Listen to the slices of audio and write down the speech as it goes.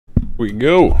We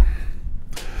go.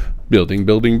 Building,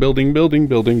 building, building, building,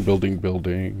 building, building,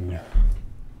 building.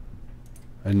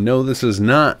 I know this is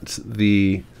not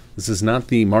the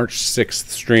March 6th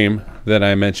stream that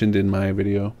I mentioned in my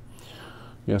video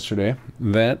yesterday.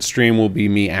 That stream will be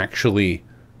me actually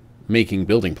making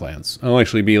building plans. I'll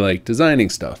actually be like designing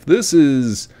stuff. This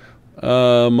is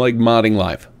like modding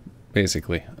live,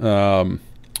 basically.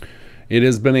 It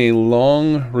has been a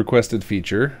long requested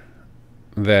feature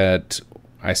that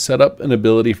I set up an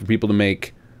ability for people to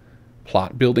make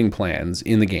plot building plans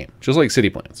in the game, just like city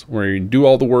plans, where you do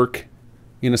all the work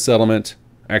in a settlement,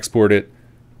 export it,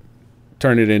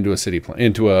 turn it into a city plan,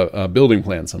 into a building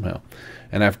plan somehow.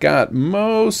 And I've got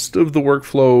most of the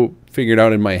workflow figured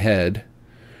out in my head,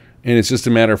 and it's just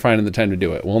a matter of finding the time to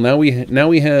do it. Well, now we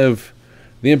have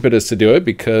the impetus to do it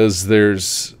because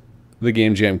there's the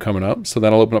game jam coming up, so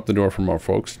that'll open up the door for more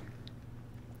folks.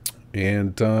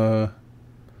 And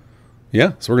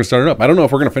yeah, so we're gonna start it up. I don't know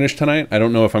if we're gonna finish tonight. I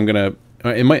don't know if I'm gonna.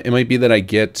 It might be that I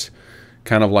get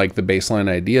kind of like the baseline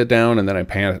idea down, and then I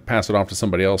pass it off to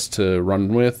somebody else to run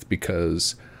with,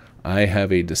 because I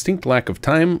have a distinct lack of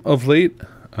time of late.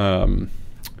 Because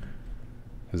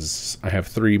I have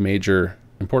 3 major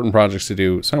important projects to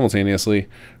do simultaneously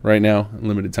right now, and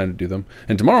limited time to do them.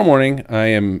 And tomorrow morning I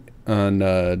am on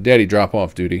daddy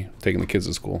drop-off duty, taking the kids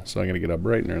to school, so I gotta get up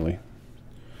bright and early.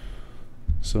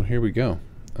 So here we go.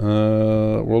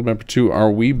 World map 2. Are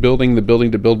we building the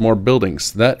building to build more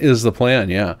buildings? That is the plan,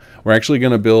 yeah. We're actually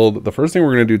going to build, the first thing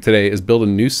we're going to do today is build a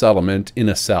new settlement in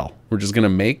a cell. We're just going to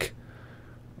make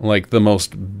like the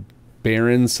most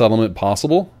barren settlement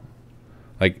possible.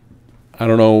 Like, I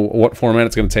don't know what format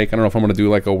it's going to take. I don't know if I'm going to do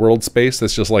like a world space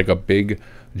that's just like a big,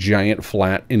 giant,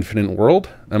 flat, infinite world.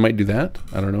 I might do that.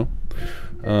 I don't know.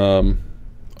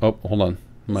 Oh, hold on.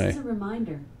 This is a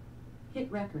reminder. Hit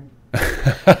record.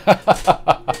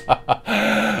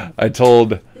 I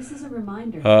told this is a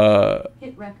reminder.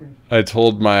 Hit record. I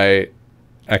told my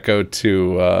Echo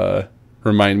to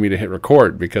remind me to hit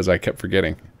record because I kept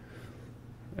forgetting,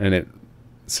 and it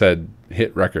said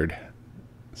hit record.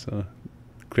 So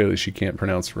clearly she can't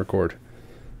pronounce record,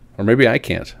 or maybe I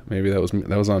can't. Maybe that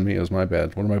was on me. It was my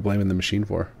bad. What am I blaming the machine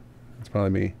for? It's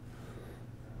probably me.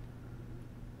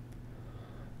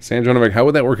 Sandra, how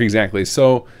would that work exactly?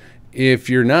 So, if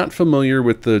you're not familiar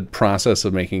with the process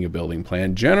of making a building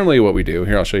plan, generally what we do,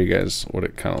 here I'll show you guys what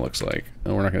it kind of looks like.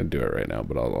 And we're not going to do it right now,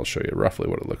 but I'll show you roughly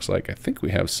what it looks like. I think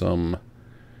we have some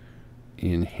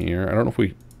in here. I don't know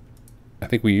if I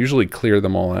think we usually clear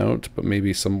them all out, but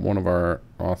maybe one of our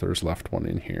authors left one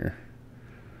in here.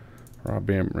 Rob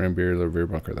Rambier, the rear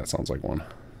bunker, that sounds like one.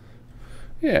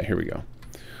 Yeah, here we go.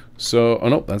 So, oh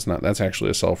no, that's not. That's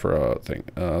actually a cell for a thing.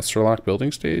 Surlock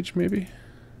building stage, maybe?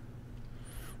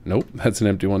 Nope, that's an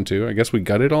empty one too. I guess we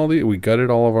gutted all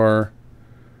of our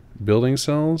building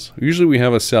cells. Usually we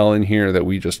have a cell in here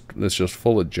that's just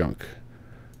full of junk.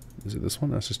 Is it this one?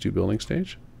 That's just do building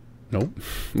stage? Nope.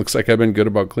 Looks like I've been good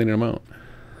about cleaning them out.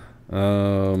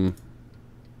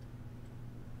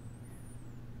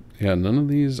 Yeah, none of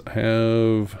these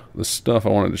have the stuff I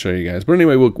wanted to show you guys. But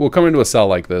anyway, we'll come into a cell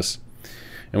like this,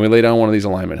 and we lay down one of these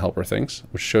alignment helper things,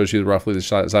 which shows you roughly the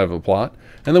size of a plot.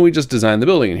 And then we just design the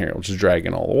building in here, which is drag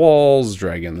in all the walls,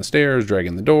 drag in the stairs, drag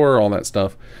in the door, all that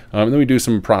stuff. And then we do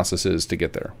some processes to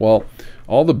get there. Well,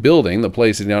 all the building, the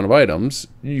placing down of items,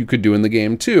 you could do in the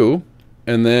game too.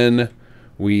 And then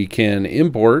we can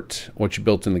import what you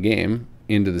built in the game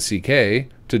into the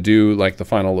CK to do like the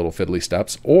final little fiddly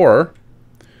steps. Or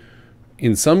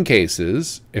in some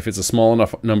cases, if it's a small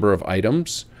enough number of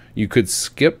items, you could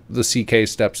skip the CK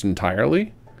steps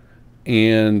entirely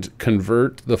and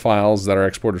convert the files that are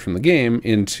exported from the game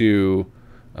into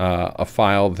a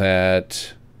file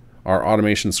that our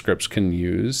automation scripts can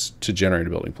use to generate a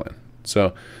building plan.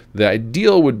 So the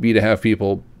ideal would be to have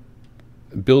people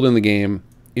build in the game,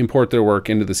 import their work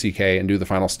into the CK, and do the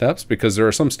final steps, because there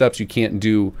are some steps you can't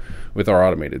do with our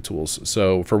automated tools.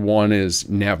 So for one is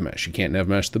nav mesh. You can't nav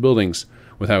mesh the buildings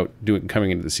without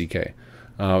coming into the CK.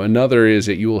 Another is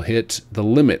that you will hit the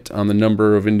limit on the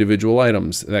number of individual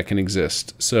items that can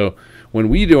exist. So when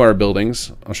we do our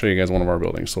buildings, I'll show you guys one of our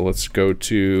buildings. So let's go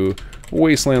to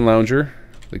Wasteland Lounger,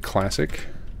 the classic.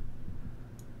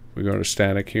 We go to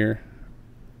static here.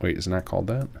 Wait, is it not called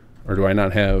that? Or do I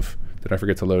not have, did I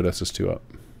forget to load SS2 up?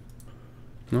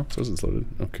 No, it says it's loaded.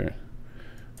 Okay.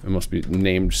 It must be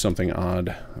named something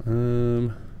odd.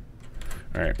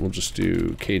 Alright, we'll just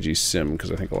do KG Sim,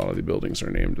 because I think a lot of the buildings are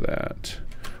named that.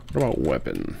 What about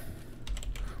weapon?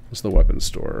 What's the weapon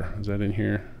store? Is that in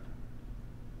here?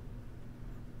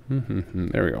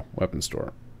 There we go, weapon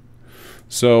store.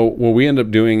 So what we end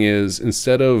up doing is,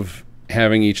 instead of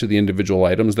having each of the individual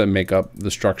items that make up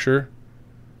the structure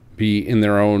be in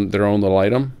their own little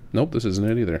item. Nope, this isn't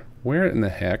it either. Where in the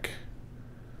heck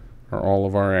are all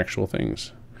of our actual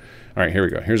things? All right, here we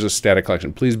go. Here's a static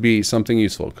collection. Please be something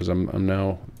useful, because I'm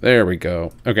now, there we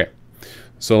go. Okay,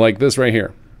 so like this right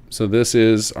here. So this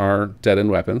is our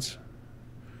dead-end weapons,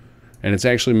 and it's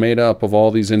actually made up of all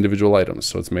these individual items.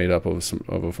 So it's made up of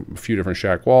a few different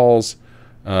shack walls,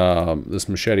 this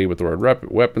machete with the word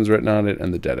weapons written on it,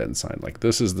 and the dead-end sign. Like,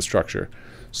 this is the structure.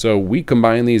 So we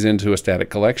combine these into a static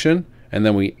collection, and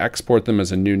then we export them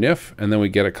as a new NIF, and then we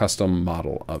get a custom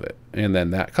model of it. And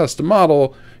then that custom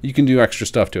model, you can do extra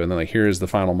stuff to it. And then like, here is the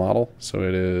final model. So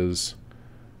it is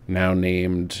now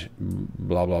named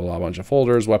blah, blah, blah, bunch of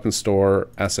folders, weapon store,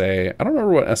 SA. I don't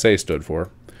remember what SA stood for.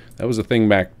 That was a thing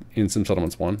back in Sim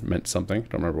Settlements 1, meant something.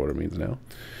 Don't remember what it means now.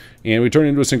 And we turn it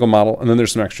into a single model, and then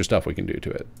there's some extra stuff we can do to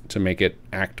it to make it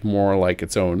act more like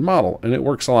its own model. And it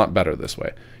works a lot better this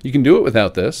way. You can do it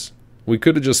without this. We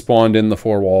could have just spawned in the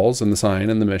 4 walls and the sign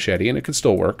and the machete, and it could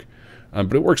still work.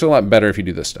 But it works a lot better if you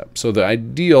do this step. So the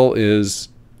ideal is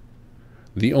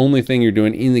the only thing you're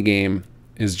doing in the game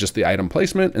is just the item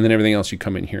placement, and then everything else you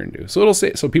come in here and do. So it'll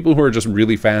say, so people who are just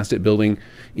really fast at building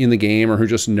in the game, or who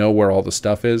just know where all the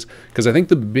stuff is, because I think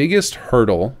the biggest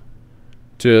hurdle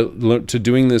to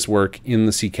doing this work in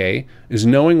the CK is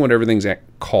knowing what everything's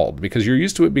called, because you're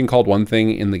used to it being called one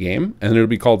thing in the game, and it'll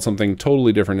be called something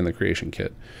totally different in the creation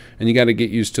kit. And you got to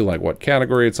get used to like what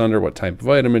category it's under, what type of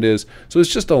item it is. So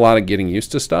it's just a lot of getting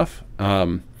used to stuff.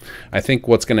 I think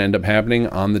what's going to end up happening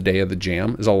on the day of the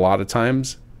jam is a lot of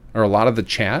times, or a lot of the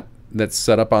chat that's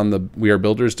set up on the We Are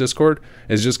Builders Discord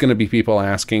is just going to be people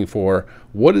asking for,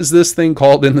 what is this thing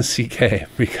called in the CK?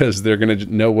 Because they're going to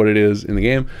know what it is in the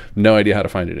game, no idea how to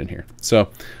find it in here. So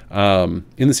in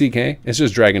the CK, it's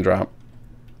just drag and drop.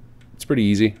 It's pretty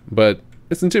easy, but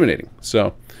it's intimidating.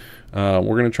 So we're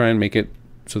going to try and make it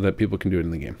so that people can do it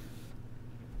in the game.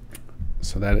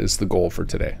 So that is the goal for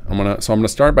today. I'm gonna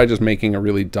start by just making a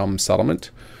really dumb settlement.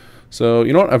 So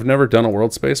you know what? I've never done a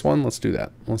world space one. Let's do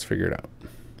that. Let's figure it out.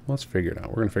 Let's figure it out.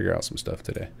 We're going to figure out some stuff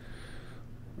today.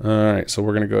 All right, so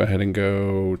we're going to go ahead and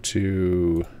go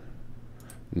to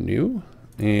new,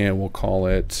 and we'll call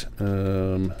it,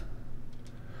 all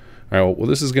right, well,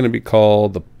 this is going to be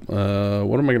called, the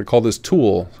what am I going to call this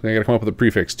tool? I got to come up with a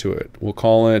prefix to it. We'll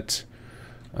call it,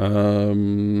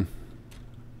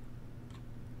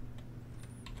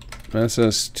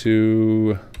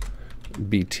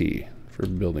 SS2BT for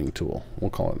building tool.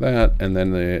 We'll call it that, and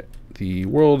then the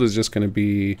world is just going to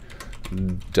be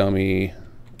dummy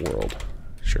world.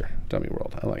 Sure, dummy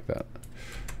world. I like that.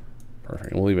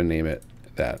 Perfect. We'll even name it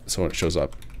that, so when it shows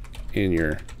up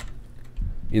in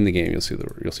the game, you'll see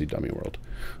dummy world.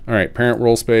 All right, parent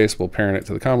role space. We'll parent it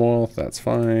to the Commonwealth. That's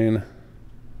fine.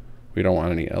 We don't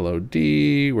want any LOD.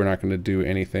 We're not going to do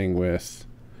anything with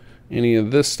any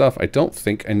of this stuff. I don't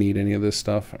think I need any of this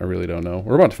stuff. I really don't know.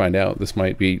 We're about to find out. This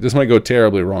might go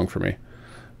terribly wrong for me.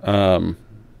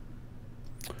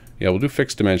 Yeah, we'll do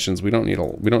fixed dimensions. We don't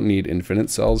need infinite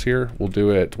cells here. We'll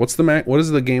do it. What is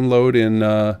the game load in?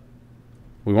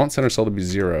 We want center cell to be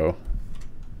 0.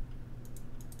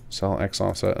 Cell X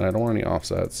offset, and I don't want any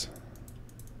offsets.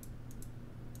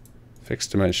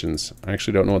 Fixed dimensions. I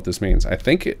actually don't know what this means. I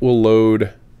think it will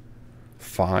load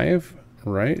 5,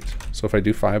 right? So if I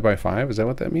do 5 by 5, is that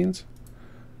what that means?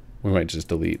 We might just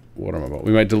delete what I'm about.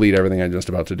 We might delete everything I'm just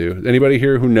about to do. Anybody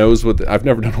here who knows what? I've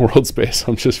never done a world space.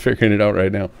 I'm just figuring it out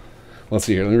right now. Let's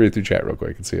see here. Let me read through chat real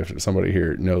quick and see if somebody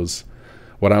here knows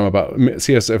what I'm about.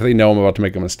 See if they know I'm about to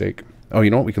make a mistake. Oh, you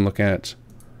know what? We can look at.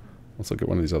 Let's look at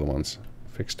one of these other ones.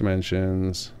 Fixed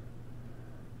dimensions.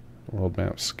 World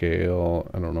map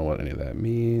scale. I don't know what any of that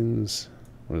means.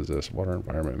 What is this? Water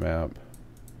environment map.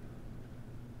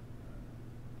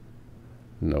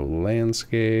 No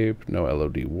landscape. No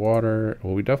LOD water.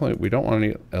 Well, we don't want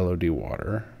any LOD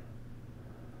water.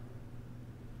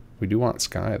 We do want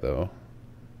sky though.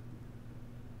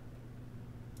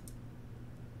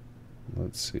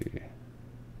 Let's see.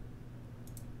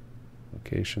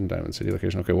 Location, Diamond City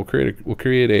location. Okay, we'll create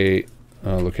a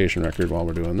location record while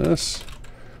we're doing this.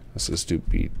 Let's just do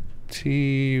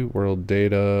BT world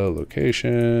data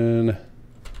location.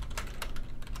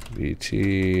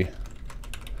 BT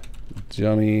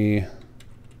dummy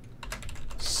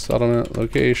settlement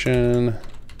location.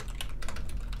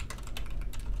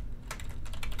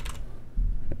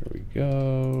 There we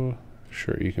go.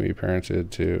 Sure, you can be parented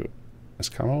to. Is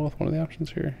Commonwealth one of the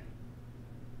options here?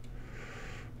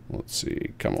 Let's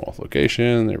see, Commonwealth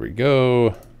location, there we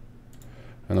go.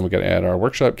 And then we got to add our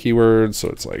workshop keywords, so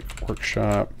it's like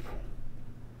workshop,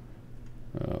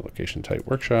 location type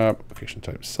workshop, location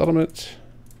type settlement.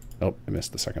 Oh, I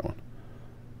missed the second one.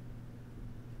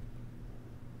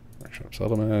 Workshop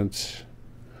settlement.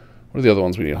 What are the other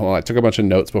ones we need? Hold on, I took a bunch of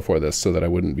notes before this so that I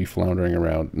wouldn't be floundering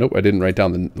around. Nope, I didn't write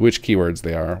down which keywords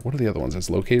they are. What are the other ones? It's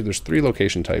located. There's 3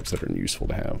 location types that are useful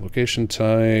to have. Location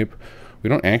type. We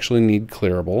don't actually need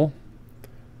clearable.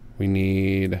 We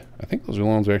need, I think those are the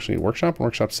ones we actually need. Workshop and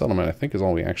workshop settlement, I think, is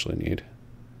all we actually need.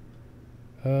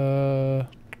 That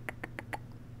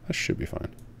should be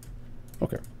fine.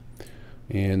 Okay.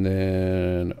 And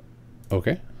then,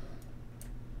 okay.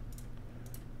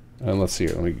 And let's see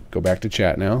here. Let me go back to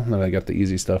chat now that I got the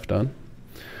easy stuff done.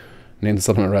 Name the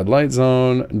settlement red light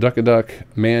zone. Duck a duck.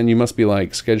 Man, you must be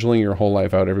like scheduling your whole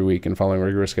life out every week and following a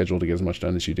rigorous schedule to get as much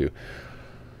done as you do.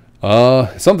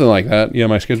 Something like that. Yeah,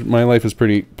 my life is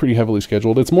pretty heavily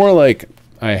scheduled. It's more like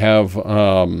I have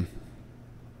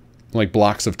like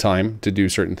blocks of time to do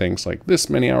certain things, like this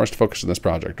many hours to focus on this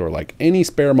project, or like any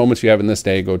spare moments you have in this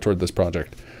day go toward this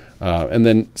project. And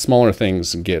then smaller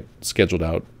things get scheduled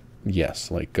out. Yes,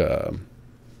 like, but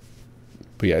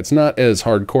yeah, it's not as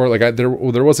hardcore. Like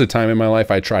there was a time in my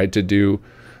life I tried to do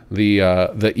the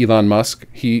Elon Musk.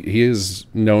 He is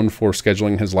known for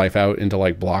scheduling his life out into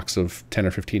like blocks of 10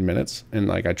 or 15 minutes, and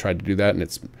like I tried to do that, and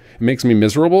it makes me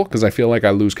miserable because I feel like I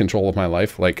lose control of my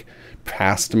life. Like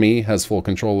past me has full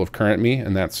control of current me,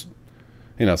 and that's,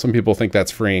 you know, some people think that's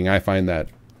freeing. I find that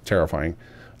terrifying.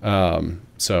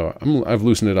 So I've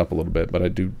loosened it up a little bit, but I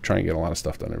do try and get a lot of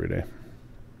stuff done every day.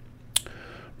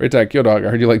 Raytac, yo dog, I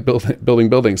heard you like building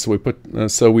buildings,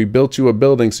 so we built you a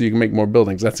building so you can make more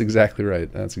buildings. That's exactly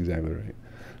right. That's exactly right.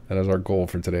 That is our goal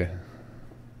for today.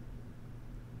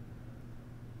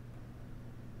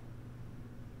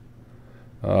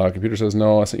 Computer says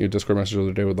no. I sent you a Discord message the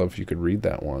other day. Would love if you could read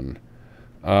that one.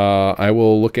 I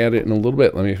will look at it in a little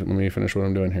bit. Let me finish what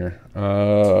I'm doing here.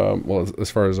 Well,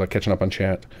 as far as catching up on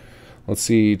chat. Let's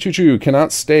see. Choo Choo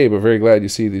cannot stay, but very glad you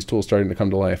see these tools starting to come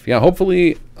to life. Yeah,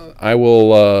 hopefully I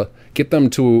will get them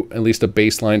to at least a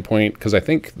baseline point, because I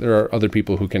think there are other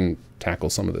people who can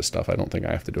tackle some of this stuff. I don't think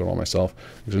I have to do it all myself.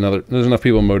 There's enough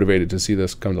people motivated to see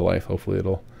this come to life. Hopefully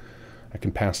I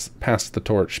can pass the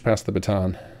torch, pass the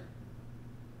baton.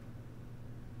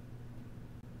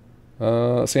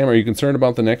 Sam, are you concerned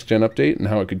about the next gen update and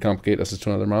how it could complicate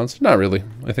SS2 other mods? Not really.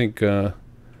 I think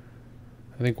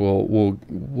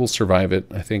we'll survive it.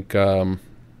 I think I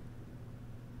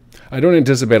don't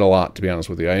anticipate a lot, to be honest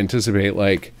with you. I anticipate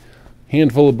like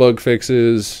handful of bug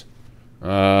fixes,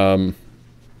 some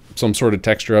sort of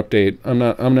texture update. I'm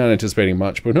not anticipating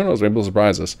much, but who knows? Maybe they'll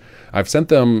surprise us. I've sent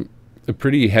them a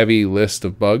pretty heavy list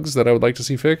of bugs that I would like to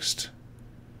see fixed.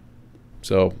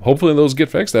 So hopefully those get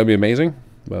fixed. That'd be amazing,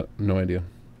 but no idea.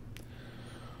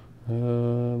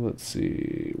 Let's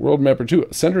see. World Mapper 2.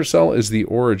 Center cell is the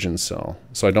origin cell,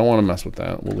 so I don't want to mess with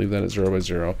that. We'll leave that at 0 by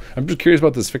 0. I'm just curious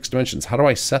about this fixed dimensions. How do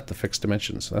I set the fixed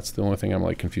dimensions? That's the only thing I'm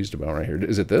like confused about right here.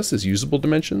 Is it this? Is usable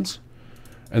dimensions?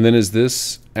 And then is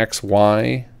this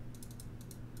XY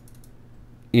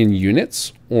in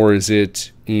units, or is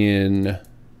it in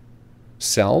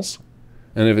cells?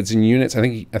 And if it's in units, I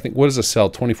think what is a cell?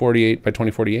 2048 by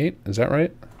 2048? Is that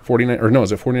right? 49, or no,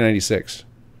 is it 4096?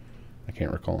 I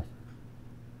can't recall.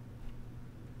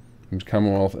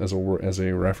 Commonwealth as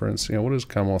a reference. Yeah, what is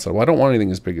Commonwealth? Well, I don't want anything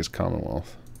as big as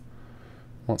Commonwealth.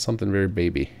 I want something very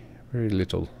baby, very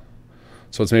little.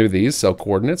 So it's maybe these cell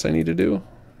coordinates I need to do.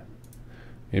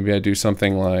 Maybe I do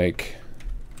something like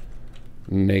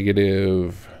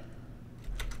negative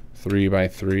 3 by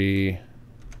 3,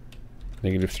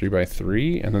 negative 3 by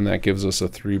 3, and then that gives us a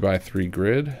 3 by 3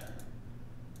 grid.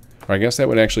 Or I guess that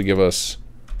would actually give us.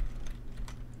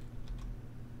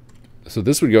 So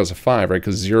this would go as a 5, right?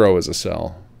 Because 0 is a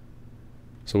cell.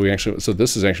 So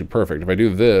this is actually perfect. If I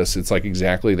do this, it's like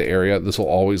exactly the area. This will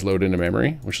always load into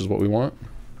memory, which is what we want.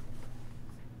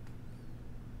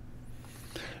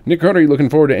 Nick Carter, are you looking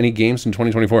forward to any games in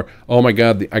 2024? Oh my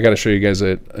God, I got to show you guys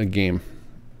a game.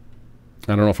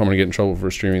 I don't know if I'm going to get in trouble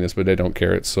for streaming this, but I don't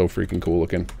care. It's so freaking cool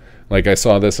looking. Like I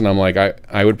saw this and I'm like,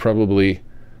 I would probably,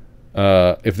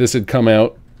 if this had come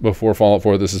out before Fallout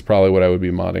 4, this is probably what I would be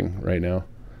modding right now.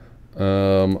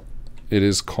 It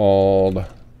is called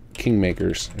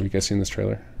Kingmakers. Have you guys seen this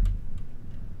trailer?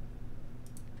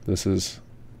 This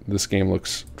game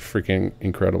looks freaking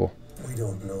incredible. We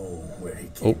don't know where he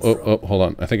came from. Oh, hold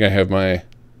on. I think I have my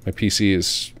PC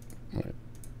is.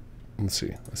 Let's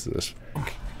see. Let's do this.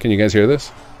 Can you guys hear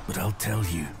this? But I'll tell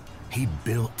you, he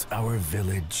built our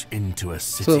village into a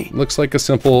city. So it looks like a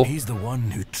simple. He's the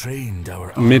one who trained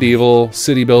our medieval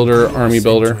city builder, army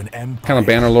builder, kind of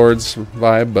Bannerlords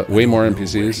vibe, but way more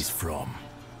NPCs. He's from.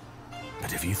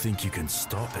 But if you think you can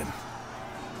stop him,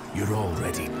 you're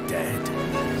already dead.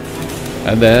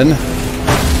 And then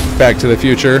Back to the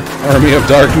Future, Army of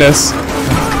Darkness.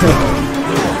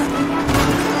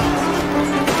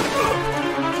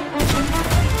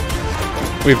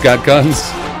 We've got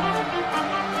guns.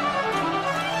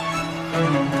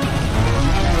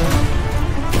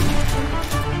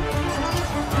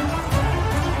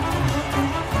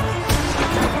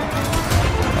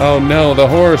 Oh no, the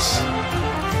horse.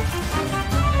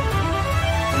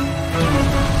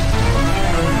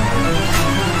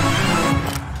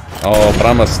 Oh, but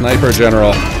I'm a sniper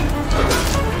general.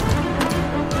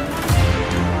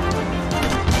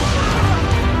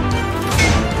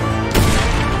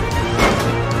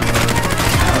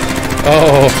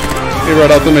 Oh, he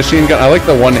brought out the machine gun. I like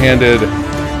the one-handed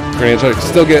grenade.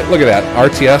 Still get, look at that.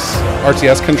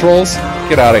 RTS controls.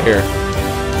 Get out of here.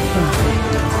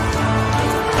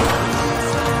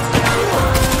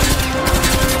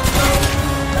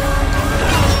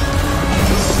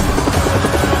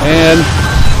 And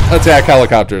attack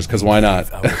helicopters, because why not?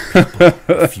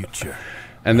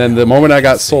 And then the moment I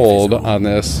got sold on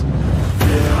this,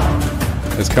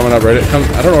 it's coming up right. It comes.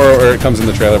 I don't know where it comes in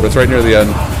the trailer, but it's right near the end.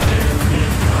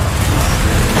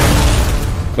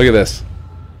 Look at this.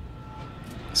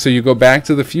 So you go back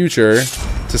to the future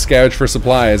to scavenge for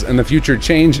supplies, and the future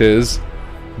changes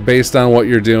based on what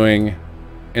you're doing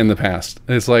in the past.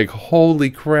 It's like, holy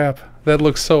crap, that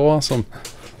looks so awesome.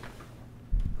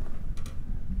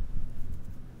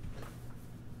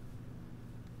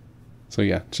 So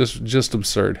yeah, just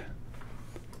absurd.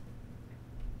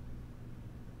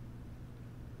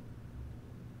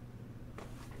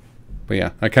 But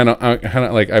yeah, I kind of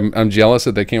like I'm jealous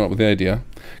that they came up with the idea,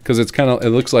 because it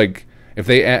looks like if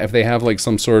they have like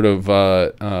some sort of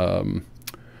what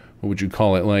would you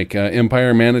call it, like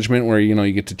empire management, where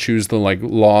you get to choose the like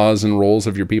laws and roles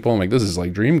of your people. I'm like, this is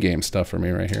like dream game stuff for me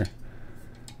right here.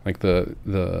 Like you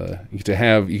get to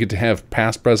have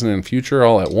past, present, and future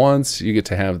all at once. You get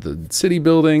to have the city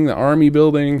building, the army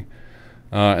building,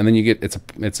 and then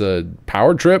it's a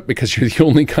power trip because you're the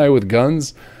only guy with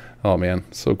guns. Oh man,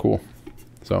 so cool.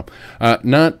 So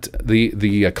not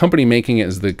the company making it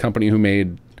is the company who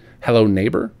made Hello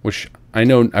Neighbor, which I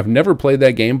know I've never played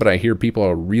that game, but I hear people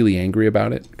are really angry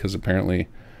about it because apparently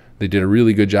they did a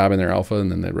really good job in their alpha,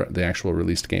 and then the actual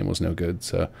released game was no good.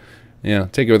 So. Yeah,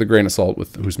 take it with a grain of salt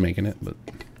with who's making it, but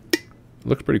it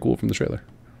looks pretty cool from the trailer.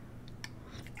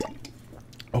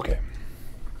 Okay.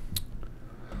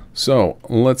 So,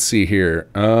 let's see here.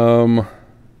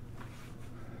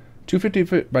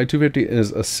 250 by 250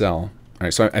 is a cell. All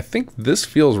right, so I think this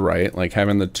feels right, like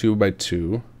having the 2 by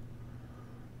 2.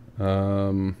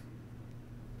 All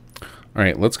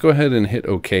right, let's go ahead and hit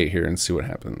OK here and see what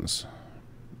happens.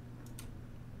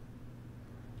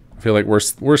 I feel like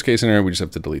worst case scenario, we just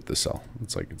have to delete this cell.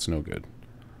 It's like it's no good.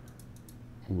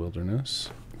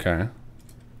 Wilderness. Okay.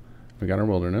 We got our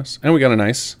wilderness. And we got a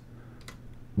nice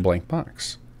blank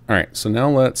box. Alright, so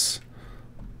now let's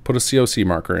put a COC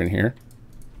marker in here.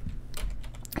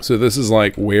 So this is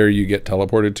like where you get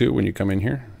teleported to when you come in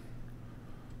here.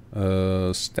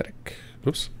 Static.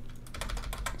 Oops.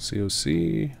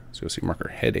 COC marker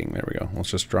heading. There we go.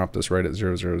 Let's just drop this right at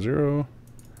 0, 0, 0.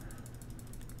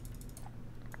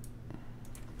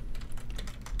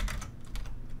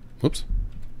 Whoops.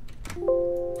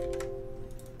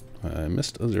 I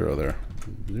missed a 0 there.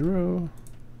 0.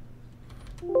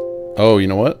 Oh, you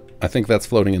know what? I think that's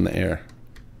floating in the air.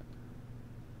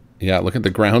 Yeah, look at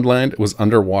the ground line. It was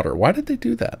underwater. Why did they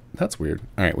do that? That's weird.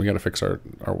 All right, we got to fix our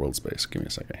world space. Give me a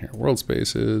second here. World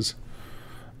spaces.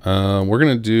 We're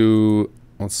going to do,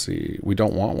 let's see. We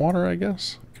don't want water, I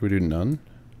guess. Can we do none?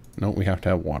 No, we have to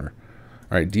have water.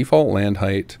 All right, default land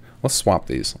height. Let's swap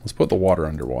these. Let's put the water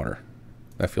underwater.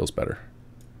 That feels better.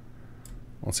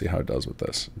 Let's see how it does with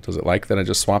this. Does it like that I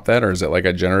just swapped that, or is it like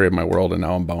I generated my world and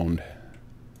now I'm boned?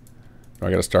 Do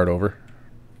I got to start over?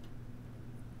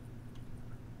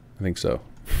 I think so.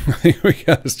 I think we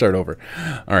got to start over.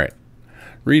 All right.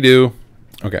 Redo.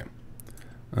 Okay.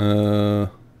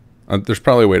 There's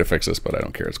probably a way to fix this, but I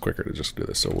don't care. It's quicker to just do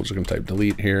this. So we're just going to type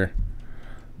delete here.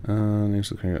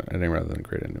 Editing rather than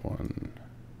create a new one.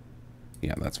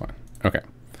 Yeah, that's fine. Okay.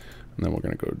 And then we're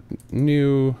going to go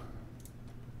new,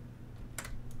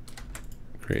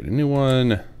 create a new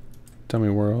one, dummy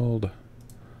world,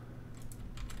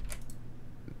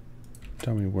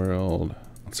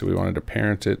 Let's see, we wanted to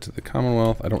parent it to the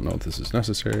Commonwealth. I don't know if this is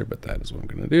necessary, but that is what I'm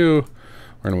going to do.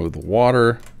 We're going to move the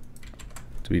water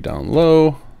to be down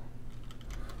low,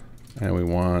 and we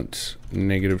want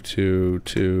 -2,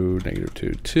 2,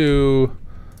 -2, 2,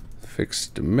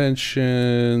 fixed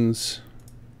dimensions.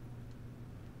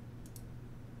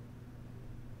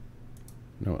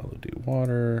 No LED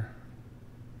water.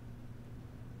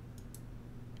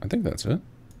 I think that's it.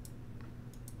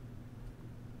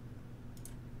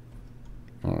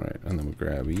 Alright, and then we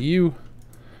grab you.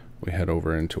 We head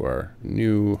over into our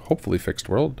new, hopefully fixed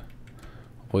world.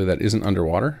 Hopefully that isn't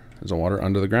underwater. There's a water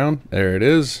under the ground. There it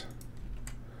is.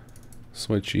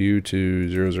 Switch you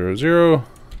to 000.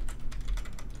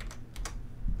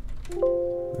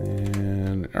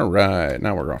 And alright,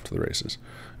 now we're off to the races.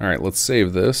 Alright, let's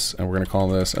save this, and we're going to call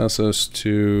this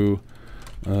SS2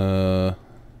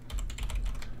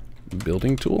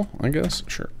 building tool, I guess.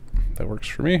 Sure, that works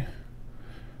for me.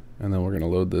 And then we're going to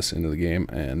load this into the game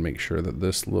and make sure that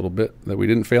this little bit that we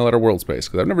didn't fail at our world space,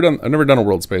 because I've never done a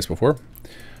world space before.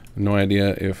 No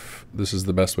idea if this is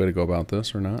the best way to go about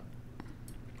this or not.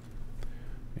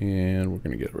 And we're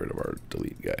going to get rid of our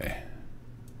delete guy.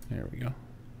 There we go.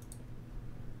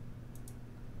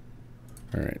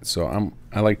 All right, so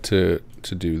I like to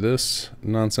do this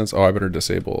nonsense. Oh, I better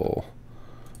disable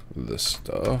this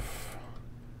stuff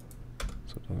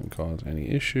so it doesn't cause any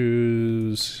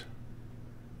issues.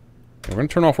 Okay, we're going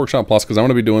to turn off Workshop Plus because I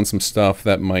want to be doing some stuff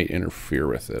that might interfere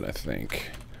with it, I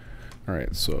think. All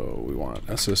right, so we want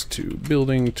SS2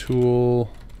 building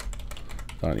tool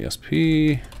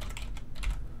 .esp,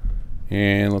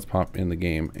 and let's pop in the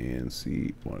game and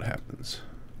see what happens.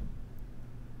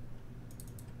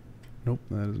 Nope,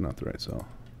 that is not the right cell.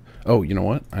 Oh, you know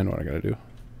what? I know what I got to do.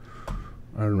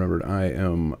 I remembered I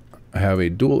have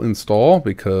a dual install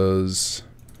because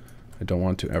I don't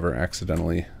want to ever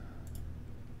accidentally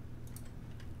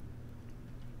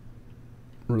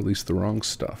release the wrong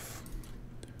stuff.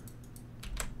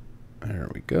 There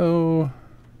we go.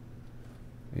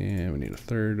 And we need a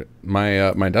third.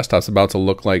 My my desktop's about to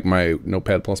look like my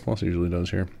Notepad++ usually does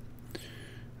here.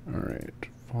 All right,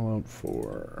 Fallout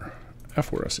 4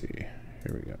 F4SE.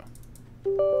 Here we go.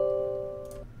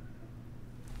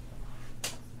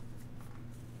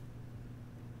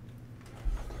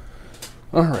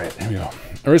 All right, here we go.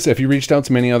 Arissa, have you reached out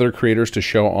to many other creators to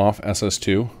show off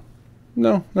SS2?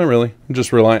 No, not really. I'm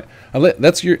just relying.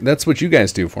 That's what you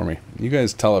guys do for me. You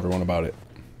guys tell everyone about it.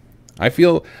 I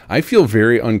feel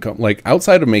very uncomfortable. Like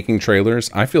outside of making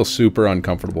trailers, I feel super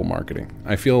uncomfortable marketing.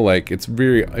 I feel like it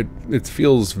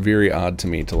feels very odd to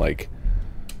me to like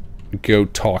go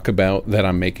talk about that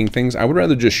I'm making things. I would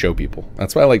rather just show people.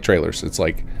 That's why I like trailers. It's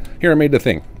like, here, I made the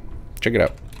thing. Check it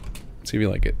out. See if you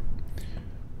like it.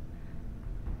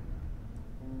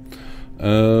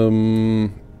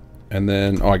 And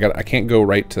then, oh, I can't go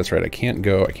right. That's right. I can't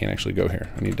actually go here.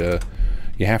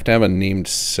 You have to have a named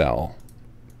cell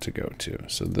to go to.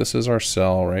 So this is our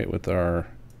cell, right?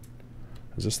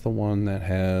 Is this the one that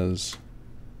has,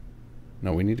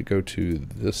 no, we need to go to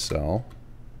this cell.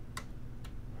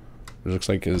 It looks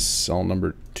like is cell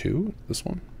number 2, this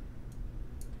one.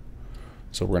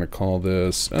 So we're going to call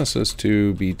this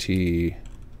SS2BT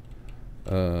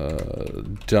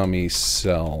dummy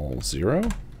cell 0.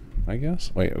 I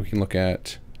guess. Wait, we can look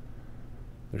at,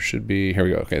 there should be, here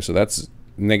we go. Okay, so that's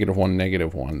 -1,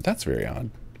 -1. That's very odd.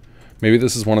 Maybe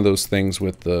this is one of those things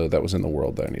with that was in the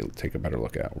world that I need to take a better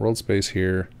look at. World space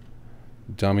here,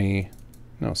 dummy,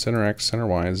 no, center X, center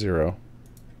Y, 0.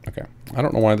 Okay, I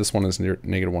don't know why this one is near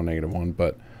 -1, -1,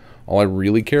 but all I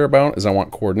really care about is I want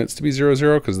coordinates to be 0,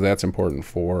 0, because that's important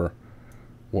for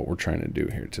what we're trying to do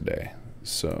here today.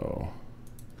 So,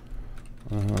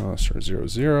 start 0,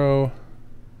 0.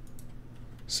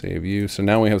 Save you. So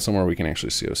now we have somewhere we can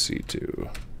actually COC to. All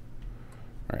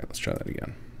right, let's try that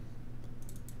again.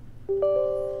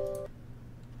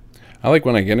 I like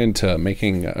when I get into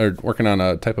making or working on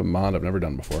a type of mod I've never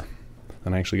done before.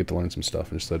 And I actually get to learn some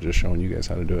stuff instead of just showing you guys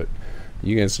how to do it.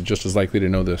 You guys are just as likely to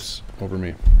know this over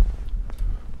me.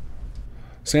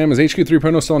 Sam, is HQ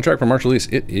 3.0 still on track for March release?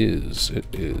 It is. It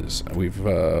is. We've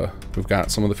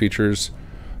got some of the features,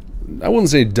 I wouldn't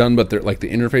say done, but they're like the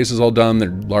interface is all done. They're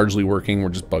largely working. We're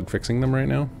just bug fixing them right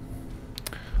now.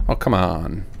 Oh, come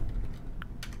on.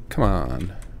 Come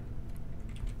on.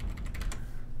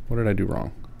 What did I do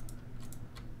wrong?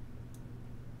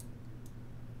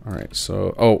 All right,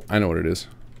 so, oh, I know what it is.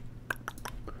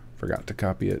 Forgot to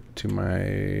copy it to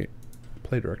my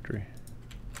play directory.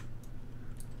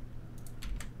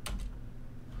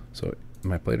 So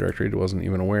my play directory wasn't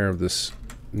even aware of this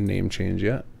name change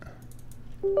yet.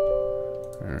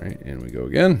 All right, and we go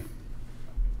again.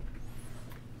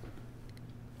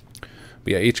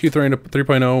 But yeah, HQ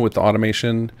 3.0 with the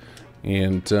automation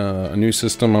and a new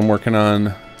system I'm working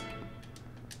on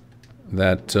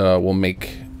that will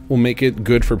make it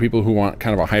good for people who want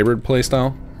kind of a hybrid play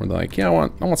style, where they're like, yeah, I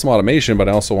want some automation, but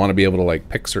I also want to be able to like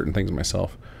pick certain things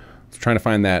myself. So trying to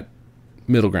find that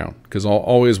middle ground, because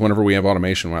always whenever we have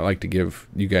automation, I like to give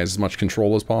you guys as much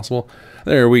control as possible.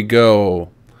 There we go.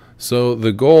 So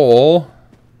the goal,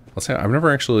 let's say I've never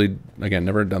actually, again,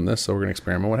 never done this, so we're gonna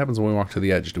experiment. What happens when we walk to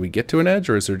the edge? Do we get to an edge,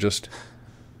 or is there just,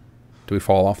 do we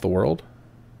fall off the world?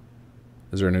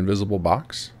 Is there an invisible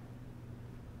box?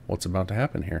 What's about to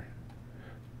happen here?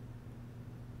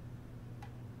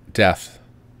 Death.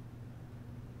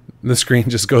 The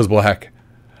screen just goes black.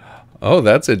 Oh,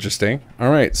 that's interesting. All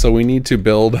right, so we need to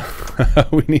build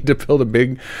we need to build a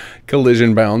big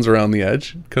collision bounds around the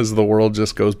edge because the world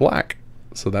just goes black.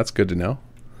 So that's good to know.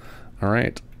 All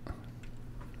right.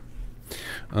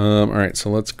 All right, so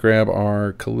let's grab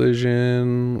our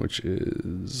collision, which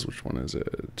one is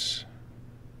it?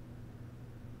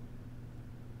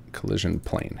 Collision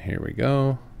plane. Here we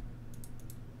go.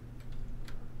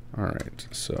 All right,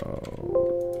 so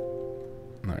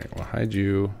all right, we'll hide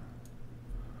you.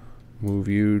 Move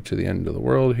you to the end of the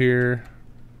world here.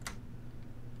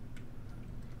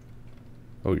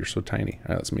 Oh, you're so tiny. All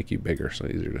right, let's make you bigger so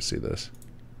easier to see this.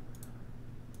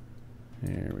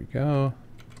 There we go.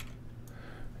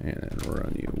 And then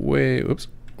run you way, oops,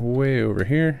 way over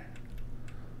here.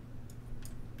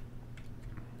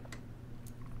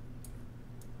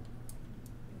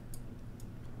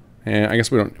 And I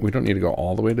guess we don't need to go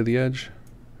all the way to the edge.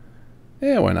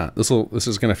 Yeah, why not? This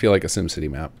is gonna feel like a SimCity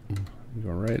map. You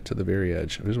go right to the very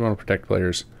edge. I just want to protect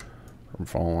players from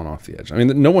falling off the edge. I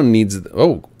mean, no one needs...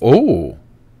 Oh!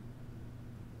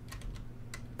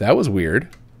 That was weird.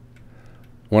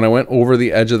 When I went over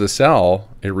the edge of the cell,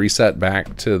 it reset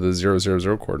back to the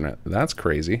 000 coordinate. That's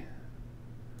crazy.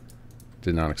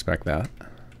 Did not expect that.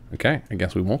 Okay, I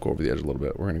guess we won't go over the edge a little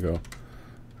bit. We're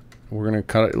gonna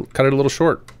cut it a little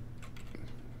short.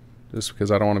 Just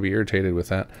because I don't want to be irritated with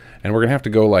that. And we're gonna have to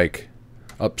go like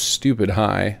up stupid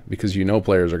high because you know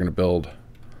players are going to build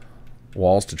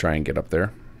walls to try and get up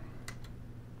there.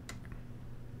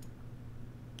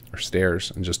 Or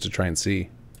stairs, and just to try and see.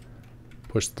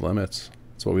 Push the limits.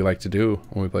 That's what we like to do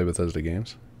when we play Bethesda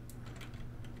games.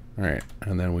 Alright,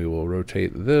 and then we will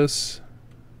rotate this.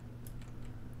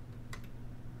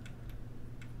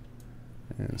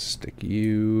 And stick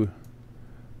you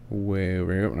way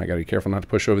over here. And I got to be careful not to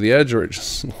push over the edge or it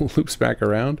just loops back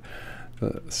around.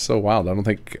 So wild. I don't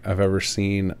think I've ever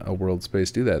seen a world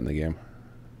space do that in the game.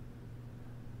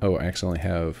 Oh, I accidentally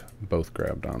have both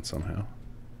grabbed on somehow.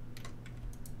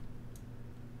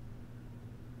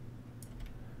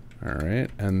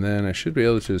 Alright, and then I should be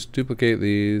able to just duplicate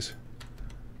these,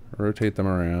 rotate them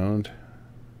around.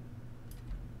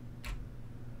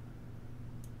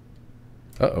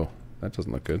 Uh-oh, that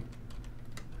doesn't look good.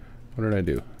 What did I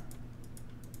do?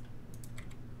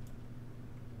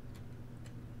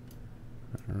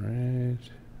 Alright.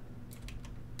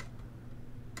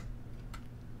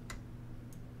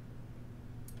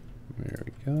 There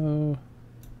we go.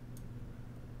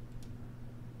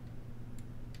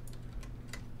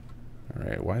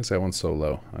 Alright, why is that one so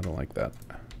low? I don't like that.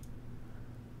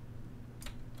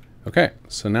 Okay,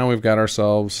 so now we've got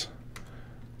ourselves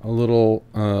a little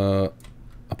a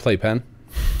playpen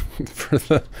for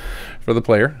the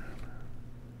player.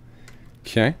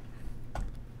 Okay.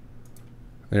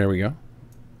 There we go.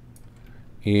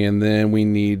 And then we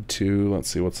need to, let's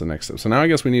see, what's the next step? So now I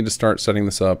guess we need to start setting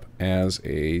this up as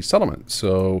a settlement.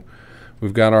 So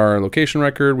we've got our location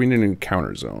record. We need an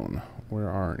encounter zone. Where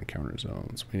are our encounter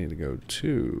zones? We need to go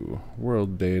to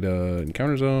world data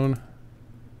encounter zone.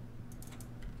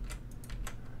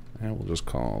 And we'll just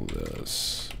call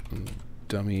this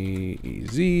dummy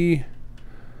EZ.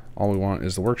 All we want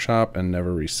is the workshop and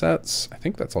never resets. I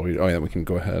think that's all we do. Oh yeah, we can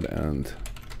go ahead and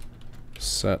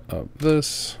set up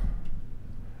this.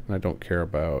 And I don't care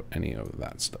about any of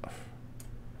that stuff.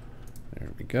 There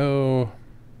we go.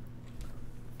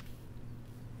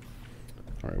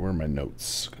 All right, where are my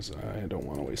notes? Because I don't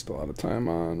want to waste a lot of time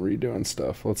on redoing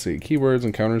stuff. Let's see, keywords,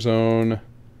 encounter zone.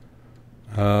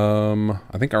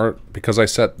 I think because I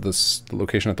set this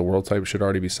location at the world type should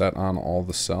already be set on all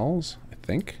the cells, I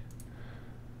think.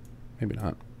 Maybe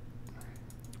not.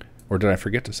 Or did I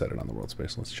forget to set it on the world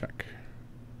space? Let's check.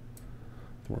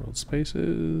 World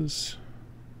spaces.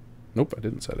 Nope, I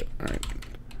didn't set it. All right.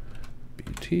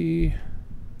 BT.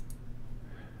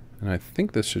 And I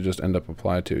think this should just end up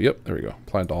applied to, yep, there we go.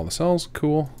 Applied to all the cells,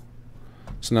 cool.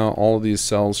 So now all of these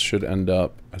cells should end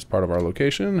up as part of our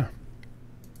location.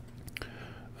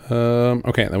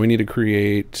 Okay, then we need to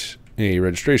create a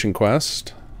registration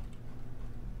quest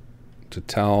to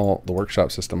tell the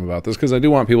workshop system about this, because I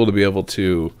do want people to be able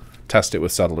to test it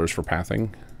with settlers for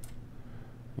pathing.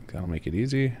 I think that'll make it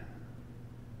easy.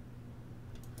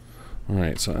 All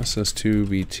right, so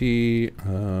SS2BT,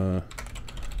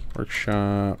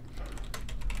 workshop,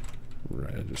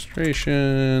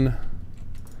 registration,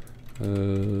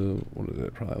 What is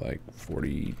it? Probably like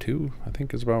 42, I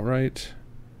think is about right.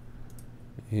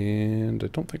 And I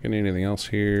don't think I need anything else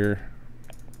here.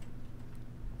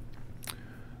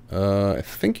 I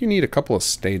think you need a couple of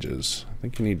stages. I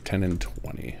think you need 10 and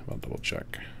 20. I'll double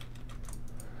check.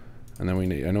 And then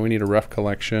I know we need a ref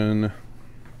collection.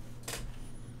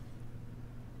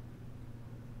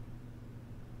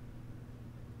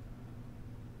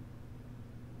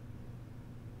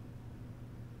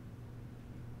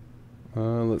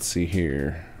 Let's see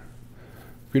here.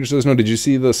 Peter says, no, did you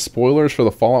see the spoilers for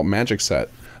the Fallout Magic set?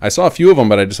 I saw a few of them,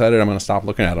 but I decided I'm going to stop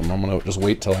looking at them. I'm going to just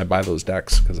wait till I buy those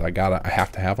decks, because I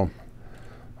have to have them.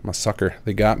 I'm a sucker.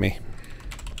 They got me.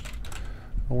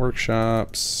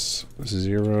 Workshops,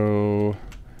 0.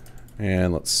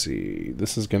 And let's see.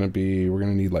 This is going to be, we're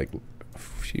going to need like a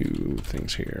few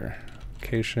things here.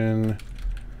 Location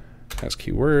has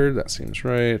keyword. That seems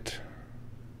right.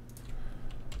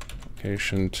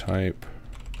 Location type.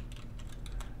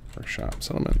 Workshop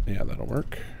settlement. Yeah, that'll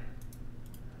work.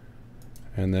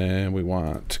 And then we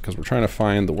want, because we're trying to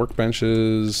find the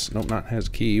workbenches. Nope, not has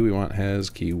key. We want has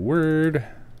keyword.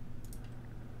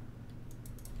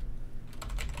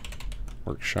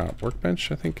 Workshop workbench,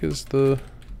 I think is the.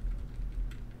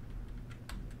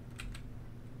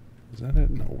 Is that it?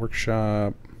 No,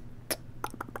 workshop.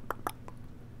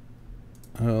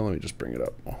 Let me just bring it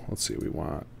up. Let's see. We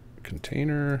want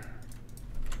container.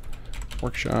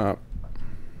 Workshop.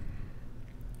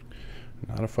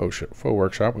 Not a faux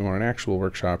workshop. We want an actual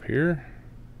workshop here.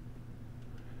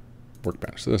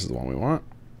 Workbench. So this is the one we want.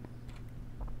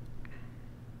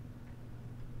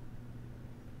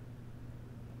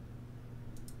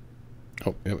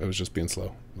 Oh, it was just being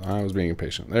slow. I was being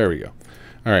impatient. There we go.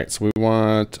 All right, so we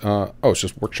want, oh, it's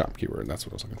just workshop keyword. That's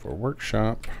what I was looking for.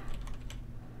 Workshop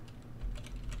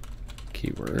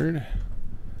keyword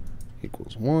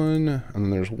equals 1. And then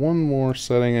there's one more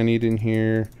setting I need in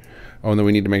here. Oh, and then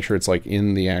we need to make sure it's like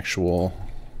in the actual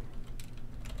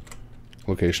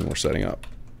location we're setting up.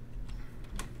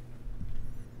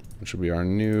 Which should be our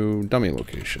new dummy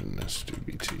location,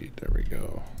 S2BT. There we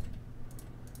go.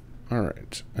 All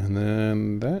right, and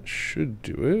then that should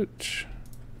do it.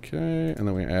 Okay, and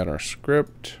then we add our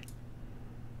script.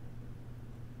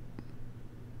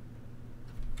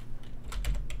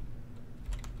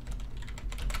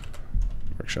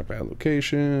 Workshop add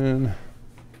location.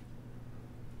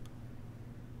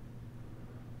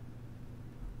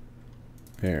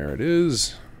 There it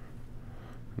is.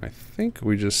 And I think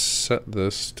we just set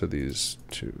this to these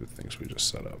two things we just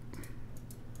set up.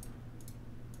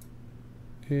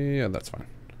 Yeah, that's fine.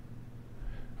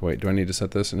 Wait, do I need to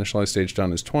set this? Initialize stage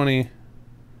done is 20,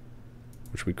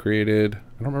 which we created.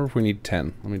 I don't remember if we need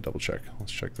 10. Let me double check.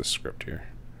 Let's check this script here.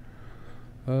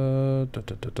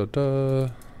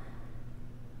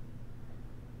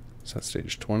 Set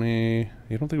stage 20. I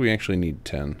don't think we actually need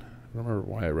 10. I don't remember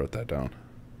why I wrote that down.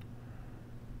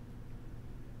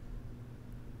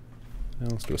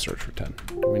 Let's do a search for 10.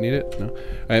 Do we need it? No.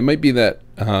 It might be that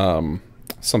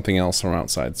something else from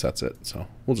outside sets it, so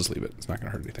we'll just leave it. It's not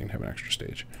going to hurt anything to have an extra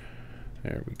stage.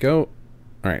 There we go.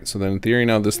 All right, so then in theory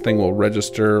now this thing will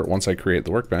register once I create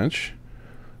the workbench.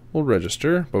 We'll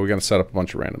register, but we got to set up a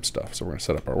bunch of random stuff. So we're going to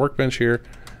set up our workbench here.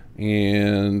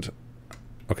 And,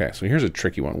 okay, so here's a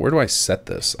tricky one. Where do I set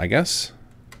this? I guess,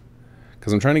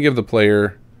 because I'm trying to give the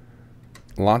player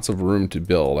lots of room to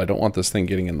build. I don't want this thing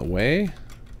getting in the way.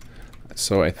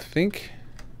 So I think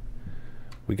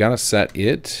we got to set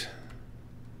it.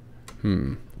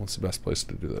 What's the best place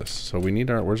to do this? So we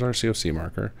need our, where's our COC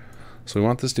marker? So we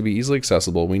want this to be easily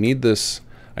accessible. We need this,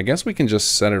 I guess we can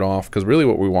just set it off, because really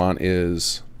what we want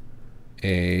is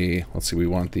a, let's see, we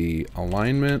want the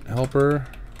alignment helper.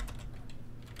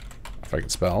 If I can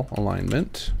spell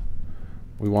alignment.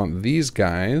 We want these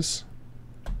guys.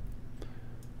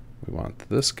 We want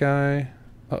this guy.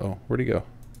 Uh-oh, where'd he go?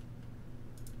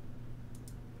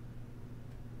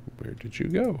 Where did you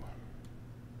go?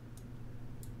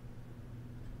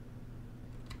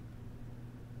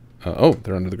 Oh,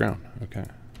 they're under the ground. Okay.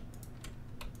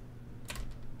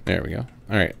 There we go.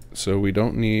 All right, so we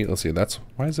don't need, let's see, that's,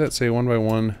 why does that say 1 by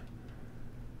 1?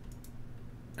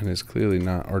 And it's clearly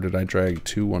not, or did I drag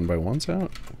 2 1 by 1s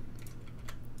out?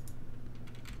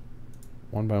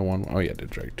 1 by 1, oh yeah, I did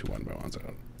drag 2 1 by 1s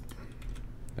out.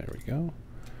 There we go.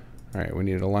 All right, we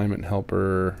need an alignment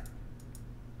helper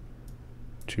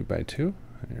 2 by 2.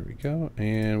 There we go.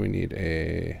 And we need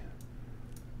a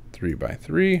 3 by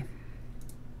 3.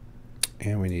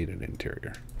 And we need an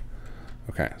interior.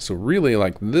 Okay, so really,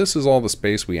 like, this is all the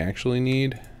space we actually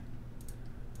need.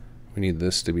 We need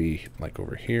this to be, like,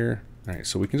 over here. All right,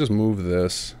 so we can just move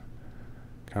this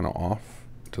kind of off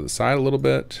to the side a little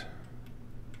bit.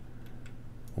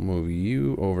 We'll move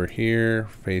you over here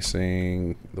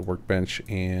facing the workbench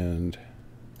and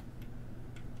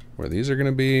where these are going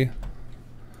to be.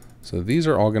 So these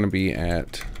are all going to be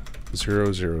at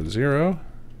 0, 0, 0.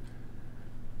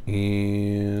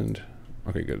 And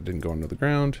okay, good. It didn't go into the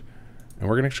ground. And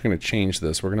we're actually going to change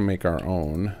this. We're going to make our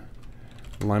own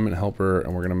alignment helper,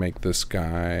 and we're going to make this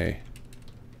guy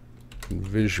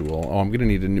visual. Oh, I'm going to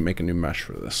need to make a new mesh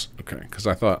for this. Okay, because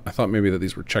I thought maybe that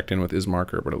these were checked in with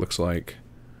isMarker, but it looks like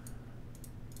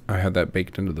I had that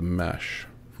baked into the mesh.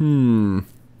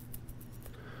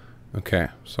 Okay,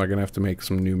 so I'm going to have to make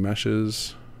some new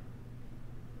meshes.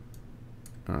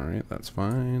 Alright, that's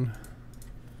fine.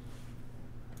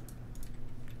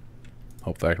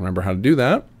 Hopefully I can remember how to do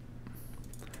that.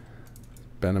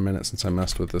 Been a minute since I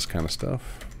messed with this kind of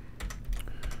stuff.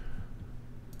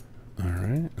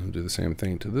 Alright, I'll do the same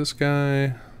thing to this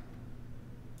guy.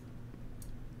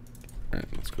 Alright,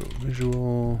 let's go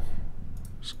visual.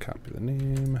 Just copy the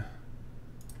name.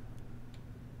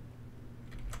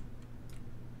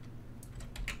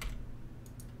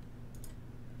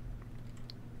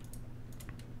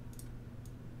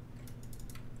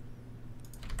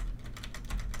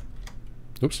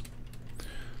 Oops.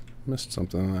 Missed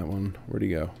something on that one. Where'd he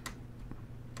go?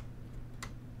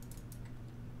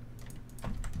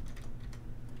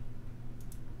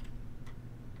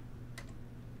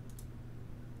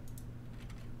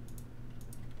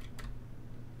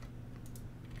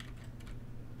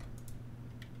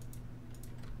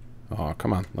 Oh,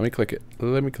 come on. Let me click it.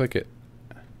 Let me click it.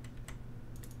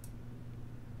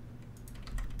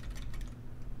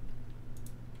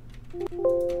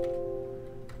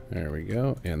 There we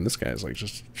go. And this guy's like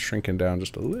just shrinking down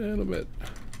just a little bit.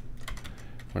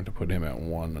 I'm going to put him at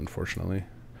 1, unfortunately.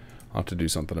 I'll have to do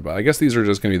something about it. I guess these are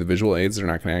just going to be the visual aids. They're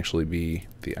not going to actually be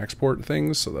the export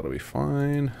things, so that'll be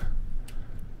fine.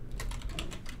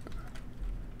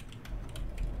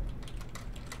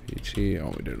 PT.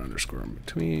 Oh, we did an underscore in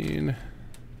between.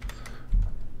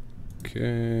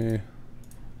 Okay.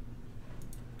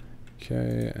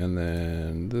 Okay, and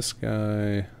then this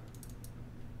guy.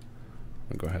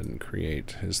 I'll go ahead and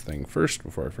create his thing first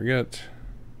before I forget.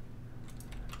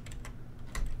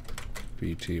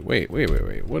 BT. Wait.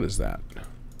 What is that?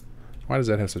 Why does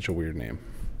that have such a weird name?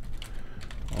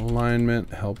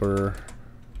 Alignment helper.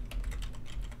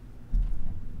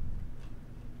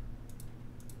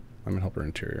 Alignment helper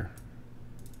interior.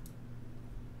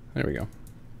 There we go.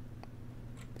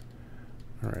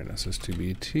 All right,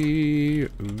 SS2BT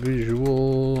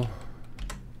visual.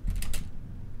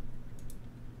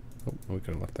 Oh, we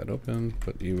could have left that open.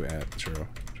 Put you at 0,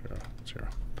 0, 0.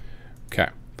 Okay.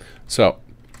 So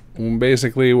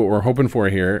basically what we're hoping for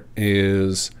here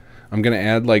is I'm going to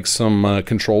add like some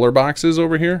controller boxes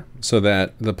over here so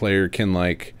that the player can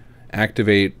like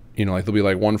activate, you know, like there'll be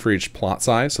like one for each plot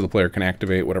size, so the player can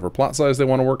activate whatever plot size they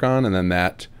want to work on, and then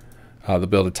that they'll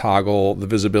be able to toggle the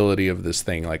visibility of this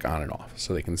thing like on and off,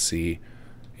 so they can see,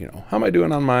 you know, how am I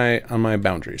doing on my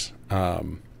boundaries,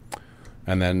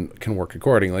 and then can work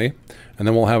accordingly. And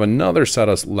then we'll have another set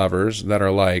of levers that are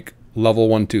like level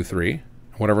 1, 2, 3.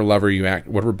 Whatever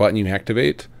whatever button you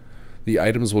activate, the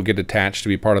items will get attached to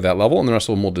be part of that level, and the rest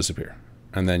of them will disappear.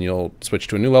 And then you'll switch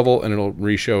to a new level, and it'll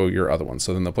re-show your other ones.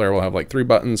 So then the player will have like 3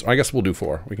 buttons. I guess we'll do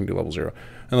 4. We can do level 0.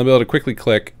 And they'll be able to quickly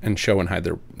click and show and hide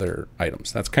their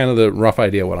items. That's kind of the rough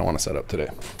idea of what I want to set up today.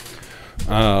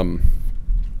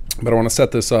 But I want to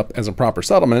set this up as a proper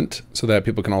settlement so that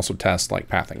people can also test like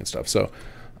pathing and stuff. So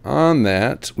on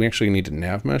that, we actually need to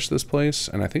nav mesh this place.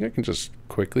 And I think I can just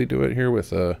quickly do it here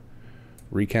with a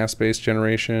recast-based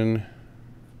generation.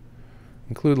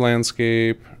 Include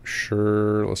landscape.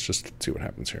 Sure. Let's just see what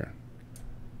happens here.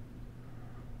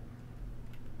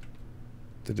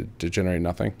 Did it generate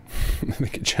nothing? I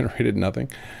think it generated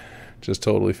nothing. Just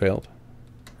totally failed.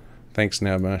 Thanks,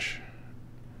 nav mesh.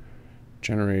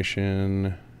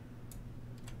 Generation.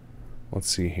 Let's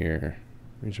see here.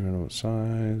 Region minimum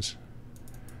size.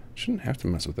 Shouldn't have to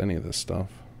mess with any of this stuff.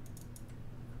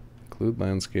 Include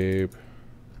landscape.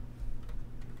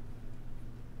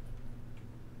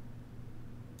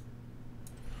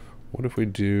 What if we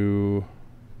do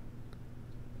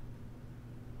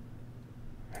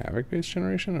Havoc-based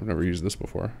generation? I've never used this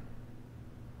before.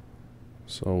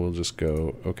 So we'll just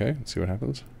go, okay, see what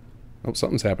happens. Oh,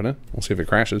 something's happening. We'll see if it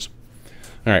crashes.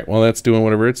 All right, well, that's doing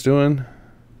whatever it's doing.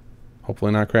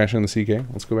 Hopefully not crashing the CK.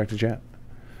 Let's go back to chat.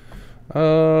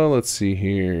 Let's see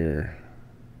here.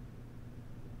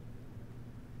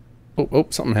 Oh,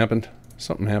 something happened.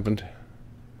 Something happened.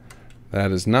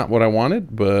 That is not what I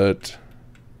wanted, but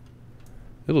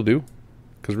it'll do.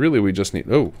 Because really we just need...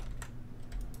 Oh.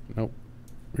 Nope.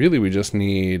 Really we just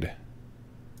need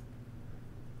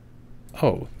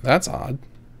Oh, that's odd.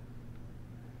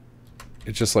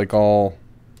 It's just like all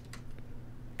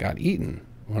got eaten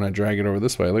when I drag it over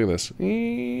this way. Look at this.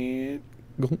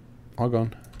 All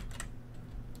gone.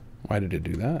 Why did it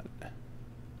do that?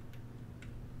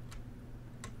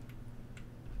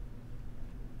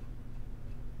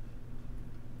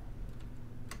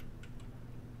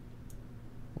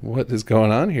 What is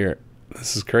going on here?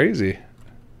 This is crazy.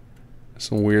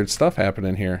 Some weird stuff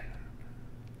happening here.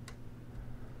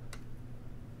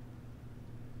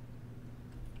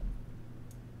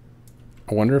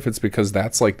 I wonder if it's because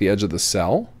that's like the edge of the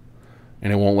cell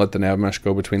and it won't let the nav mesh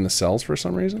go between the cells for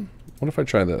some reason. What if I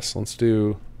try this? Let's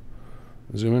do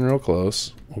zoom in real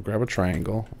close. We'll grab a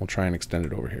triangle. We'll try and extend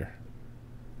it over here.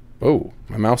 Oh,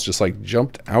 my mouse just like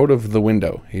jumped out of the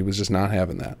window. He was just not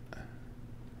having that.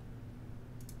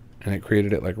 And it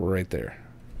created it like right there.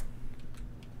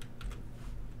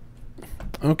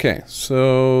 Okay,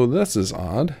 so this is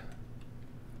odd.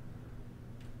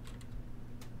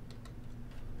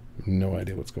 No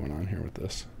idea what's going on here with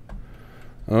this.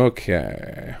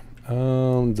 Okay.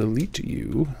 Delete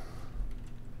you.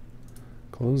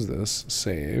 Close this.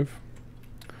 Save.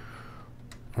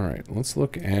 Alright, let's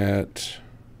look at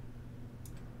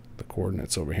the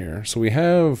coordinates over here. So we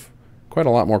have quite a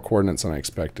lot more coordinates than I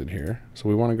expected here. So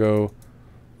we want to go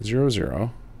 0,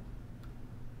 0.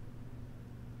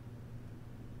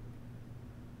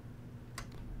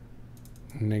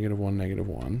 -1,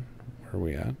 -1. Where are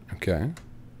we at? Okay.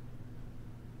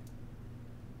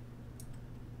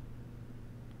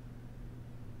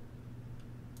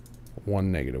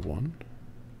 -1, -1.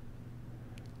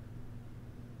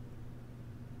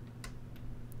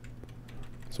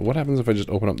 So what happens if I just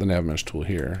open up the nav mesh tool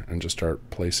here and just start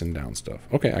placing down stuff?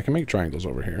 Okay, I can make triangles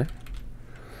over here.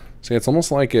 See, it's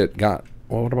almost like it got...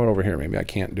 Well, what about over here? Maybe I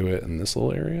can't do it in this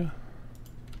little area?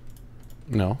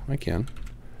 No, I can.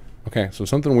 Okay, so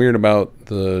something weird about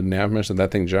the nav mesh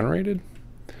that thing generated.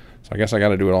 So I guess I got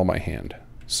to do it all by hand.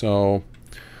 So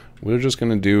we're just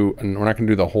going to do... And we're not going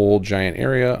to do the whole giant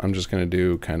area. I'm just going to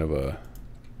do kind of a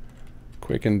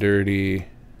quick and dirty...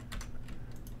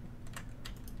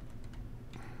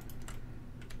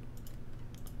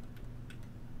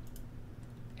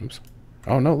 Oops.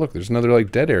 Oh no, look, there's another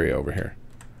like dead area over here.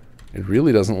 It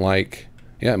really doesn't like...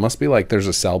 Yeah, it must be like there's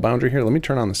a cell boundary here. Let me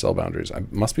turn on the cell boundaries.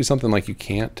 It must be something like you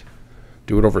can't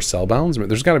do it over cell bounds. I mean,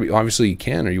 there's got to be... Obviously you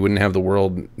can, or you wouldn't have the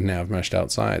world nav meshed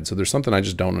outside. So there's something I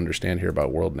just don't understand here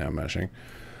about world nav meshing.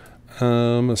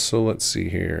 So let's see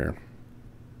here.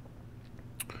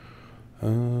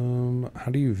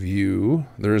 How do you view...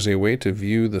 There is a way to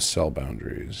view the cell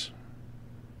boundaries.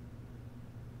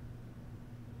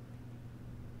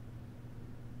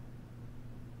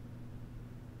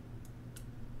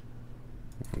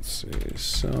 Let's see,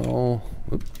 cell,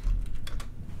 whoop.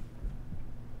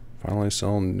 Finalize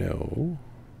cell, no.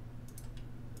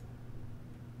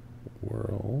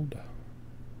 World.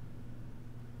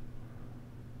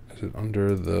 Is it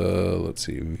under the, let's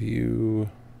see, view,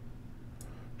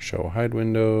 show hide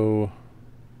window?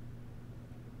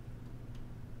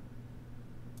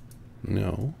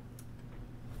 No.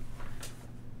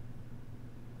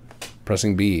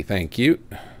 Pressing B, thank you.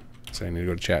 So I need to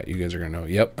go to chat. You guys are going to know.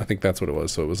 Yep, I think that's what it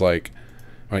was. So it was like,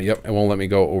 all right, yep, it won't let me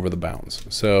go over the bounds.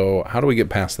 So how do we get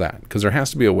past that? Because there has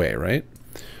to be a way, right?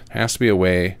 There has to be a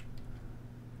way.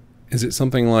 Is it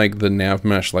something like the nav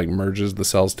mesh like merges the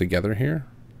cells together here?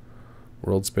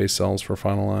 World space cells for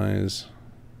finalize.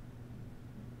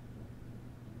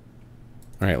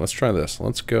 All right, let's try this.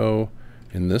 Let's go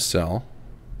in this cell.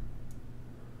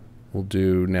 We'll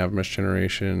do nav mesh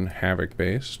generation havoc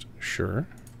based. Sure.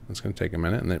 It's going to take a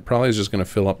minute, and it probably is just going to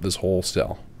fill up this whole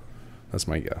cell. That's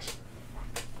my guess.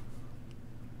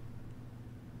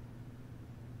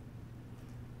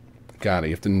 Got it.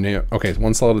 You have to okay,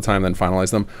 one cell at a time, then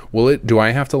finalize them. Will it? Do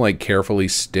I have to like carefully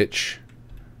stitch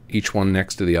each one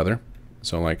next to the other?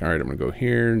 So like, all right, I'm going to go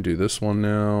here and do this one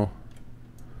now.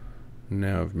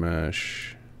 Nav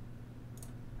mesh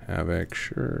havoc,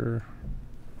 sure.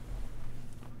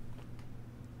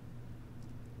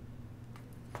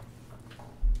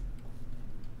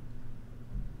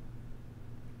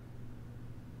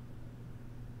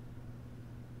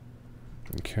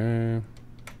 Okay.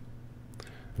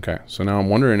 Okay, so now I'm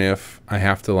wondering if I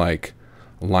have to like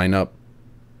line up.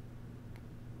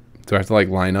 Do I have to like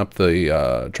line up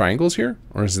the triangles here?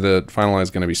 Or is the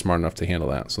finalize going to be smart enough to handle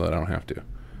that so that I don't have to?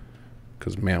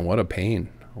 Because man, what a pain.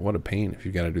 What a pain if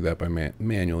you've got to do that by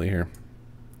manually here.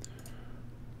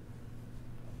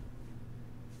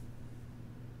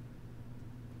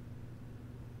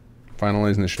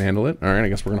 Finalizing this should handle it. All right, I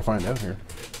guess we're going to find out here.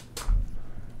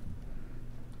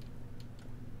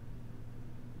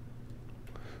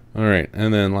 All right,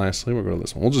 and then lastly, we'll go to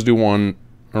this one. We'll just do one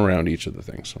around each of the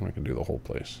things, so I'm not going to do the whole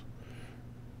place.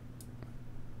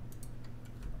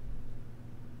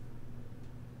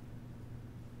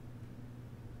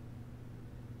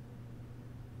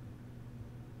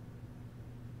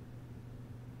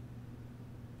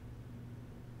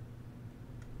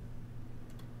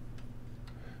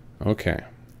 Okay.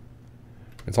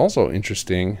 It's also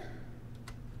interesting.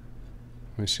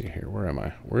 Let me see here. Where am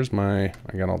I? Where's my...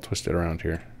 I got all twisted around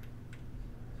here.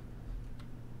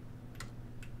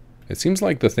 It seems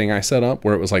like the thing I set up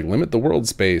where it was like limit the world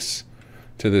space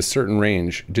to this certain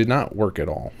range did not work at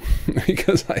all.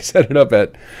 Because I set it up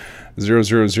at 0,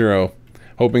 0, 0,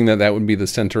 hoping that that would be the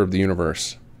center of the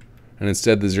universe. And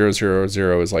instead the 0, 0,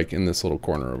 0 is like in this little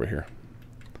corner over here.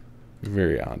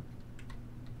 Very odd.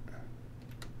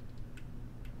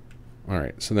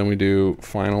 Alright, so then we do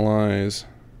finalize.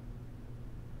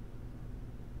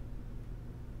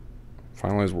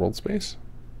 Finalize world space?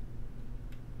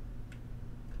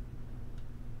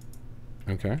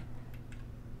 Okay.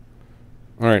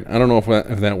 Alright, I don't know if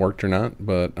that worked or not,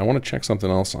 but I want to check something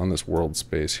else on this world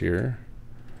space here.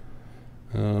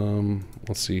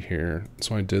 Let's see here.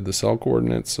 So I did the cell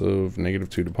coordinates of -2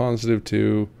 to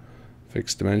 +2,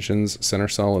 fixed dimensions. Center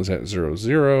cell is at 0,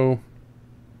 0.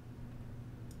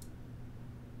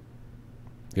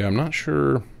 Yeah, I'm not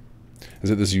sure. Is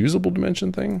it this usable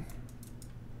dimension thing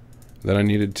that I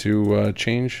needed to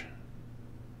change?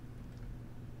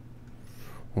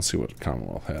 We'll see what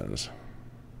Commonwealth has.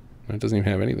 It doesn't even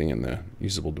have anything in the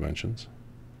usable dimensions.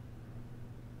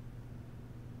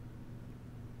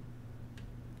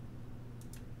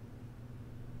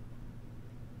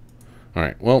 All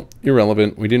right. Well,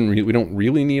 irrelevant. We don't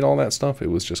really need all that stuff. It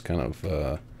was just kind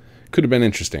of could have been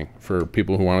interesting for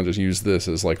people who want to just use this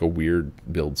as like a weird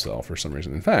build cell for some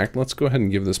reason. In fact, let's go ahead and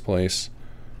give this place.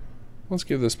 Let's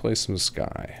give this place some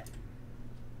sky.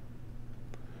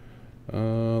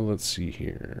 Let's see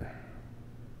here.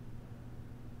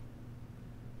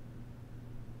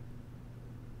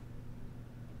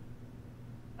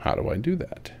 How do I do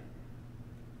that?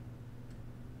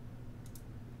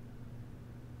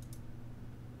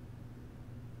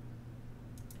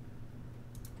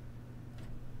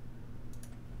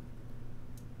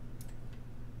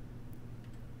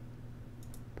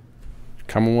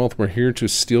 Commonwealth, we're here to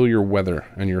steal your weather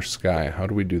and your sky. How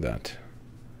do we do that?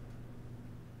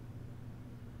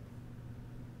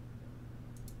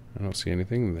 I don't see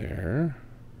anything there.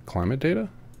 Climate data?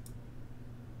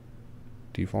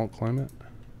 Default climate?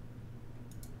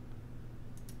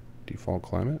 Default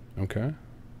climate? Okay.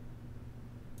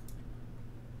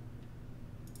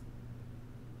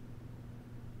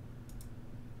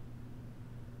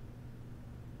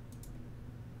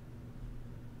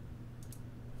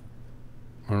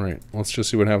 Alright, let's just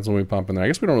see what happens when we pop in there. I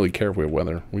guess we don't really care if we have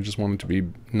weather. We just want it to be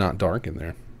not dark in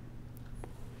there.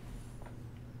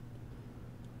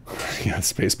 Yeah,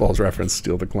 Spaceballs reference,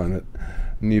 steal the climate.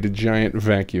 Need a giant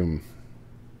vacuum.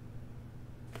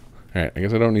 Alright, I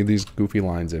guess I don't need these goofy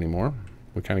lines anymore.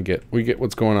 We kind of get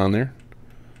what's going on there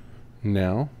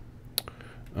now.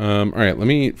 Alright, let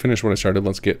me finish what I started.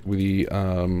 Let's get the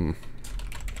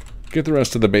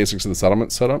rest of the basics of the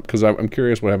settlement set up, because I'm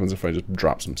curious what happens if I just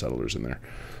drop some settlers in there.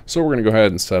 So we're going to go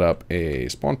ahead and set up a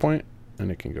spawn point,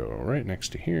 and it can go right next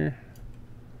to here.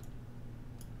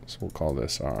 So we'll call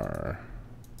this our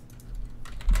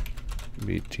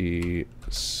BT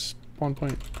spawn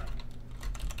point.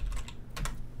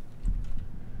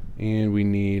 And we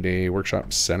need a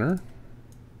workshop center,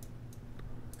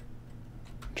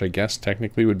 which I guess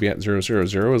technically would be at 0, 0,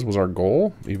 0 as was our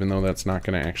goal, even though that's not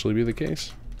going to actually be the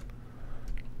case,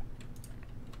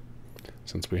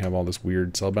 since we have all this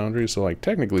weird cell boundary. So like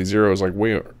technically 0 is like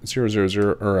way 0, 0,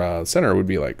 0, or center would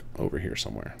be like over here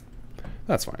somewhere.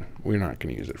 That's fine. We're not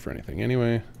going to use it for anything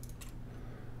anyway.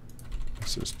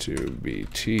 This is to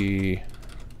BT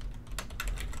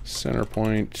center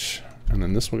point. And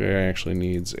then this guy actually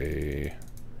needs a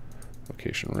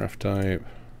location ref type,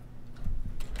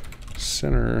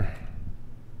 center.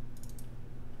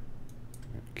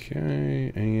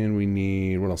 Okay, and we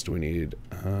need, what else do we need?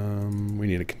 We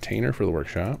need a container for the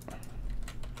workshop.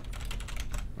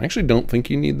 I actually don't think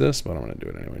you need this, but I'm going to do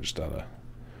it anyway, just out of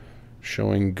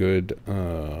showing good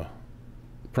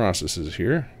processes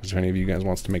here. Because if any of you guys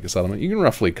wants to make a settlement, you can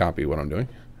roughly copy what I'm doing.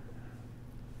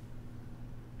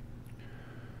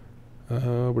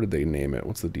 What did they name it?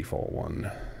 What's the default one?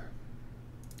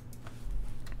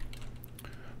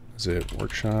 Is it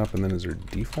workshop and then is there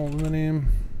default in the name?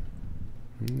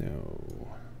 No.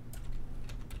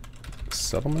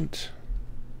 Settlement.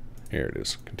 Here it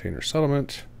is. Container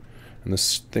settlement. And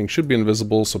this thing should be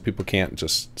invisible so people can't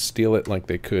just steal it like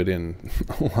they could in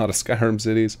a lot of Skyrim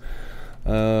cities.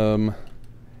 And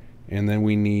then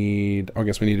we need, I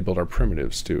guess we need to build our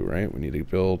primitives too, right? We need to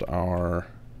build our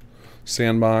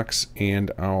sandbox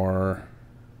and our,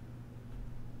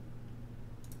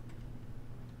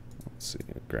 let's see,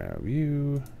 grab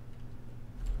you.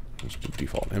 Just do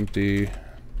default empty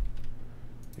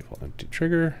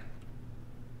trigger.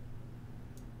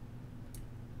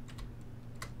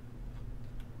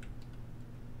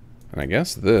 And I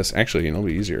guess this, actually, it'll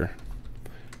be easier.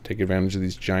 Take advantage of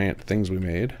these giant things we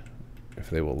made, if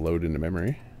they will load into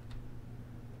memory.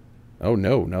 Oh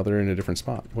no, now they're in a different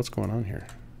spot. What's going on here?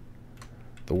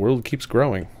 The world keeps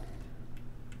growing.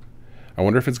 I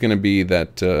wonder if it's going to be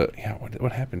that, yeah,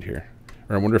 what happened here?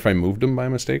 Or I wonder if I moved them by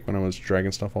mistake when I was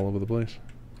dragging stuff all over the place.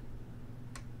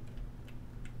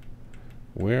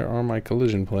 Where are my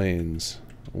collision planes?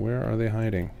 Where are they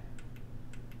hiding?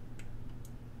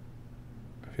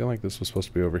 I feel like this was supposed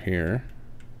to be over here.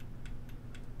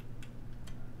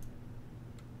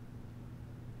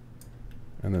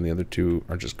 And then the other two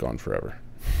are just gone forever.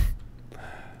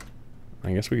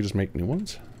 I guess we could just make new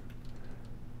ones.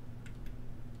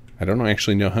 I don't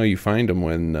actually know how you find them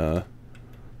when the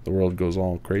world goes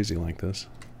all crazy like this.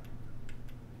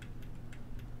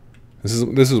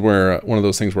 This is where one of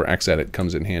those things where Xedit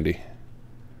comes in handy.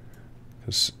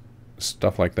 Because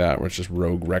stuff like that, where it's just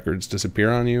rogue records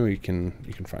disappear on you, you can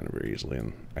find it very easily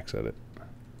in Xedit.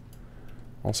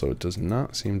 Also, it does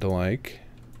not seem to like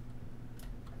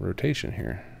rotation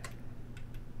here.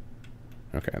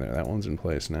 Okay, there, that one's in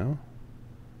place now.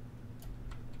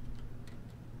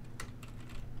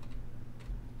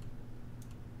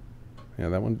 Yeah,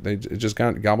 that one, it just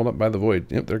got gobbled up by the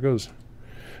void. Yep, there it goes.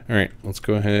 All right, let's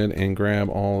go ahead and grab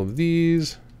all of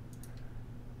these.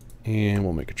 And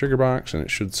we'll make a trigger box, and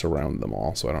it should surround them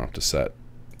all, so I don't have to set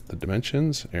the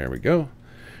dimensions. There we go.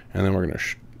 And then we're going to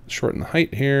shorten the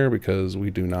height here, because we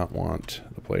do not want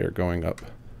the player going up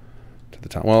to the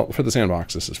top. Well, for the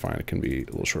sandbox, this is fine. It can be a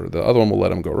little shorter. The other one will let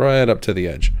them go right up to the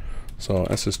edge. So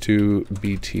SS2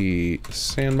 BT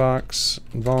sandbox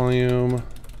volume.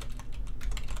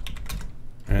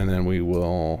 And then we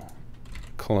will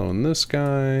clone this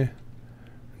guy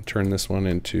and turn this one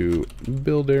into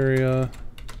build area.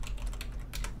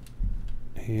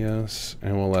 Yes,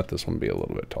 and we'll let this one be a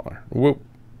little bit taller. Whoop,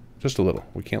 just a little.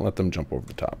 We can't let them jump over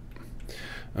the top.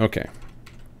 Okay,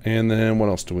 and then what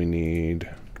else do we need?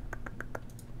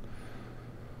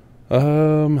 We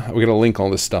gotta link all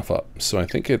this stuff up. So I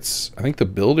think the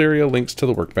build area links to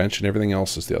the workbench, and everything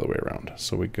else is the other way around.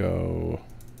 So we go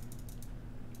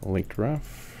linked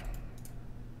ref,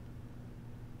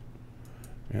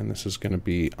 and this is going to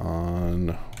be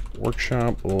on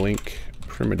workshop link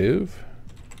primitive,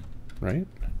 right?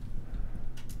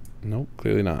 Nope,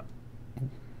 clearly not.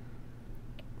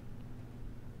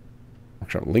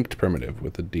 Workshop linked primitive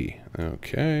with a D.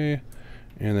 Okay,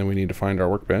 and then we need to find our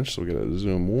workbench, so we gotta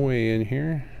zoom way in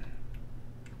here.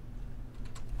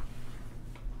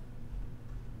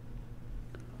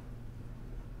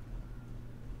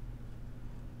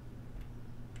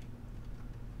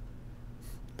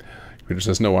 It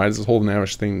says, no, why does this whole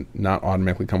Navish thing not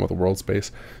automatically come with a world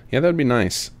space? Yeah, that'd be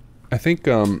nice. I think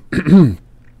I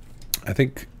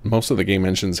think most of the game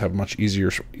engines have much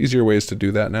easier ways to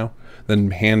do that now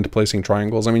than hand placing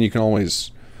triangles. I mean, you can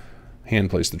always hand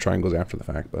place the triangles after the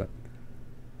fact, but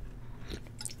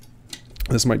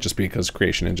this might just be because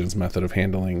Creation Engine's method of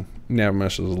handling nav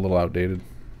mesh is a little outdated.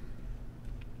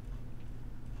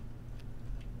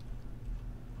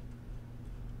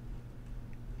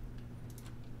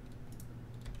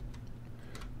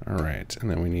 Alright, and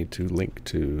then we need to link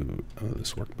to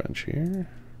this workbench here.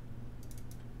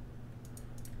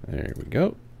 There we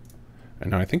go.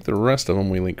 And now I think the rest of them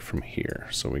we link from here.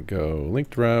 So we go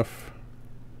linked ref,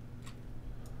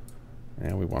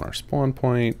 and we want our spawn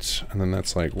point, and then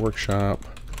that's like workshop,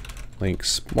 link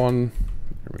spawn,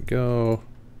 there we go.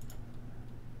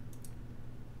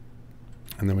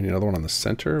 And then we need another one on the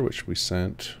center, which we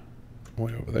sent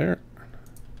way over there.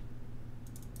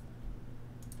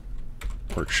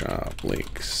 Workshop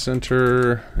link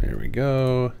center, there we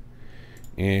go.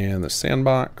 And the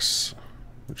sandbox,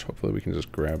 which hopefully we can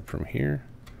just grab from here.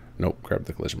 Nope, grab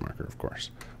the collision marker, of course.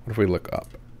 What if we look up?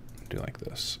 Do like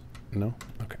this? No?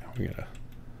 Okay, we gotta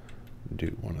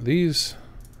do one of these.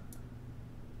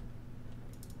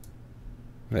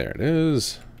 There it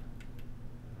is.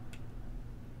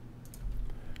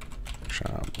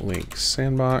 Workshop link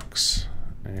sandbox.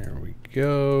 There we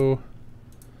go.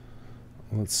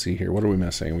 Let's see here. What are we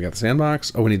missing? We got the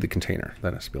sandbox. Oh, we need the container.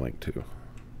 That has to be linked too.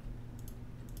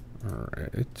 All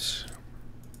right.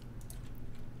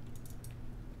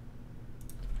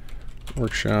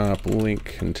 Workshop link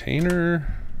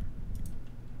container.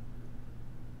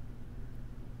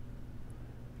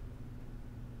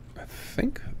 I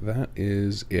think that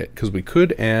is it, because we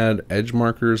could add edge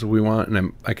markers if we want,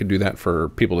 and I could do that for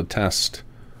people to test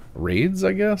raids,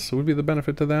 I guess, would be the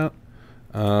benefit to that.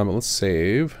 But let's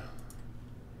save.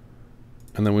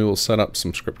 And then we will set up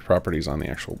some script properties on the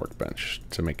actual workbench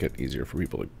to make it easier for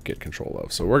people to get control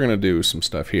of. So we're going to do some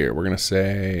stuff here. We're going to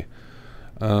say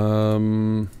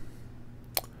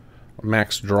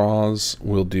max draws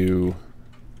will do,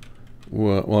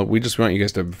 well, we just want you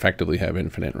guys to effectively have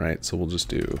infinite, right? So we'll just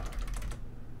do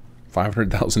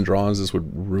 500,000 draws. This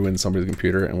would ruin somebody's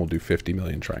computer, and we'll do 50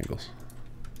 million triangles.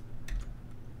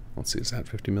 Let's see, is that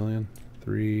 50 million?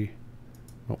 3,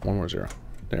 oh, one more 0.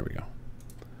 There we go.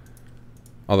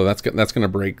 Although that's going to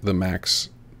break the max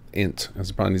int,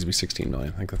 because it probably needs to be 16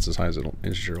 million. I think that's as high as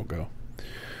integer will go,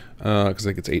 because I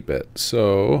think it's 8-bit.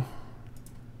 So,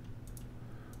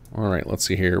 all right, let's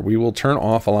see here. We will turn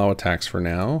off allow attacks for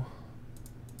now.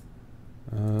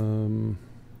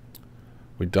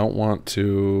 We don't want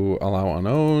to allow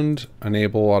unowned.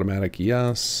 Enable automatic,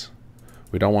 yes.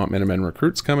 We don't want minimum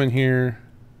recruits coming here.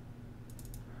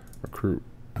 Recruit,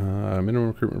 minimum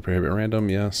recruitment prohibit random,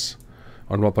 yes.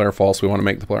 Unwell player false. We want to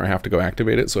make the player have to go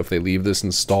activate it. So if they leave this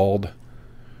installed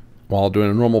while doing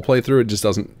a normal playthrough, it just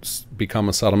doesn't become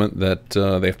a settlement that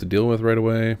they have to deal with right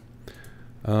away.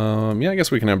 Yeah, I guess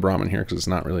we can have Brahmin here because it's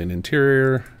not really an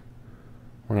interior.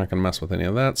 We're not going to mess with any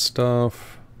of that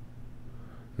stuff.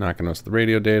 Not going to mess with the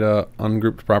radio data.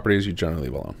 Ungrouped properties you generally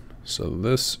leave alone. So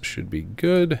this should be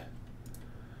good.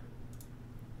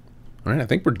 All right, I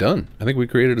think we're done. I think we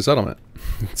created a settlement.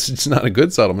 It's not a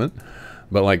good settlement,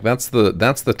 but like that's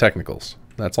the technicals.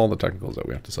 That's all the technicals that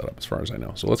we have to set up as far as I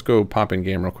know. So let's go pop in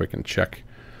game real quick and check,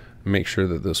 make sure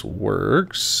that this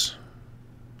works.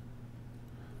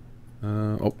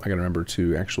 Oh, I gotta remember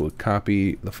to actually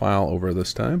copy the file over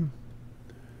this time.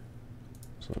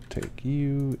 So take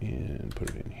you and put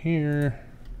it in here.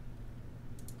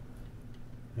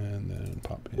 And then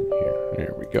pop in here.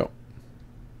 There we go.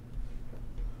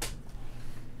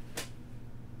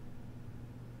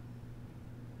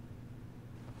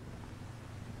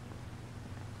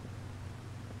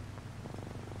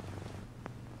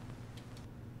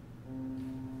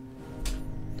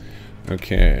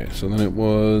 Okay, so then it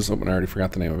was, oh, I already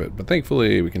forgot the name of it, but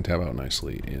thankfully we can tab out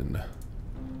nicely in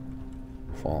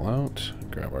Fallout.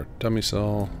 Grab our dummy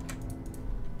cell.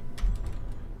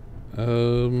 Yeah,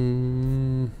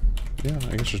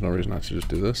 I guess there's no reason not to just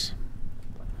do this.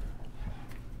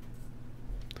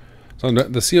 So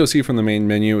the COC from the main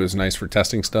menu is nice for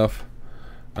testing stuff.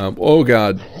 Oh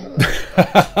god.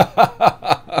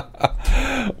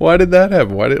 Why did that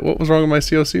happen? What was wrong with my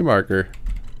COC marker?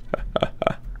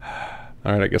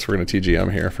 Alright, I guess we're going to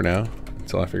TGM here for now,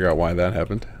 until I figure out why that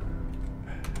happened.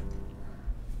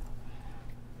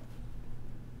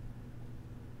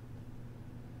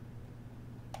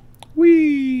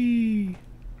 Whee!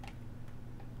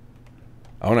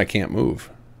 Oh, and I can't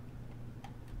move.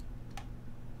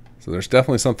 So there's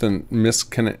definitely something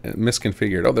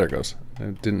misconfigured. Oh, there it goes.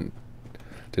 I did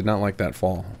not like that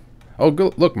fall. Oh,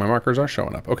 go, look, my markers are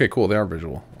showing up. Okay, cool, they are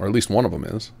visual. Or at least one of them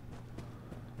is.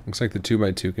 Looks like the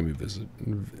 2x2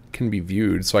 can be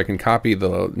viewed, so I can copy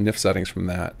the NIF settings from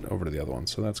that over to the other one,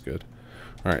 so that's good.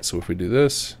 All right, so if we do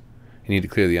this, you need to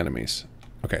clear the enemies.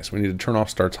 Okay, so we need to turn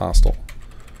off starts hostile.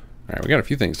 All right, we got a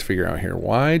few things to figure out here.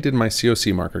 Why did my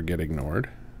COC marker get ignored?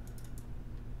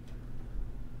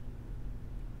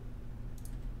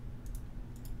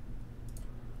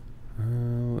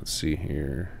 Let's see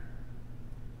here.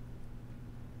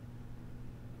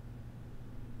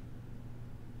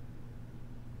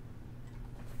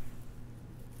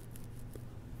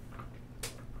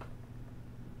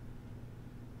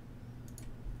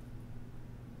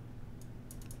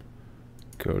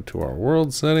 Go to our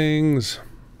world settings.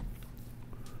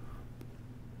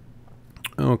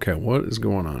 Okay, what is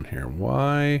going on here?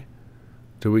 Why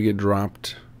do we get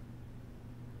dropped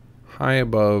high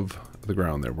above the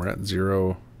ground there? We're at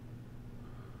 0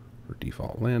 for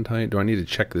default land height. Do I need to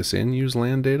check this in, use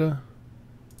land data?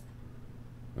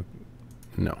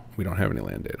 No, we don't have any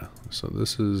land data. So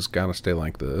this has got to stay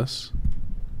like this.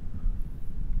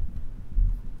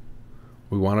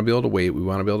 We want to be able to wait. We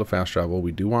want to be able to fast travel.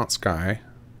 We do want sky.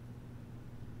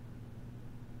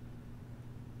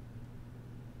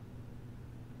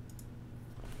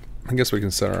 I guess we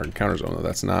can set our encounter zone, though.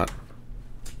 That's not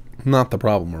the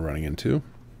problem we're running into.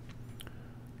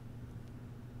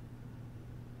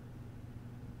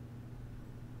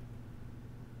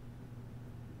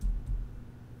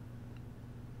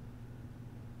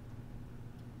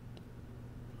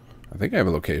 I think I have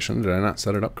a location. Did I not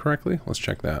set it up correctly? Let's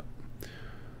check that.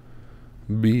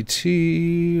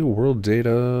 BT, world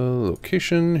data,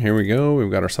 location. Here we go.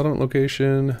 We've got our settlement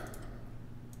location.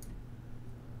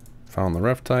 Found the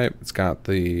ref type. It's got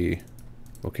the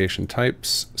location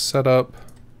types set up.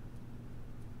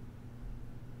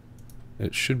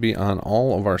 It should be on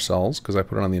all of our cells because I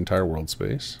put it on the entire world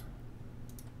space.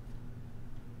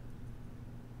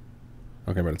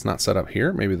 Okay, but it's not set up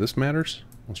here. Maybe this matters.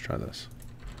 Let's try this.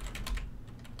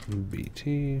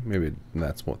 BT. Maybe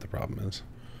that's what the problem is.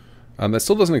 That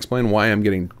still doesn't explain why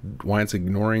why it's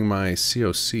ignoring my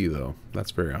COC though.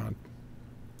 That's very odd.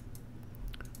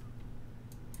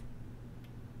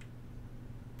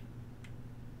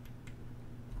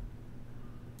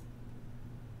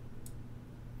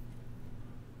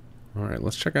 All right,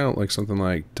 let's check out like something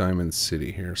like Diamond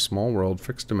City here. Small world,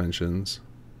 fixed dimensions.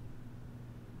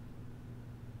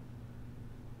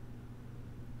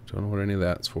 Don't know what any of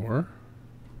that's for.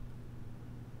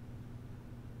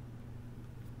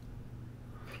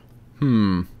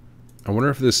 I wonder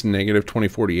if this negative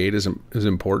 2048 is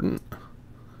important.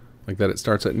 Like that it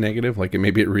starts at negative. Like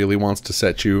maybe it really wants to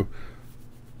set you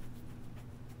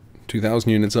 2,000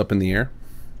 units up in the air.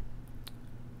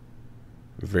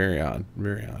 Very odd.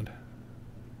 Very odd.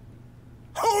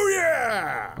 Oh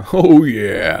yeah! Oh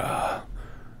yeah!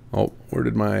 Oh, where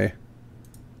did my...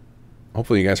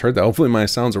 Hopefully you guys heard that. Hopefully my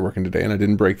sounds are working today and I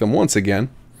didn't break them once again.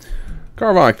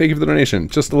 Carvok, thank you for the donation.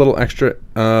 Just a little extra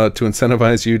to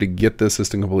incentivize you to get this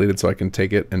system completed so I can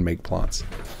take it and make plots.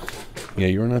 Yeah,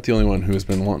 you're not the only one who has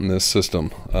been wanting this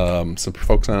system. Some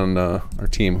folks on our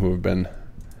team who have been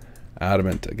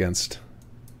adamant against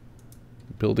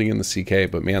building in the CK,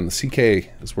 but man, the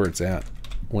CK is where it's at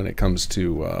when it comes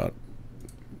to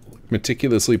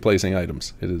meticulously placing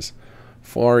items. It is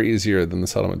far easier than the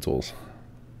settlement tools.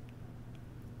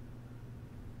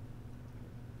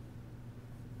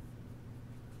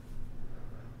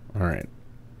 Alright,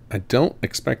 I don't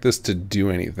expect this to do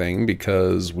anything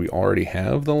because we already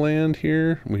have the land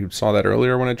here. We saw that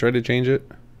earlier when I tried to change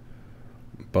it.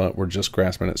 But we're just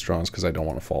grasping at straws because I don't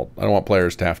want to fault. I don't want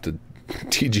players to have to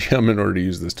TGM in order to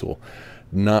use this tool.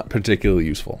 Not particularly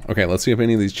useful. Okay, let's see if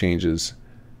any of these changes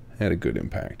had a good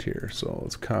impact here. So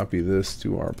let's copy this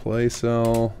to our play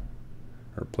cell,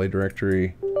 our play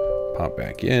directory, pop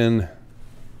back in.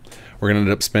 We're going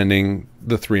to end up spending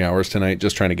the 3 hours tonight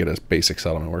just trying to get a basic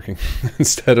settlement working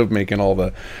instead of making all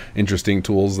the interesting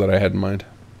tools that I had in mind.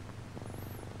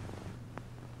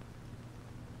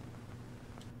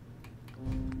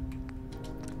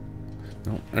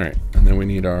 Oh, all right, and then we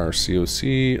need our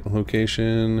COC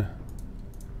location,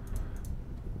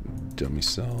 dummy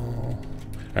cell.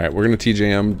 All right, we're going to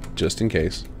TJM just in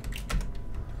case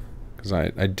because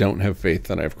I don't have faith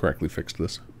that I've correctly fixed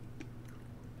this.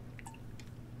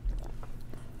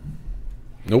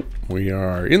 Nope, we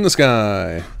are in the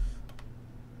sky.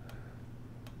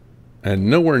 And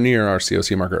nowhere near our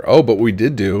COC marker. Oh, but what we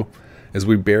did do is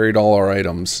we buried all our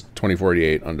items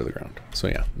 2048 under the ground. So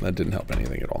yeah, that didn't help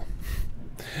anything at all.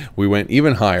 We went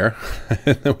even higher,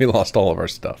 and then we lost all of our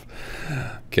stuff.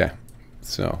 Okay,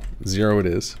 so 0 it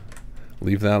is.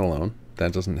 Leave that alone.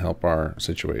 That doesn't help our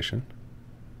situation.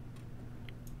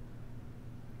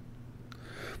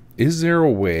 Is there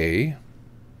a way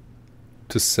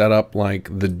to set up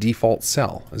like the default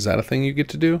cell? Is that a thing you get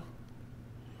to do?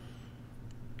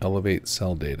 Elevate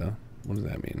cell data. What does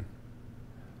that mean?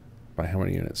 By how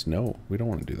many units? No, we don't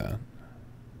want to do that.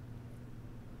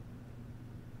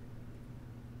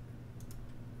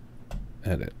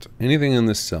 Edit. Anything in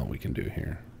this cell we can do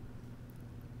here.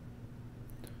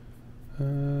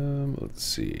 Let's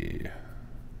see.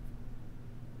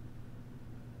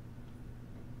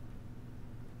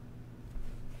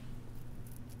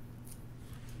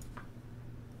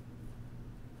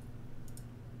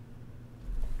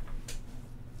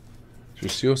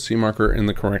 Is your COC marker in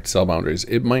the correct cell boundaries?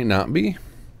 It might not be.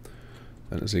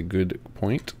 That is a good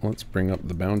point. Let's bring up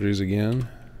the boundaries again.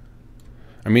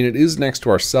 I mean, it is next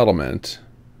to our settlement.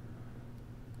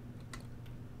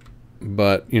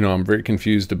 But, you know, I'm very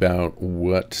confused about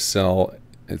what cell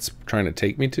it's trying to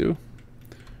take me to.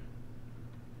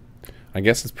 I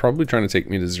guess it's probably trying to take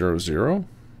me to 0, 0.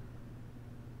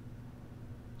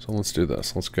 So let's do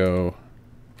this. Let's go.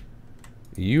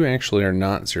 You actually are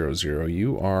not 0, 0.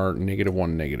 You are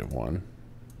 -1,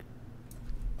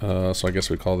 -1. So I guess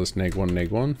we call this neg 1, neg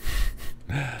 1.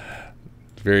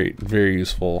 Very, very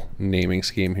useful naming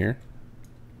scheme here.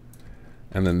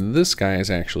 And then this guy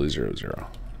is actually 0, 0.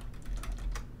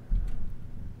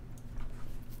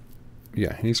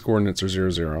 Yeah, his coordinates are 0,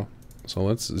 0. So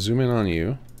let's zoom in on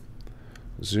you.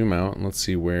 Zoom out and let's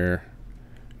see where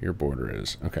your border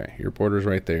is. Okay, your border is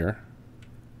right there.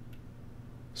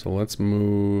 So let's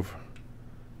move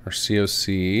our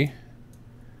COC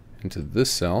into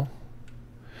this cell.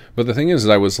 But the thing is,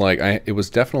 I was like, it was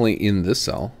definitely in this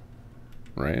cell,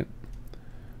 right?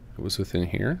 It was within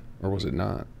here, or was it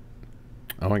not?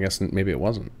 Oh, I guess maybe it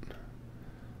wasn't.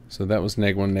 So that was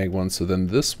neg1, neg1. So then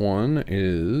this one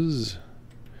is,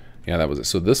 yeah, that was it.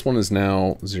 So this one is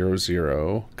now 0,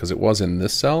 0, because it was in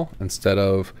this cell instead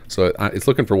of, so it's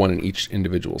looking for one in each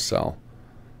individual cell.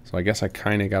 So I guess I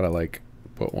kind of got to like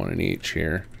put one in each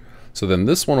here. So then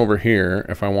this one over here,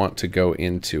 if I want to go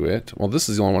into it, well, this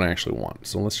is the only one I actually want.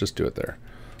 So let's just do it there.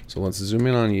 So let's zoom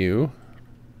in on you.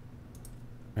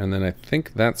 And then I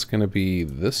think that's going to be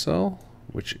this cell,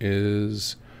 which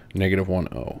is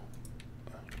 -1, 0.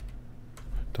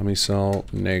 Dummy cell,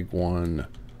 neg1.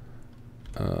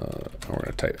 We're going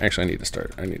to type, actually I need to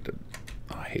start, oh,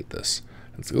 I hate this.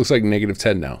 It looks like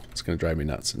 -10 now. It's going to drive me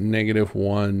nuts.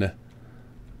 -1,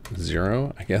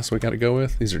 0, I guess we got to go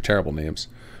with. These are terrible names.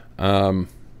 All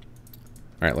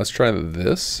right, let's try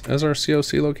this as our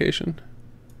COC location.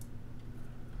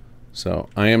 So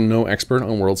I am no expert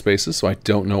on world spaces, so I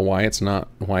don't know why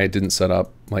why it didn't set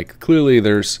up. Like, clearly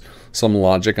there's some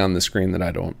logic on the screen that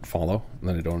I don't follow,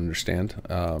 that I don't understand.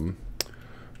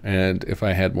 And if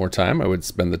I had more time, I would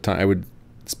spend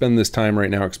this time right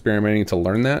now experimenting to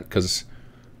learn that, because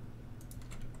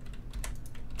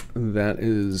that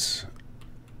is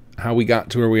how we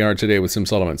got to where we are today with Sim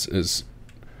Settlements. Is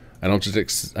I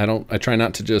try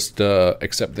not to just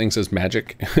accept things as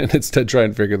magic and instead try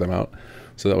and figure them out,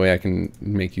 so that way I can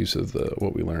make use of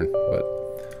what we learn.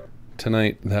 But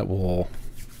tonight, that will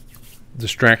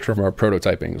distract from our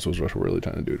prototyping, was what we're really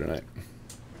trying to do tonight.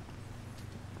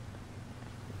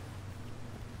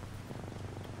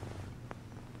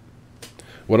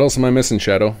 What else am I missing,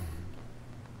 Shadow?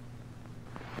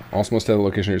 Also must have the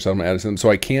location of your settlement added to them. So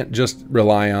I can't just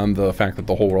rely on the fact that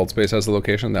the whole world space has the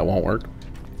location. That won't work.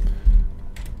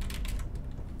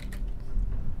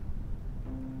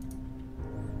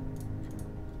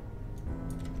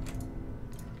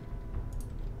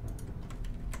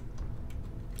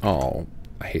 Oh,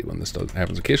 I hate when this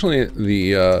happens. Occasionally,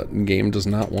 the game does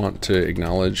not want to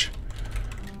acknowledge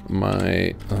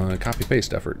my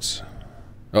copy-paste efforts.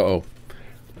 Uh-oh.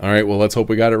 All right, well, let's hope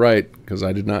we got it right, because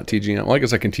I did not TGM. Well, I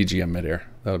guess I can TGM midair.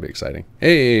 That'll be exciting.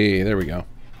 Hey, there we go.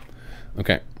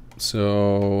 Okay,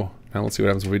 so now let's see what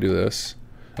happens if we do this.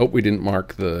 Oh, we didn't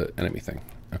mark the enemy thing.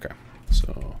 Okay,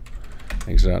 so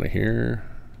exit out of here.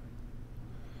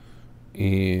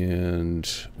 And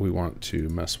we want to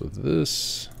mess with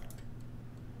this.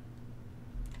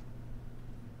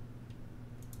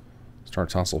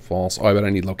 Starts hostile false. Oh, I bet I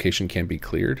need location can be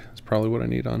cleared. That's probably what I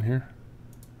need on here.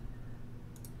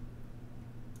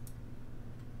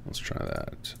 Let's try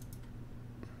that.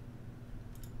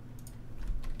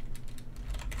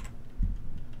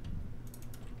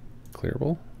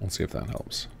 Clearable. Let's see if that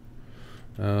helps.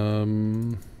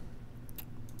 Let's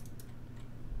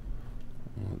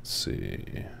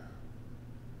see.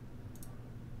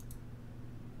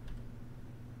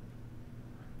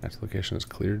 Next location is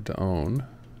cleared to own.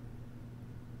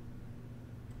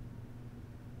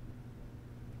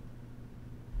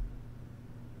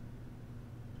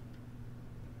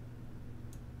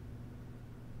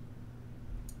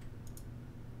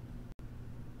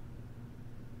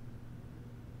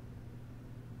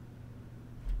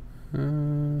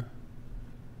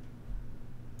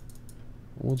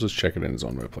 We'll just check it in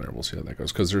zone by player. We'll see how that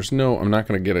goes. Because there's no, I'm not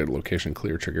going to get a location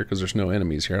clear trigger because there's no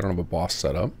enemies here. I don't have a boss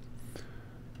set up.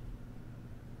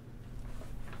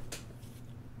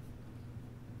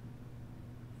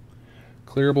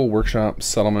 Clearable workshop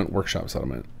settlement, workshop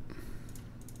settlement.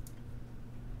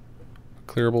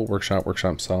 Clearable workshop,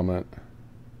 workshop settlement.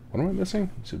 What am I missing?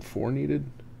 You said 4 needed?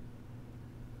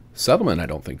 Settlement, I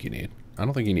don't think you need. I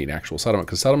don't think you need actual settlement,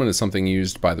 because settlement is something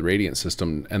used by the Radiant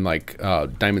system, and like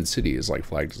Diamond City is like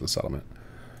flagged as a settlement.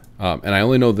 And I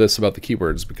only know this about the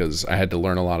keywords because I had to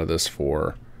learn a lot of this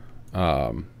for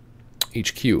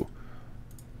HQ.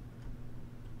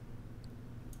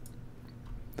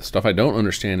 The stuff I don't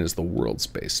understand is the world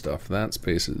space stuff. That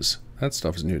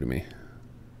stuff is new to me.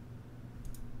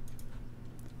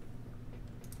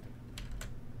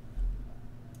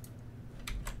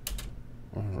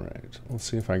 Alright, let's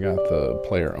see if I got the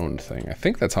player-owned thing. I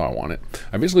think that's how I want it.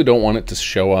 I basically don't want it to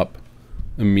show up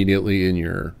immediately in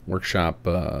your workshop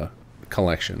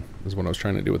collection, is what I was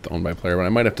trying to do with the owned by player, but I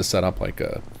might have to set up like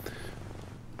a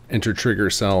enter trigger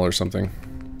cell or something.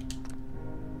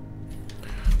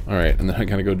 Alright, and then I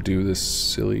gotta go do this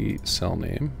silly cell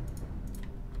name.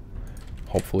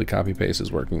 Hopefully copy-paste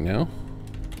is working now.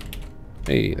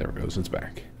 Hey, there it goes, it's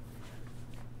back.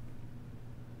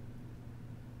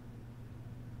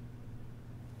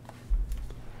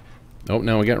 Oh,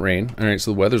 now we got rain. All right,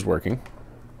 so the weather's working.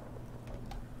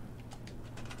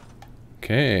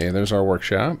 Okay, there's our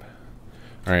workshop.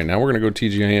 All right, now we're going to go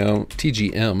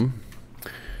TGM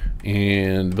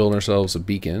and build ourselves a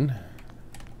beacon.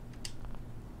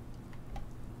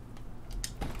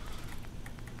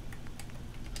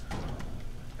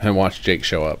 And watch Jake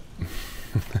show up.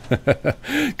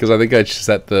 Because I think I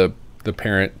set the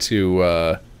parent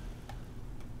to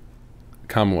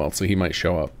Commonwealth, so he might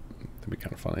show up. That'd be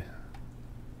kind of funny.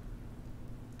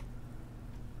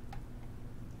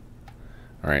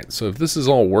 Alright, so if this is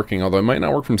all working, although it might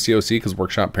not work from COC because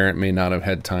Workshop Parent may not have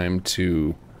had time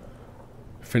to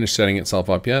finish setting itself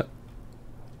up yet.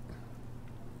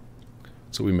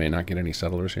 So we may not get any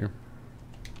settlers here.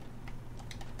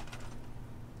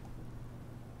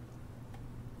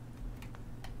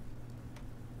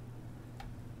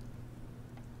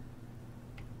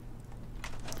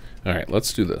 Alright,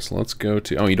 let's do this. Let's go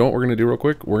to... Oh, you know what we're going to do real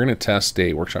quick? We're going to test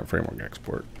a Workshop Framework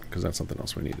export, because that's something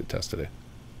else we need to test today.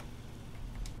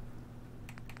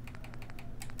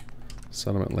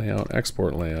 Settlement layout,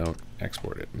 export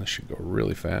it. And this should go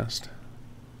really fast.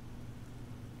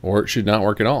 Or it should not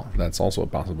work at all. That's also a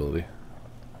possibility.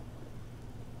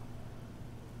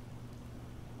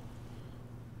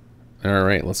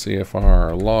 Alright, let's see if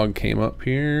our log came up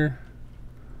here.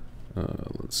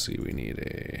 Let's see, we need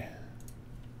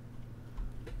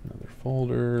another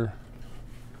folder.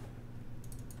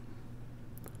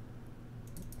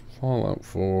 Fallout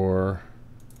 4.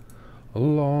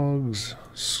 Logs,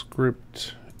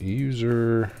 script,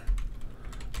 user,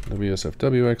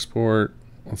 WSFW export.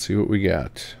 Let's see what we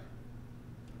got.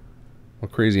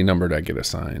 What crazy number did I get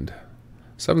assigned?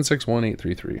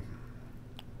 761833.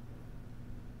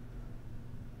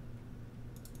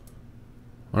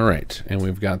 All right, and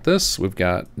we've got this. We've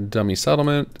got dummy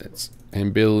settlement. It's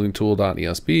in building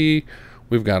tool.esb.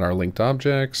 We've got our linked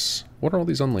objects. What are all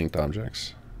these unlinked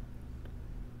objects?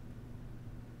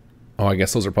 Oh, I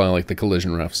guess those are probably like the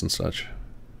collision refs and such.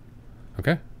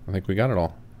 Okay, I think we got it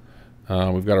all.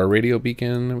 We've got our radio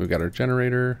beacon. We've got our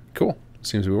generator. Cool.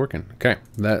 Seems to be working. Okay,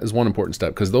 that is one important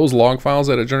step because those log files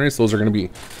that it generates, those are going to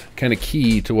be kind of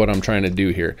key to what I'm trying to do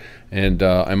here. And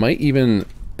I might even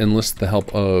enlist the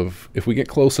help of, if we get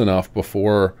close enough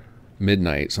before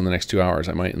midnight, so in the next 2 hours,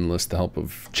 I might enlist the help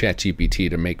of ChatGPT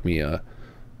to make me a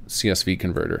CSV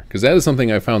converter, because that is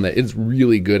something I found that it's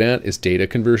really good at, is data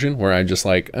conversion, where I'm just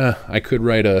like, I could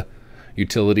write a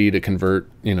utility to convert,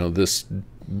 you know, this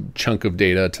chunk of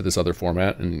data to this other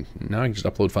format, and now I can just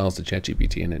upload files to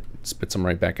ChatGPT and it spits them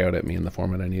right back out at me in the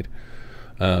format I need.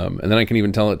 And then I can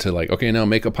even tell it to like, okay, now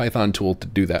make a Python tool to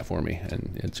do that for me,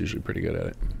 and it's usually pretty good at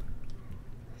it.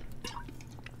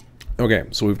 Okay,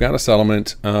 so we've got a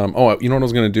settlement. Oh, you know what I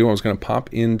was going to do? I was going to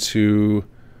pop into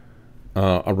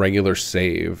a regular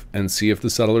save and see if the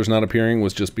settler's not appearing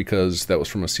was just because that was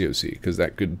from a COC, because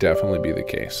that could definitely be the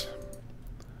case.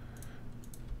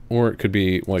 Or it could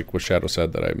be like what Shadow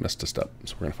said, that I missed a step,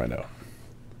 so we're going to find out.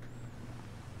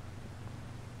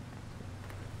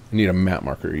 I need a map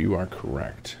marker. You are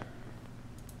correct.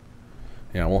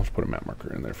 Yeah, we'll have to put a map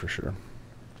marker in there for sure.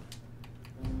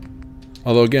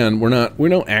 Although again, we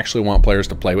don't actually want players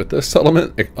to play with this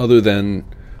settlement other than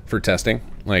for testing.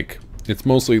 Like, it's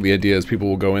mostly the idea is people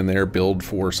will go in there, build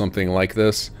for something like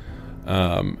this,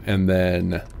 and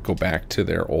then go back to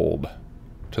their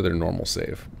normal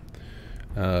save.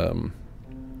 Yeah,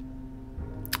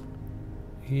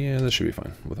 this should be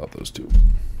fine without those two.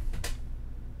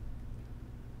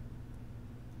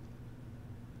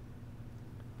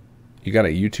 You got a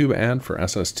YouTube ad for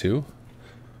SS2?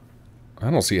 I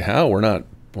don't see how. We're not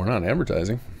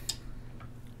advertising.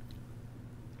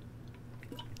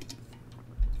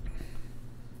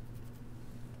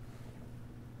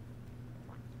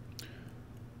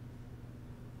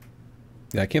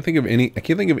 Yeah, I can't think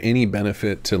of any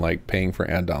benefit to like paying for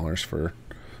ad dollars for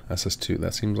SS2.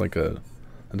 That seems like it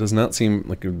does not seem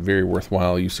like a very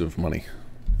worthwhile use of money.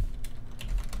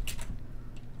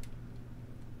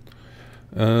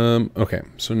 Okay,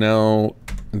 so now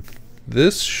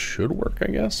this should work, I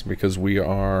guess, because we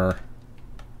are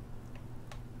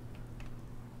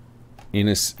in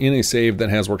a save that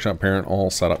has Workshop Parent all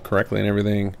set up correctly and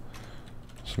everything.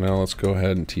 So now let's go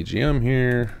ahead and TGM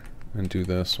here and do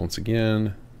this once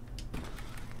again.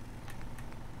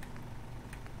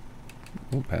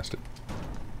 Oh, past it.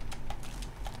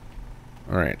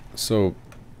 Alright, so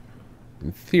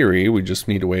in theory, we just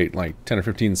need to wait like 10 or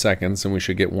 15 seconds and we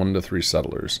should get 1 to 3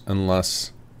 settlers,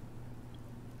 unless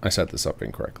I set this up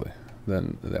incorrectly.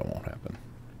 Then that won't happen.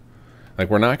 Like,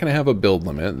 we're not going to have a build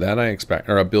limit, that I expect,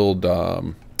 or a build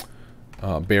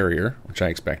barrier, which I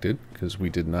expected, because we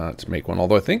did not make one.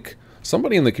 Although I think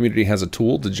Somebody in the community has a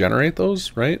tool to generate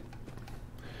those, right?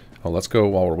 Oh, let's go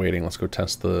while we're waiting. Let's go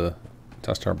test our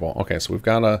wall. Okay, so we've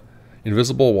got a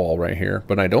invisible wall right here,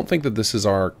 but I don't think that this is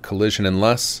our collision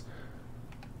unless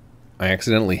I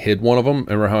accidentally hid one of them.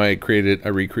 Remember how I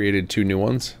recreated 2 new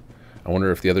ones? I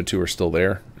wonder if the other 2 are still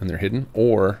there and they're hidden,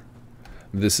 or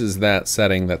this is that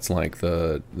setting that's like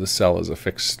the cell is a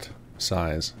fixed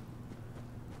size.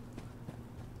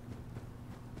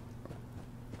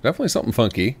 Definitely something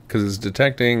funky, because it's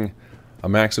detecting a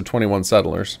max of 21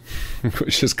 settlers,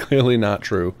 which is clearly not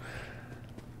true.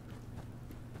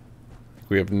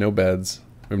 We have no beds.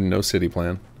 We have no city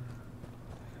plan.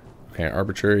 Okay,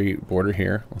 arbitrary border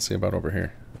here. Let's see about over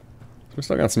here. So we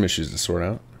still got some issues to sort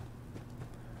out.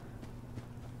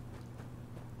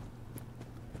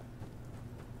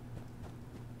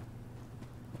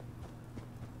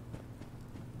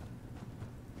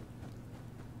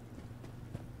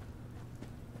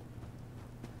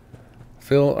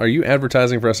 Phil, are you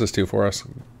advertising for SS2 for us?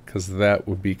 Because that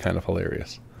would be kind of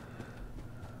hilarious.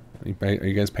 Are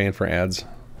you guys paying for ads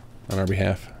on our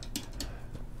behalf?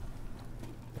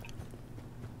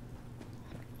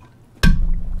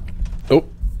 Oh,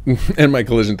 and my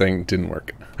collision thing didn't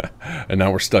work. And now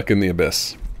we're stuck in the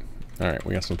abyss. Alright,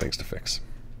 we got some things to fix.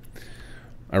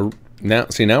 Now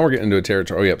we're getting into a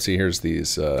territory. Oh, yep, see, here's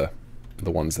these, the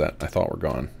ones that I thought were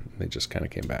gone. They just kind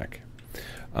of came back.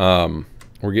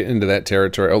 We're getting into that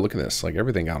territory. Oh, look at this. Like,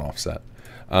 everything got offset.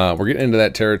 We're getting into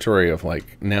that territory of,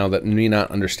 like, now that me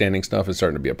not understanding stuff is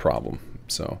starting to be a problem.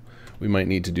 So we might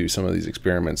need to do some of these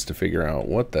experiments to figure out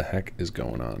what the heck is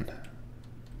going on.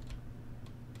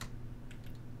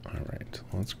 All right,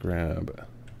 let's grab...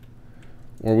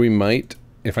 Or we might,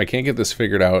 if I can't get this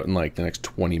figured out in, like, the next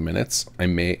 20 minutes,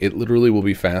 it literally will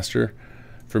be faster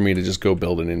for me to just go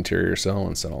build an interior cell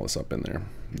and set all this up in there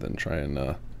than try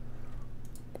and...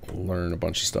 learn a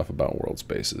bunch of stuff about world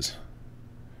spaces.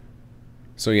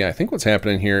 So yeah, I think what's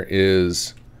happening here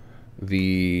is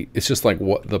it's just like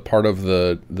what the part of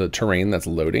the terrain that's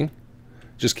loading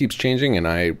just keeps changing, and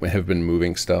I have been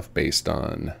moving stuff based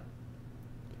on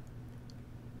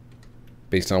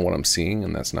what I'm seeing,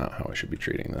 and that's not how I should be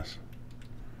treating this.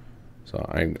 So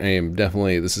I am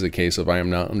definitely, this is a case of I am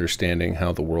not understanding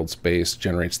how the world space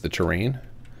generates the terrain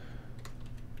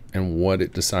and what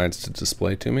it decides to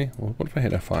display to me. Well, what if I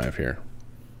hit F5 here?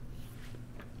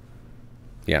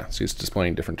 Yeah, see, it's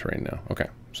displaying different terrain now. Okay,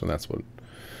 so that's what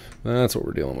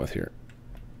we're dealing with here.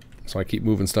 So I keep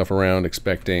moving stuff around,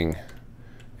 expecting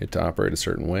it to operate a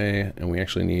certain way, and we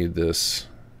actually need this.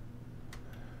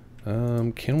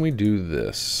 Can we do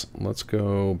this? Let's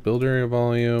go build area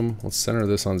volume. Let's center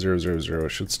this on 0, 0, 0. It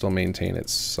should still maintain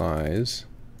its size.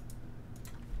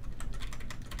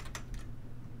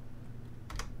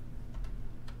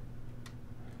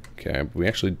 Okay, we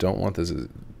actually don't want this as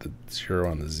the 0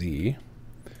 on the Z.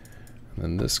 And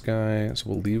then this guy, so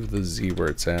we'll leave the Z where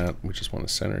it's at. We just want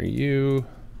to center you.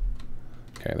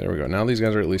 Okay, there we go. Now these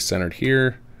guys are at least centered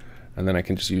here. And then I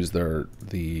can just use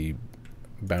the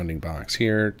bounding box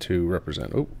here to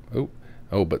represent,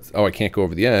 but I can't go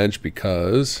over the edge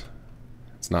because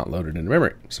it's not loaded into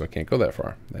memory. So I can't go that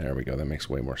far. There we go. That makes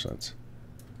way more sense.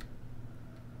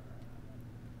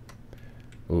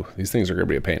 Ooh, these things are going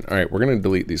to be a pain. All right, we're going to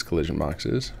delete these collision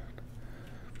boxes.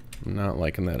 I'm not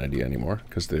liking that idea anymore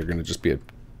because they're going to just be a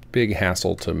big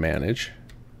hassle to manage.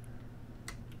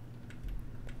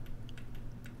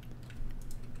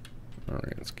 All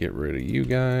right, let's get rid of you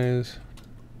guys.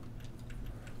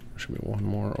 There should be one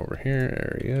more over here.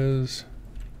 There he is.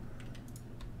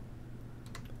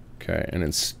 Okay, and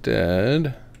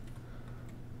instead,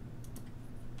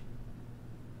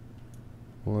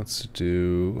 let's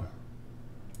do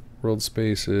world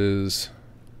spaces.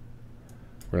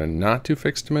 We're going to not do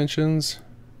fixed dimensions.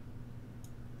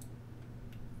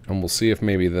 And we'll see if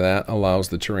maybe that allows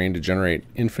the terrain to generate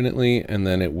infinitely, and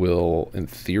then it will, in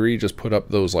theory, just put up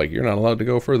those, like, you're not allowed to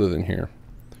go further than here.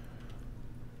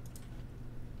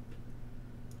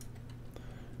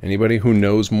 Anybody who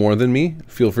knows more than me,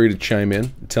 feel free to chime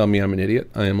in. Tell me I'm an idiot.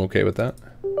 I am okay with that.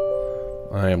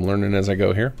 I am learning as I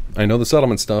go here. I know the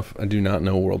settlement stuff. I do not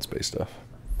know world space stuff.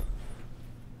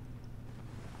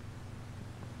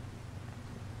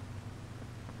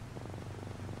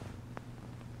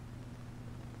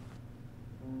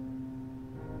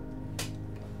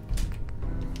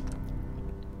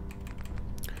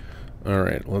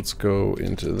 Alright, let's go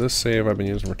into this save I've been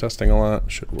using for testing a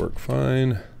lot. Should work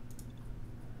fine.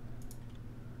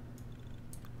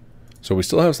 So we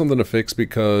still have something to fix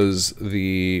because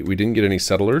we didn't get any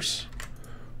settlers,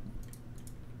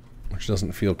 which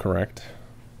doesn't feel correct.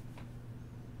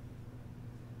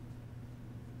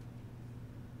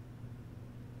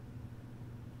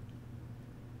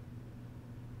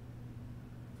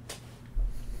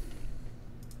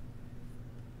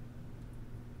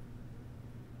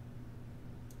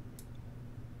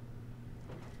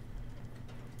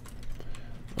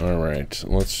 right,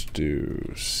 let's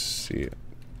do C.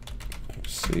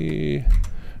 C.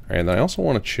 And I also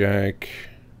want to check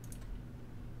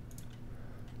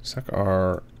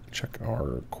our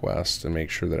quest and make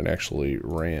sure that it actually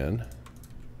ran.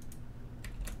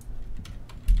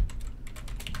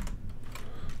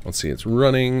 Let's see, it's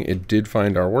running. It did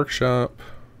find our workshop.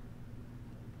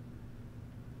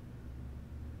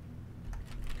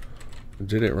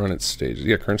 Did it run its stages?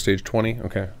 Yeah, current stage 20.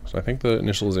 Okay, so I think the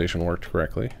initialization worked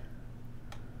correctly.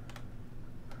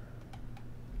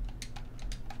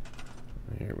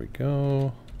 Here we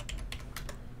go.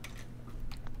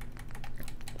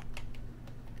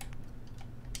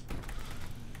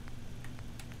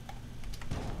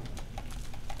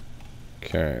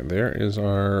 Okay, there is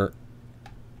our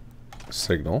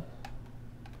signal.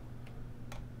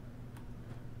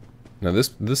 Now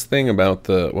this thing about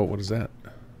the what is that?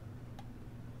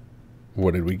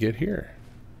 What did we get here?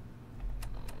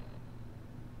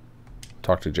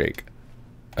 Talk to Jake.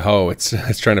 Oh, it's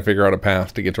trying to figure out a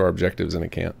path to get to our objectives and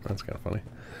it can't. That's kind of funny.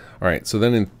 All right, so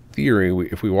then in theory,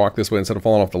 if we walk this way instead of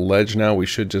falling off the ledge now, we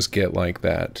should just get like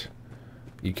that.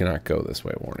 You cannot go this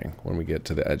way warning when we get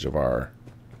to the edge of our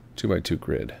 2x2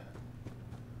 grid.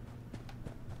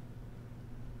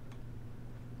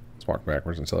 Let's walk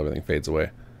backwards until everything fades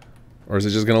away. Or is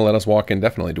it just going to let us walk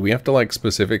indefinitely? Do we have to like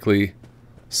specifically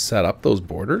set up those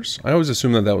borders? I always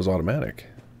assume that that was automatic.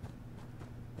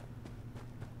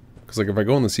 Because like if I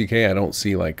go in the CK, I don't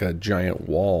see like a giant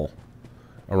wall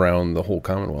around the whole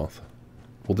Commonwealth.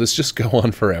 Will this just go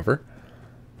on forever?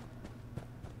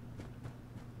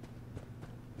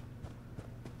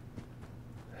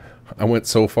 I went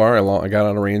so far, I got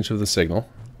out of range of the signal.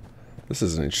 This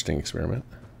is an interesting experiment.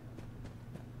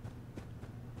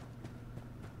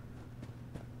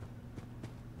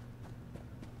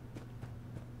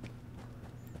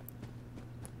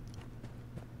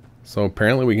 So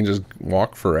apparently we can just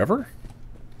walk forever?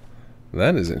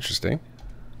 That is interesting.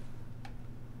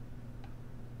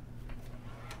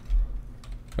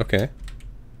 Okay.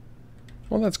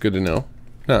 Well, that's good to know.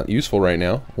 Not useful right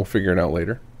now. We'll figure it out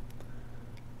later.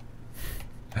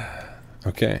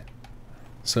 Okay.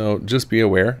 So just be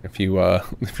aware if you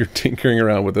if you're tinkering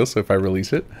around with this, if I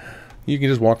release it, you can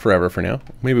just walk forever for now.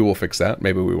 Maybe we'll fix that.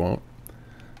 Maybe we won't.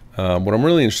 What I'm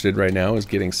really interested right now is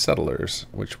getting settlers,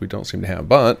 which we don't seem to have,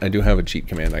 but I do have a cheat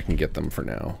command. I can get them for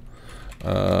now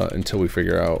until we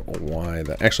figure out why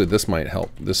that. Actually, this might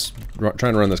help. This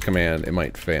trying to run this command, it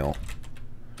might fail.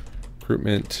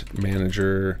 Recruitment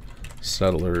manager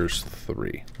settlers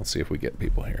 3. Let's see if we get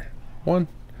people here. 1,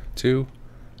 2,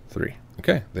 3.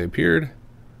 Okay, they appeared.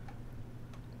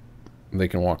 They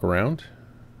can walk around.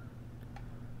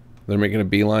 They're making a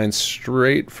beeline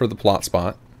straight for the plot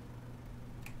spot.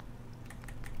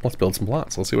 Let's build some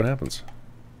plots. Let's see what happens.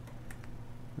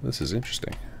 This is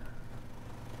interesting.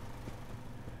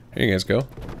 Here you guys go.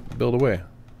 Build away.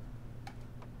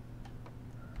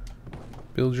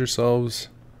 Build yourselves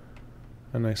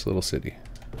a nice little city.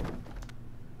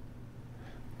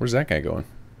 Where's that guy going?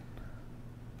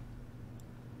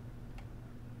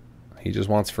 He just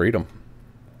wants freedom.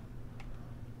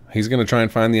 He's going to try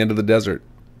and find the end of the desert.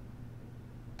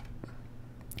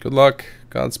 Good luck.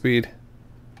 Godspeed.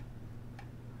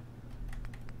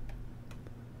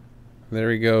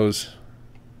 There he goes.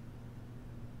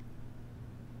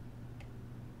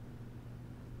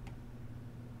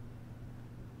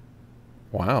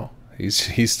 Wow,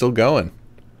 he's still going.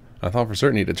 I thought for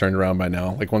certain he'd have turned around by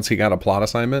now. Like once he got a plot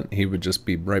assignment, he would just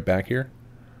be right back here.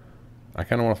 I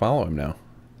kind of want to follow him now.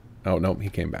 Oh, no, he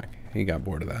came back. He got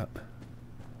bored of that.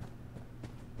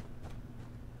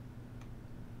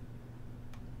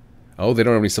 Oh, they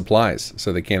don't have any supplies,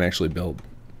 so they can't actually build.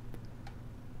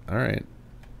 All right.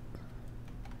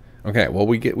 Okay, well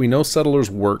we know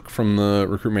settlers work from the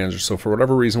recruit manager, so for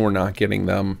whatever reason we're not getting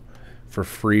them for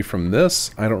free from this.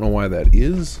 I don't know why that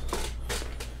is.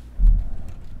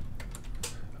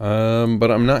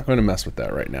 But I'm not going to mess with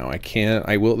that right now. I can't.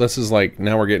 I will. This is like,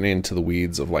 now we're getting into the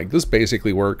weeds of like, this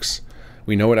basically works.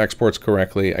 We know it exports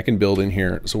correctly. I can build in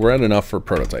here. So we're at enough for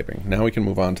prototyping. Now we can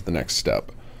move on to the next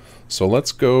step. So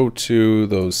let's go to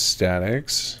those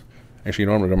statics. Actually, you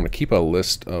know what? I'm going to keep a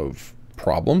list of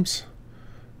problems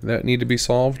that need to be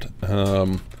solved.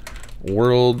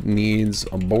 World needs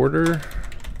a border.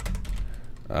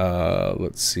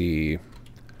 Let's see.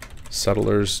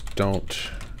 Settlers don't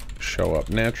show up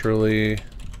naturally.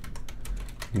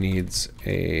 Needs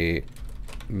a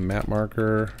map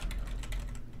marker.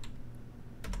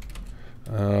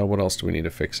 What else do we need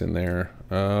to fix in there?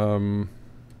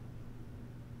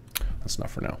 That's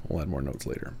enough for now. We'll add more notes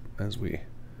later as we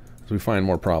find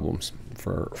more problems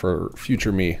for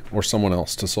future me or someone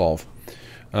else to solve.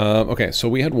 Okay, so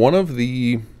we had one of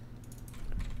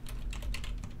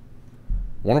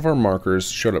our markers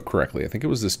showed up correctly. I think it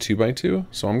was this 2x2.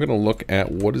 So I'm going to look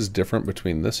at what is different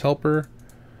between this helper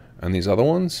and these other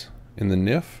ones in the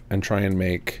NIF and try and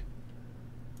make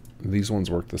these ones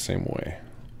work the same way,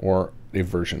 or a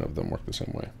version of them work the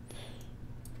same way.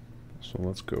 So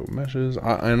let's go meshes.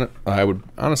 I would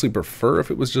honestly prefer if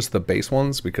it was just the base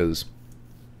ones,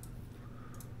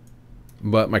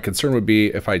 but my concern would be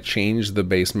if I change the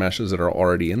base meshes that are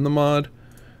already in the mod,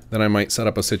 then I might set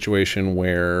up a situation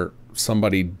where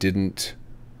somebody didn't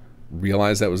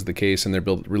realize that was the case in their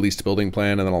released building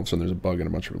plan, and then all of a sudden there's a bug in a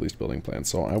bunch of released building plans.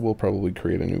 So I will probably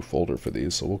create a new folder for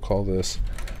these. So we'll call this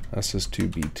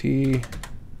SS2BT.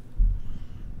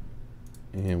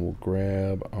 And we'll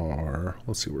grab our,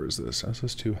 let's see, where is this?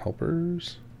 SS2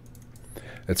 helpers.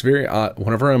 It's very odd.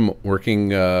 Whenever I'm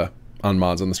working on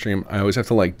mods on the stream, I always have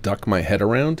to like duck my head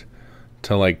around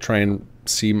to like try and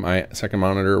see my second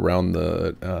monitor around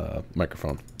the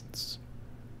microphone.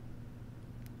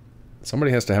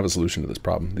 Somebody has to have a solution to this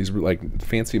problem. These like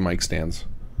fancy mic stands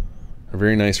are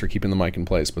very nice for keeping the mic in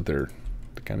place, but they're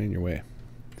kind of in your way.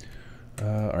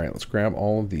 All right, let's grab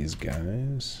all of these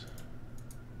guys.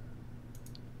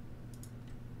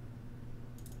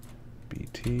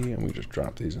 BT, and we just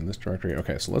drop these in this directory.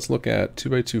 Okay, so let's look at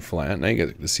 2x2 flat. Now you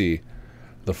get to see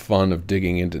the fun of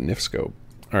digging into NIF scope.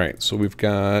 All right, so we've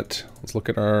got, let's look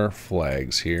at our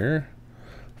flags here.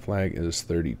 Flag is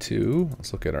 32.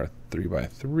 Let's look at our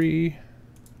 3x3.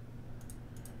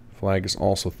 Flag is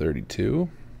also 32.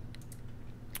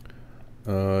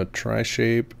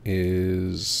 Tri-shape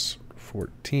is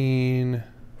 14.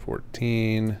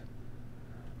 14.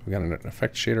 We got an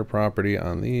effect shader property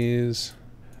on these.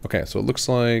 Okay, so it looks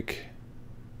like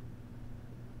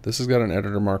this has got an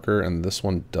editor marker and this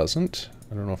one doesn't.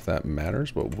 I don't know if that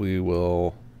matters, but we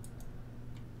will...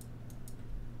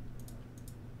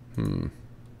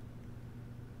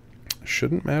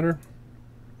 Shouldn't matter.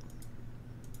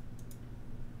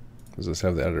 Does this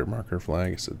have the editor marker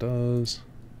flag? Yes, it does.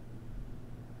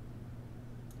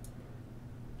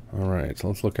 Alright, so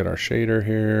let's look at our shader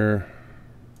here.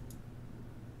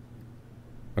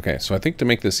 Okay, so I think to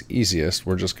make this easiest,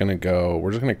 we're just going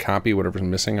to copy whatever's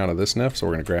missing out of this NIF. So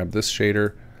we're going to grab this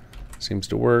shader, seems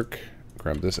to work.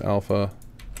 Grab this alpha,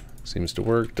 seems to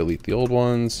work. Delete the old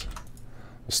ones.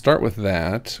 We'll start with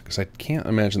that, because I can't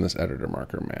imagine this editor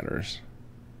marker matters.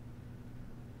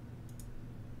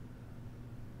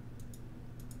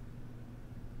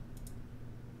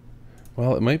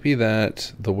 Well, it might be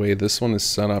that the way this one is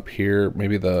set up here,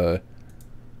 maybe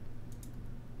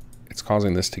it's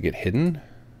causing this to get hidden.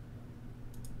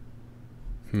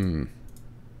 And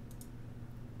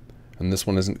this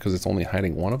one isn't because it's only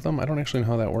hiding one of them? I don't actually know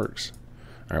how that works.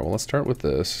 All right, well, let's start with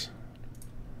this.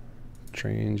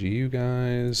 Change you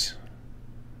guys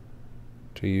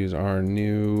to use our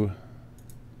new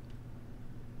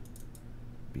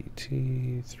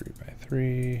BT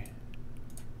 3x3.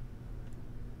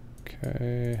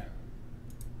 Okay.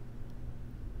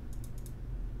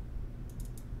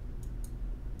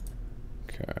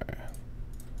 Okay.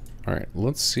 All right,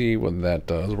 let's see what that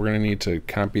does. We're going to need to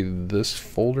copy this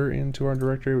folder into our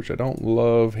directory, which I don't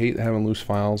love. Hate having loose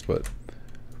files, but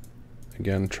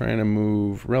again, trying to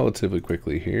move relatively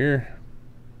quickly here.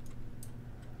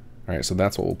 All right, so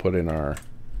that's what we'll put in our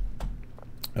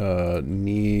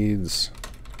needs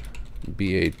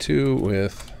BA2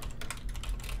 with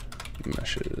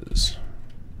meshes.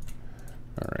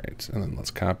 All right, and then let's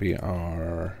copy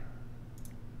our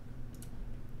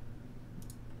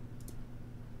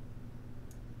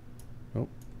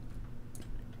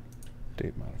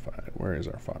date modified. Where is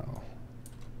our file?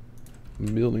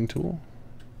 Building tool.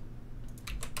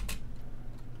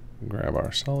 Grab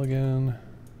our cell again.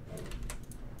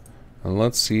 And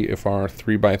let's see if our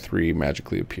 3x3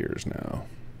 magically appears now.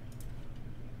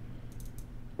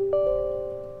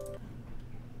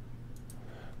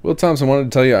 Will Thompson wanted to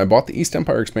tell you I bought the East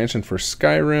Empire expansion for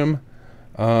Skyrim.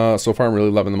 So far I'm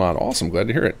really loving the mod. Awesome, glad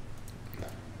to hear it.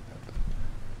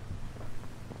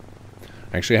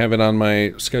 I actually have it on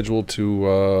my schedule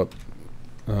to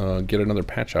get another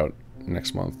patch out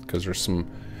next month because there's some.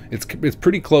 It's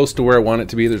pretty close to where I want it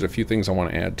to be. There's a few things I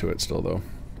want to add to it still though.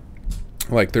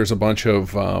 Like there's a bunch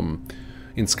of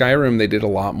in Skyrim they did a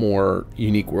lot more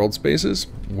unique world spaces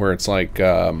where it's like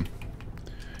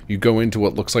you go into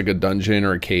what looks like a dungeon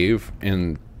or a cave,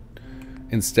 and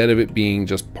instead of it being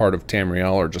just part of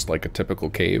Tamriel or just like a typical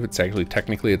cave, it's actually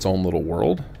technically its own little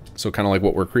world. So kind of like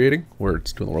what we're creating, where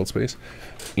it's doing the world space.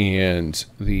 And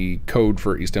the code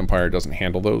for East Empire doesn't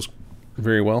handle those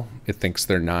very well. It thinks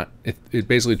they're not. It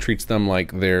basically treats them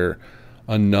like they're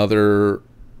another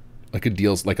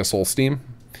like a soul steam,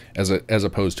 as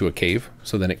opposed to a cave.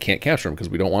 So then it can't capture them, because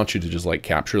we don't want you to just like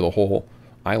capture the whole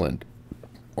island,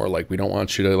 or like we don't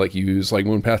want you to like use like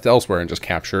Moonpath to Elsewhere and just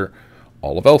capture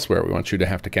all of Elsewhere. We want you to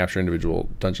have to capture individual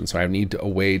dungeons. So I need a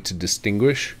way to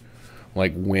distinguish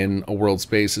like when a world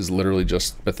space is literally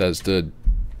just Bethesda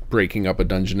breaking up a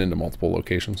dungeon into multiple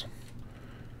locations.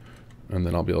 And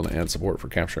then I'll be able to add support for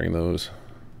capturing those.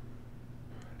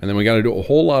 And then we got to do a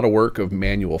whole lot of work of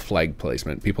manual flag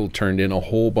placement. People turned in a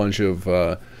whole bunch of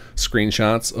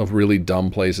screenshots of really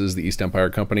dumb places the East Empire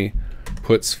Company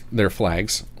puts their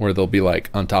flags, where they'll be like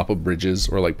on top of bridges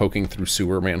or like poking through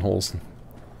sewer manholes.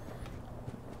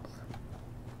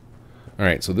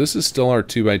 Alright, so this is still our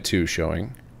 2x2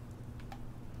 showing.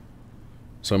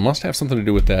 So it must have something to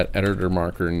do with that editor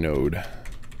marker node.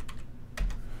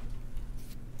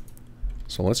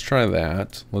 So let's try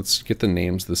that. Let's get the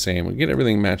names the same. We get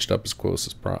everything matched up as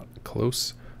close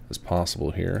as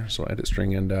possible here. So edit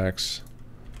string index.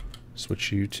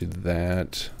 Switch you to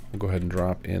that. We'll go ahead and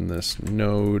drop in this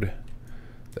node,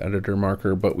 the editor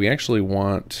marker. But we actually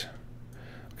want...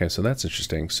 Okay, so that's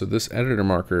interesting. So this editor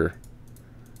marker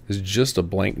is just a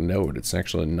blank node. It's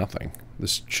actually nothing.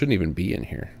 This shouldn't even be in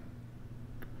here.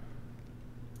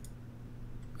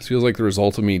 This feels like the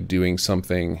result of me doing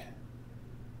something.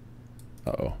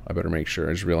 Uh-oh, I better make sure.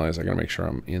 I just realized I gotta make sure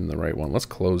I'm in the right one. Let's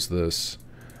close this.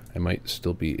 I might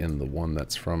still be in the one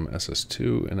that's from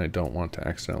SS2, and I don't want to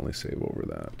accidentally save over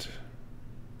that.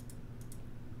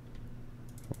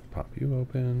 Pop you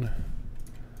open.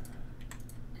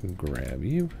 Grab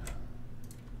you.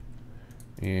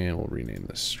 And we'll rename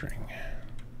this string.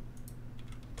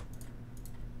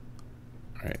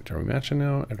 Alright, are we matching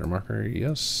now? Editor marker,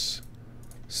 yes.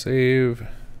 Save.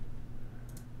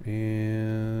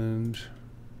 And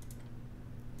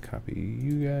copy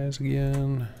you guys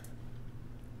again.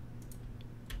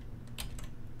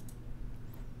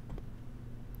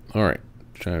 Alright,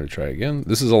 try again.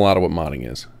 This is a lot of what modding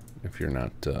is. If you're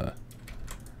not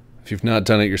if you've not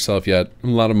done it yourself yet, a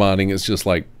lot of modding is just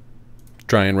like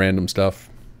trying random stuff.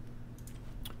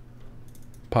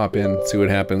 Pop in, see what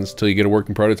happens till you get a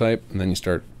working prototype, and then you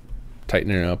start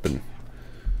tightening it up and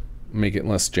make it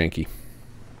less janky.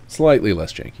 Slightly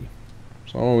less janky.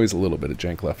 There's always a little bit of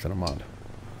jank left in a mod.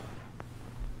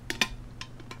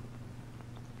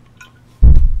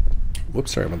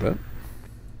 Whoops, sorry about that.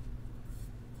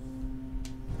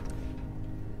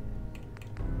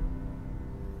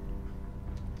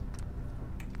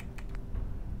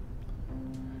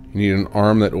 You need an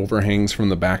arm that overhangs from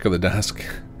the back of the desk.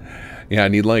 Yeah, I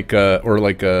need like or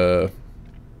like a...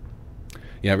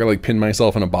 Yeah, I've got to like pin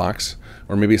myself in a box,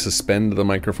 or maybe suspend the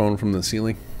microphone from the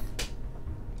ceiling.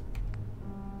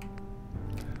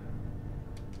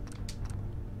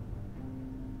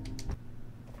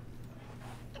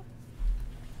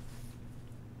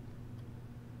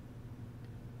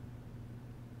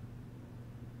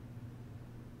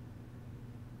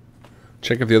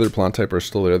 Check if the other plant type are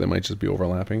still there. They might just be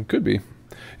overlapping. Could be.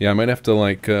 Yeah, I might have to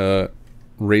like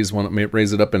raise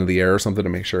it up into the air or something to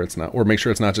make sure it's not, or make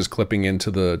sure it's not just clipping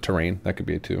into the terrain. That could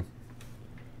be it too.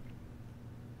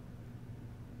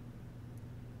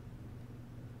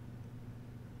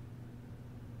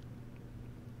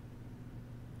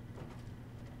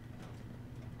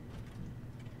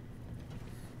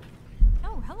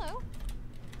 Oh, hello.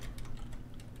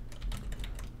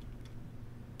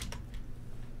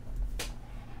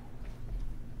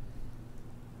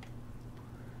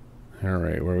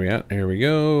 Alright, where are we at? Here we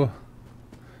go.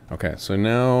 Okay, so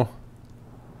now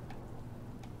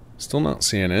still not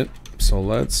seeing it. So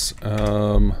let's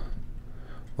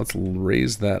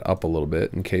raise that up a little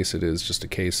bit in case it is just a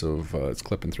case of it's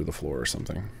clipping through the floor or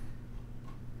something.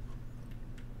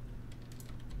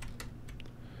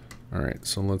 Alright,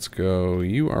 so let's go.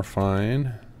 You are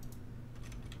fine.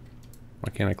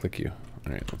 Why can't I click you?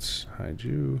 Alright, let's hide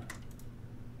you.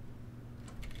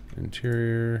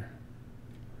 Interior.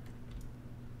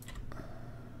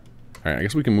 Alright, I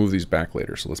guess we can move these back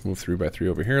later. So let's move 3x3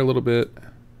 over here a little bit.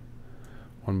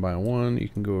 1x1, you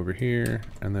can go over here.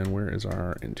 And then where is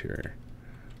our interior?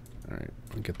 Alright,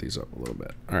 I'll get these up a little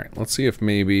bit. Alright, let's see if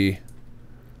maybe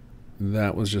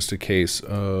that was just a case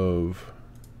of...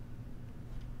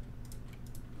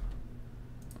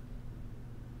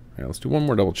 Alright, let's do one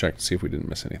more double check to see if we didn't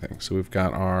miss anything. So we've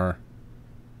got our...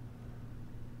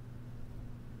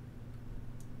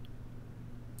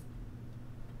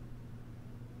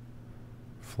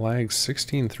 Flag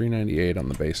 16398 on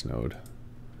the base node.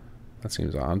 That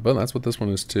seems odd, but that's what this one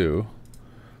is too.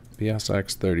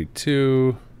 BSX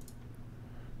 32.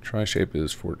 Tri-shape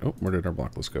is 4. Oh, where did our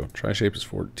block list go? Tri-shape is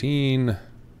 14.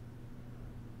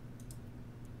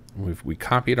 We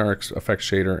copied our effect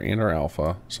shader and our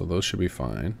alpha, so those should be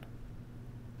fine.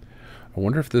 I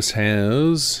wonder if this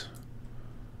has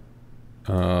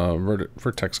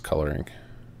vertex coloring.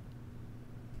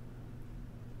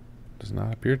 Does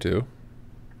not appear to.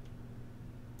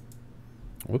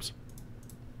 Whoops.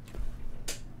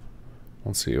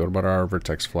 Let's see, what about our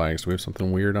vertex flags? Do we have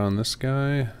something weird on this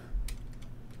guy?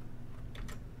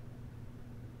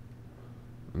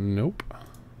 Nope.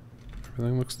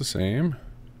 Everything looks the same.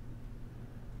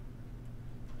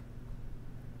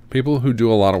 People who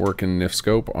do a lot of work in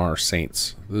NifScope are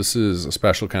saints. This is a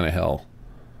special kind of hell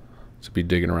to be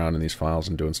digging around in these files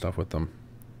and doing stuff with them.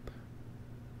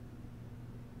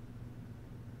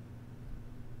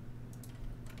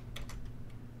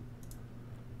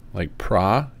 Like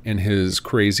Pra and his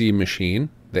crazy machine,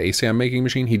 the ASAM making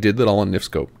machine, he did that all in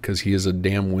NifScope because he is a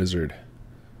damn wizard.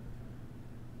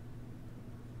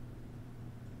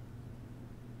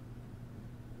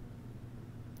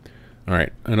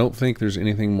 Alright, I don't think there's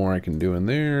anything more I can do in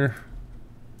there.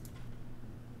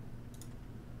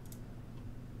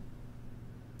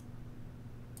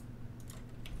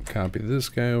 Copy this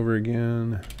guy over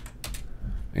again.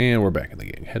 And we're back in the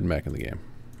game, heading back in the game.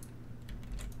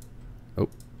 Oh,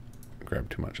 grab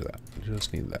too much of that.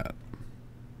 Just need that.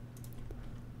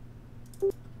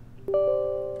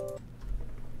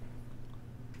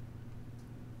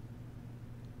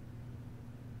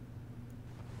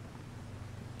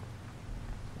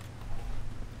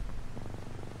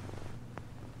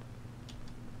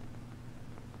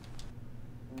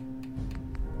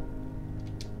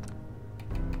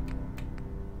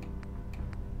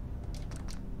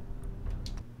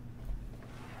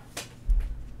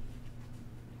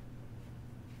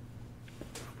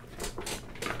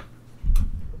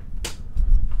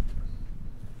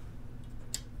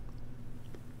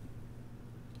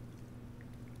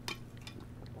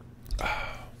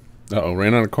 Uh-oh,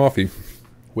 ran out of coffee.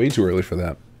 Way too early for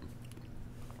that.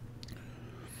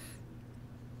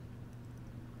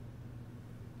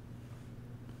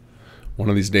 One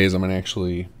of these days I'm gonna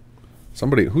actually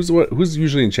somebody who's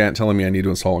usually in chat telling me I need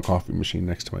to install a coffee machine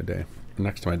next to my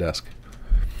desk.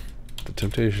 The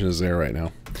temptation is there right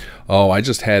now. Oh, I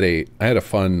had a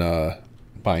fun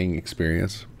buying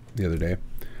experience the other day.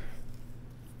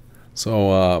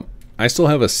 So I still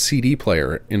have a CD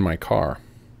player in my car.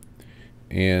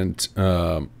 And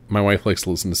my wife likes to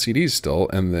listen to CDs still,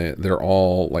 and they're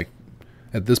all, like,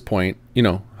 at this point, you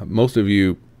know, most of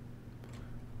you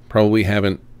probably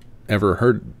haven't ever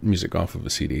heard music off of a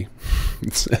CD.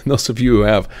 And those of you who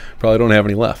have probably don't have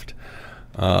any left.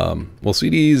 Well,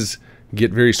 CDs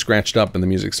get very scratched up and the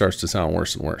music starts to sound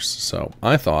worse and worse. So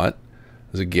I thought,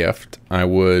 as a gift, I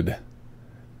would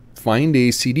find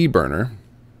a CD burner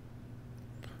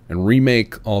and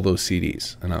remake all those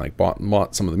CDs. And I like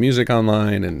bought some of the music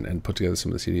online and put together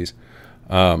some of the CDs.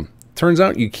 Turns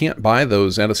out you can't buy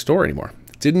those at a store anymore.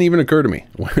 It didn't even occur to me.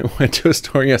 I went to a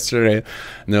store yesterday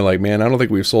and they're like, man, I don't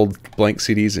think we've sold blank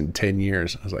CDs in 10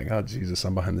 years. I was like, oh, Jesus,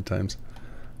 I'm behind the times.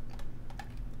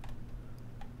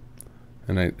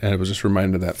 And I was just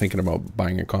reminded of that thinking about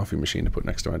buying a coffee machine to put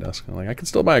next to my desk. I'm like, I can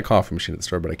still buy a coffee machine at the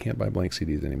store, but I can't buy blank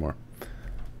CDs anymore.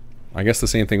 I guess the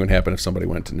same thing would happen if somebody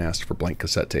went and asked for blank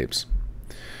cassette tapes.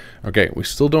 Okay, we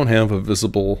still don't have a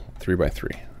visible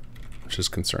 3x3, which is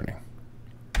concerning.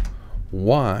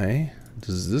 Why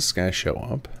does this guy show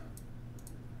up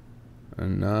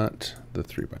and not the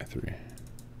 3x3?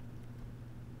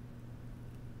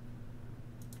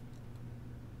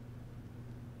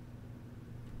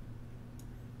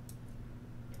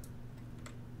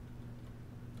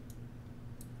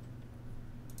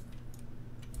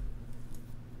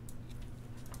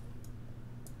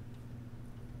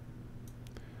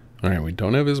 All right, we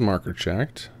don't have his marker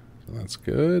checked, so that's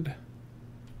good.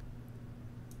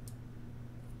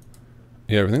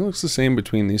 Yeah, everything looks the same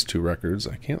between these two records.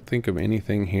 I can't think of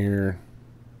anything here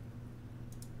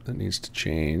that needs to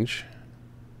change.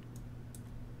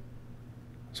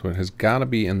 So it has got to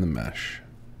be in the mesh.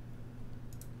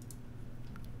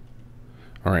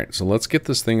 All right, so let's get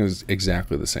this thing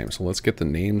exactly the same. So let's get the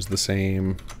names the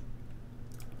same.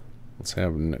 Let's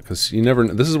have, because you never,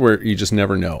 this is where you just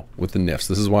never know with the NIFs.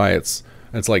 This is why it's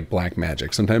like black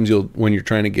magic. Sometimes when you're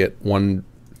trying to get one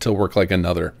to work like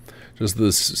another, just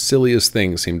the silliest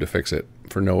things seem to fix it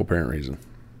for no apparent reason.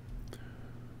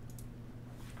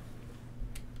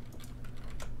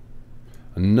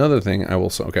 Another thing I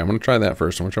will, okay, I'm going to try that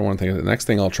first. I'm going to try one thing. The next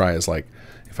thing I'll try is, like,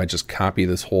 if I just copy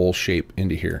this whole shape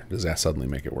into here, does that suddenly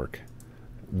make it work?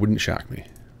 Wouldn't shock me.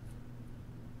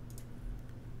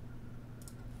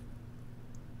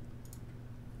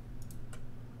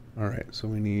 All right, so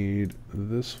we need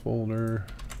this folder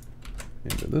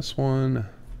into this one.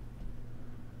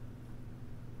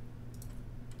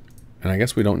 And I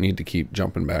guess we don't need to keep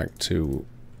jumping back to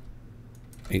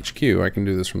HQ. I can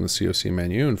do this from the COC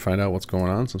menu and find out what's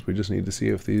going on, since we just need to see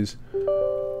if these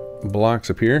blocks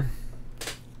appear.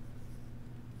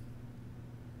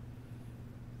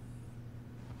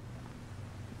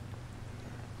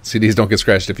 CDs don't get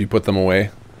scratched if you put them away.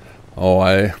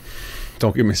 Oh,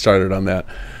 don't get me started on that.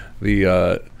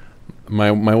 The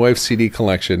my wife's CD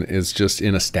collection is just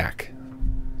in a stack.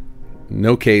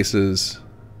 No cases,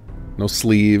 no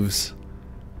sleeves.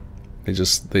 They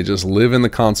just live in the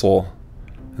console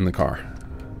in the car.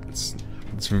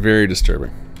 It's very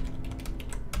disturbing.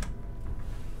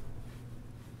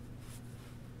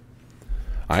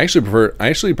 I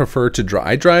actually prefer to drive.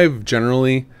 I drive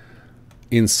generally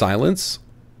in silence.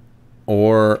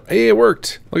 Or, hey, it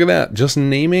worked. Look at that. Just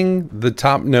naming the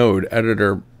top node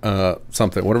editor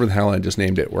something, whatever the hell I just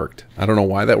named it, worked. I don't know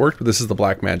why that worked, but this is the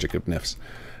black magic of NIFs.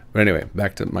 But anyway,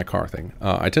 back to my car thing.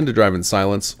 I tend to drive in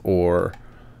silence, or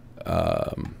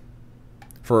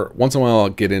for once in a while I'll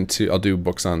do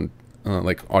books on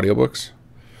like audiobooks.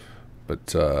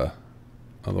 But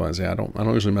otherwise, yeah, I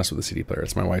don't usually mess with the CD player.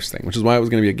 It's my wife's thing, which is why it was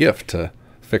going to be a gift to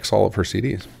fix all of her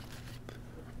CDs.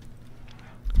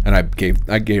 And I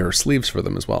gave her sleeves for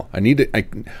them as well.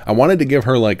 I wanted to give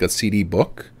her like a CD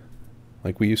book,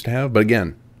 like we used to have, but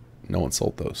again, no one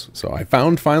sold those. So I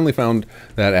finally found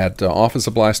that at office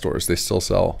supply stores they still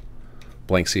sell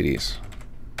blank CDs.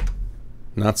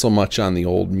 Not so much on the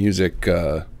old music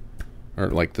or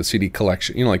like the CD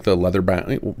collection, you know, like the leather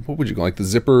bound. What would you call, like the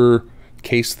zipper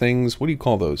case things? What do you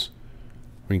call those?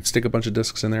 When you stick a bunch of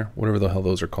discs in there, whatever the hell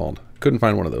those are called. Couldn't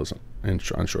find one of those on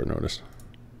short notice.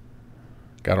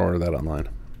 Got to order that online.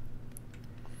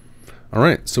 All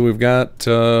right, so we've got,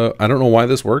 I don't know why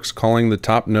this works, calling the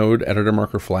top node editor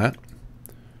marker flat,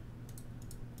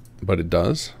 but it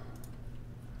does.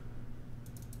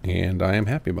 And I am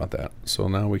happy about that. So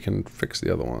now we can fix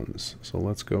the other ones. So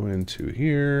let's go into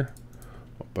here,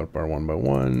 up our 1 by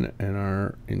 1 and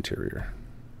our interior.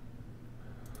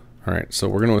 All right, so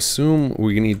we're going to assume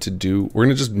we're going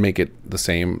to just make it the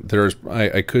same.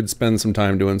 I could spend some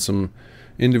time doing some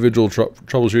individual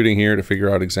troubleshooting here to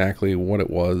figure out exactly what it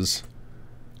was,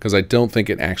 because I don't think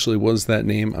it actually was that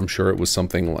name. I'm sure it was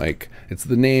something like it's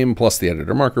the name plus the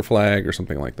editor marker flag or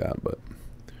something like that. But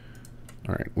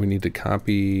all right, we need to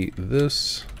copy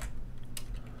this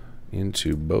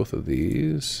into both of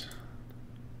these.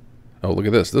 Oh, look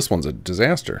at this. This one's a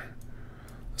disaster.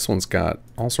 This one's got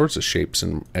all sorts of shapes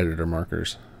and editor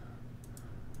markers.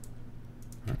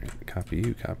 All right,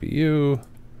 copy you.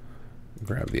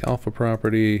 Grab the alpha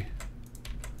property,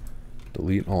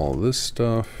 delete all this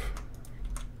stuff,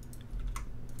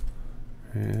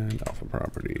 and alpha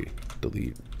property,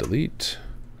 delete.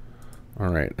 All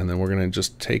right, and then we're gonna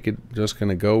just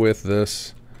gonna go with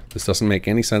this. This doesn't make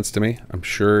any sense to me. I'm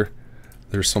sure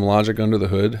there's some logic under the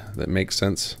hood that makes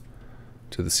sense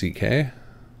to the CK.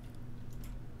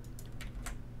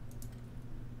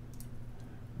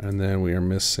 And then we are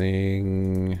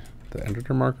missing the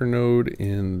editor marker node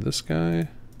in this guy.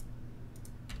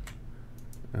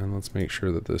 And let's make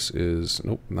sure that this is,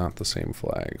 nope, not the same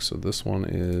flag. So this one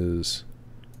is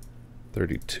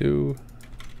 32.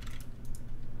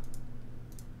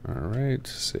 All right,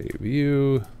 save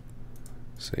you,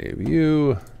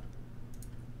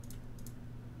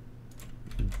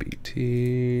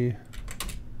 BT.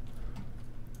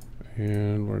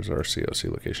 And where's our COC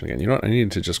location again? You know what, I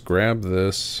need to just grab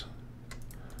this.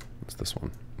 What's this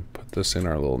one? Put this in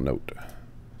our little note.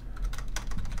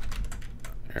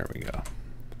 There we go.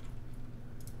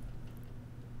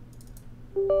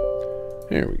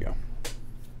 There we go.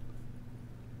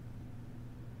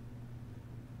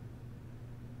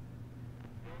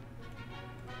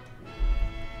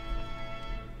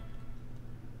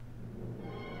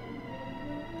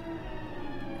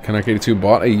 Canuck 82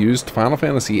 bought a used Final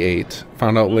Fantasy VIII.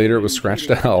 Found out later it was scratched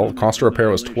to hell. Cost of repair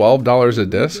was $12 a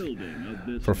disc.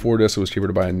 For 4 discs, it was cheaper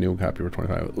to buy a new copy for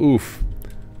 $25. Oof.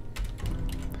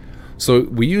 So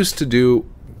we used to do,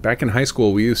 back in high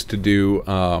school, we used to do,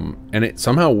 and it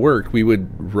somehow worked. We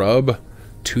would rub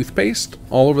toothpaste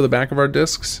all over the back of our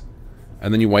discs,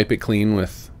 and then you wipe it clean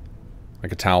with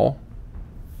like a towel.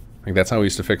 Like that's how we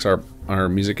used to fix our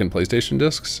music and PlayStation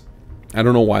discs. I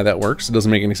don't know why that works. It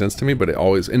doesn't make any sense to me, but it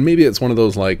always, and maybe it's one of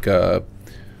those like,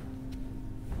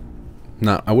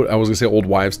 not, I was gonna say old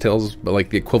wives' tales, but like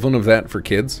the equivalent of that for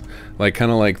kids. Like kind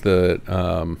of like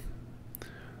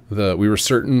we were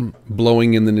certain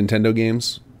blowing in the Nintendo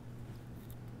games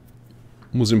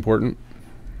was important.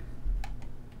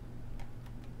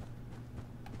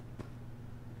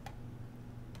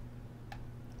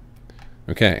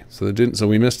 Okay, so it didn't. So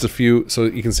we missed a few. So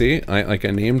you can see, I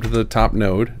named the top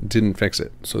node, didn't fix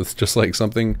it. So it's just like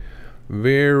something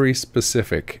very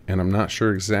specific, and I'm not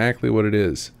sure exactly what it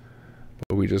is,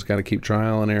 but we just got to keep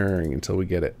trial and erroring until we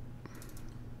get it.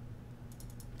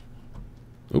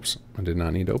 Oops, I did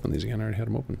not need to open these again. I already had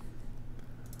them open.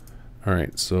 All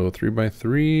right, so 3 by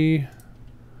 3,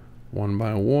 1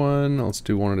 by 1. Let's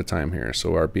do one at a time here.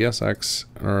 So our BSX,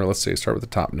 or let's say start with the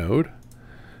top node.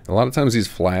 A lot of times these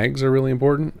flags are really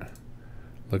important.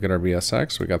 Look at our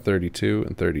BSX. We got 32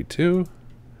 and 32.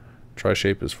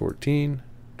 Tri-shape is 14.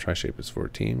 Tri-shape is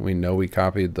 14. We know we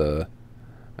copied the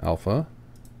alpha.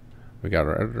 We got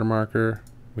our editor marker.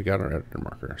 We got our editor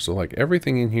marker. So like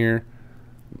everything in here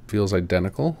feels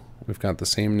identical. We've got the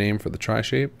same name for the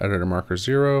tri-shape. Editor marker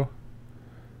 0.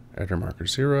 Editor marker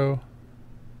 0.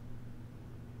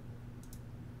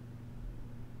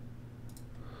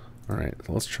 All right,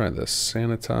 so let's try this.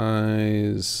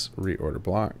 Sanitize, reorder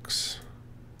blocks.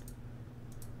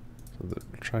 So the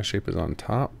tri-shape is on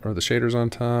top, or the shader's on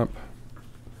top.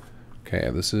 Okay,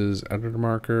 this is editor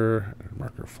marker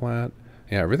flat.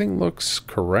 Yeah, everything looks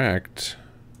correct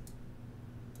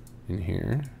in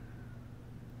here.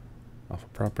 Alpha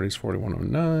properties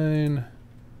 4109.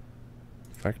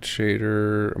 Effect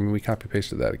shader. I mean, we copy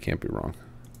pasted that. It can't be wrong.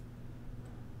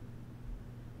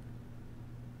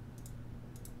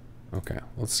 Okay,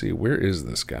 let's see. Where is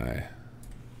this guy?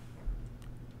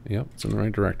 Yep, it's in the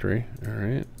right directory. All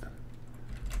right.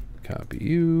 Copy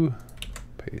you.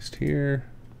 Paste here.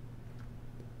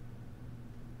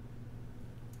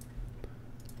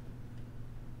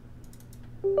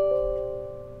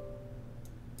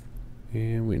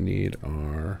 And we need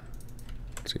our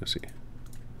COC.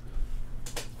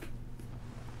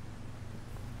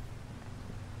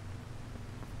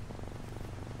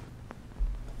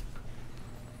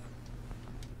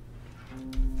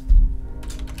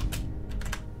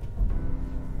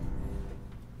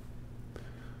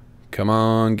 Come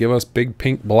on, give us big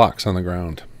pink blocks on the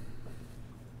ground.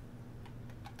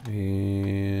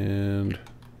 And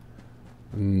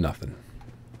nothing.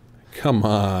 Come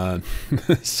on.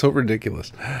 So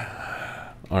ridiculous.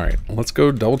 All right, let's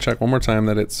go double check one more time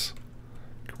that it's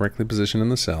correctly positioned in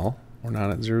the cell. We're not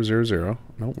at 000.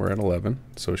 No, we're at 11,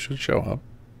 so it should show up.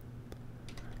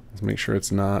 Let's make sure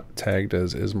it's not tagged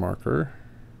as is marker.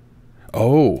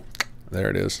 Oh, there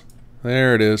it is.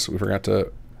 There it is. We forgot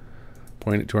to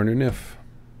point it to our new NIF.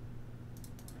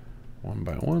 1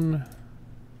 by 1.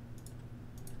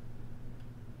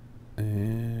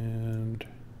 And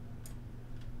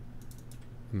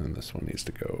then this one needs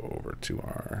to go over to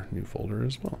our new folder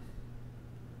as well.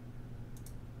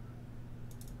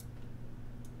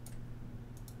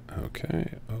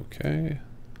 Okay, okay.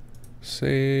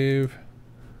 Save.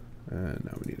 And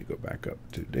now we need to go back up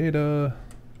to data.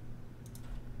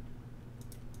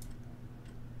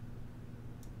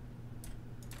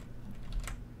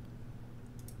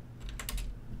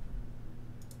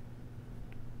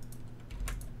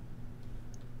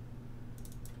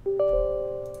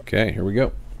 Okay, here we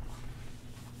go.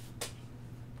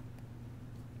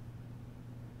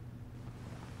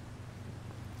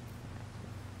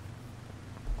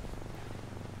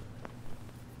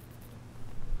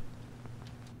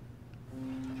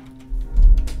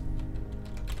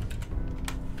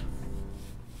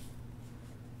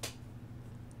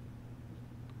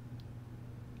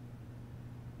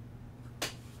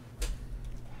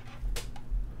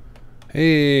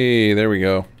 Hey, there we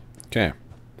go. Okay.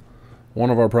 One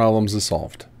of our problems is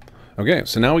solved. Okay,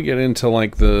 so now we get into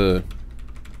like the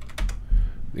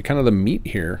kind of the meat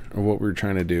here of what we're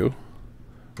trying to do,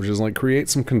 which is like create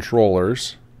some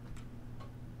controllers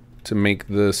to make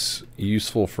this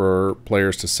useful for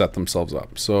players to set themselves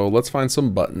up. So let's find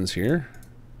some buttons here.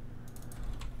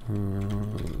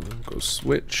 Go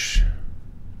switch.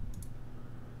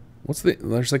 What's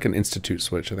there's like an institute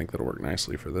switch. I think that'll work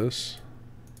nicely for this.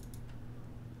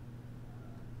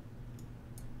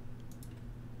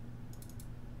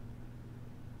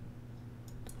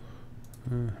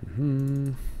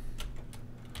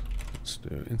 Let's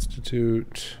do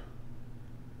institute.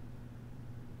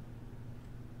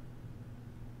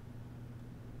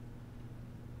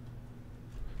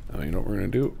 Now you know what we're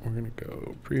going to do? We're going to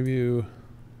go preview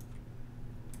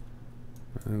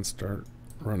and start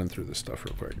running through this stuff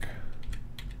real quick.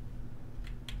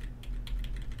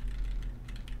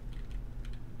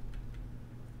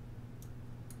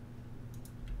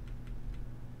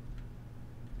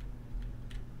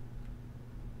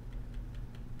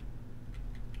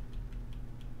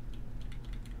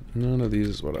 None of these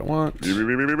is what I want.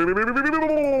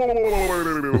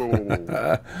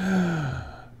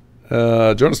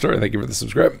 Jonah Story, thank you for the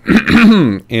subscribe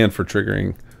and for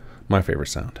triggering my favorite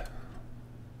sound.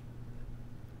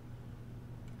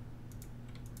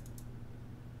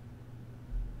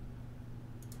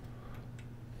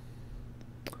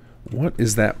 What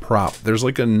is that prop? There's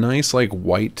like a nice like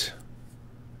white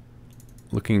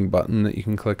looking button that you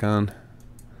can click on.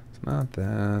 It's not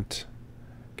that.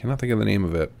 Cannot think of the name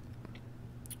of it.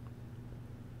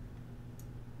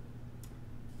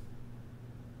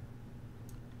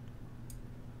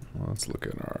 Let's look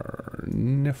at our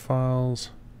NIF files.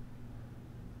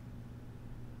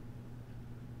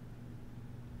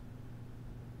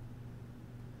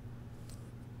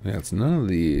 Yeah, it's none of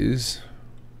these.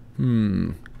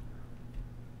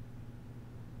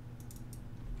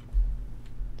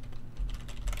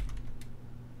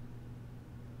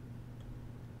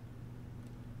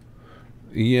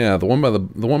 Yeah, the one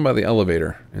by the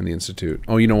elevator in the institute.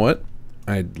 Oh, you know what?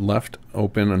 I left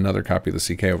open another copy of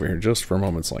the CK over here just for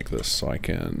moments like this, so I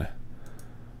can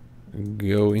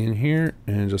go in here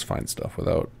and just find stuff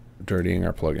without dirtying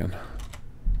our plugin.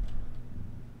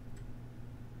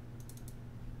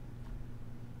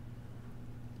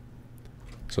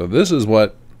 So this is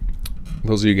what,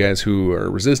 those of you guys who are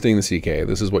resisting the CK,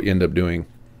 this is what you end up doing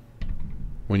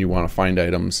when you want to find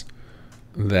items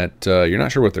that you're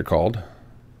not sure what they're called.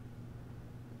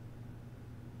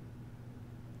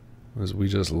 Is we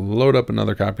just load up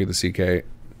another copy of the CK,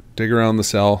 dig around the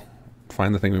cell,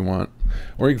 find the thing we want,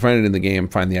 or you can find it in the game,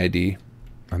 find the ID.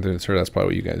 I'm sure that's probably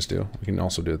what you guys do. We can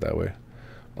also do it that way.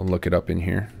 I'll look it up in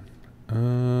here.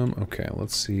 Okay,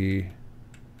 let's see.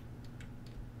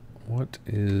 What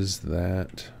is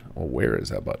that? Well, where is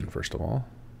that button, first of all?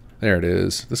 There it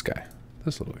is. This guy.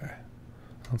 This little guy.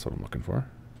 That's what I'm looking for.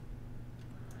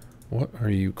 What are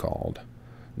you called?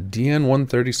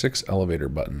 DN136 elevator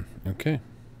button. Okay.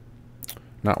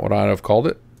 Not what I'd have called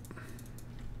it.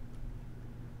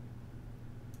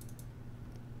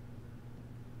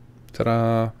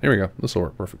 Ta-da! Here we go. This will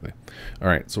work perfectly. All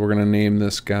right, so we're going to name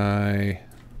this guy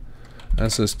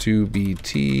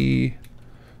SS2BT,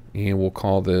 and we'll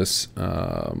call this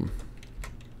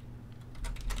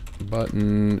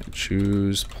button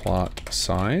choose plot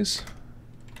size.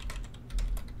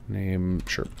 Name,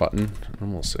 sure, button,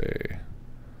 and we'll say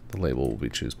the label will be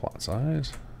choose plot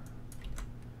size.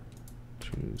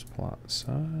 Choose plot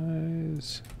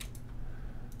size.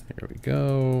 Here we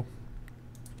go.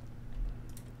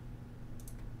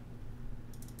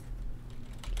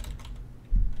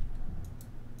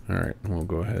 All right, we'll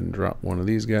go ahead and drop one of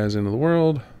these guys into the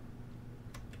world.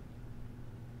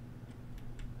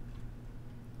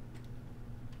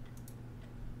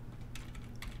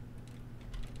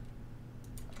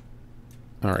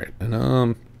 All right, and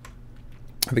I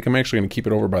think I'm actually going to keep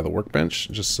it over by the workbench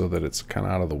just so that it's kind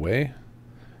of out of the way.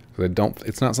 Because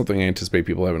it's not something I anticipate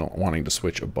people wanting to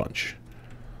switch a bunch.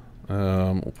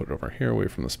 We'll put it over here, away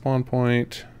from the spawn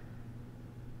point.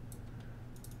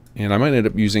 And I might end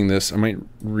up using this. I might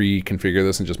reconfigure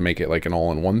this and just make it like an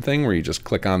all-in-one thing where you just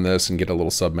click on this and get a little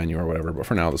sub menu or whatever. But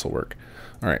for now, this will work.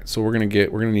 All right, so we're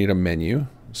gonna need a menu.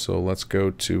 So let's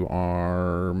go to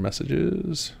our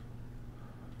messages.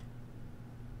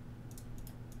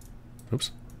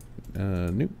 Oops.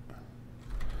 New.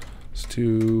 Let's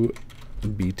do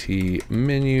BT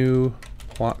menu,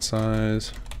 plot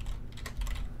size,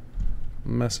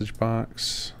 message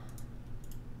box,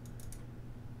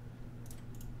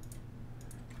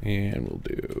 and we'll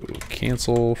do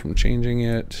cancel from changing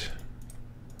it.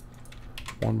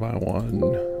 1 by 1.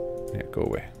 Yeah, go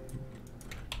away.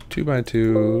 2 by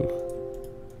 2.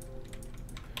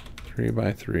 3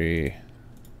 by 3.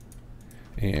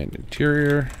 And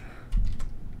interior.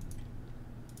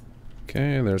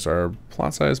 Okay, there's our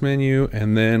plot size menu,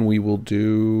 and then we will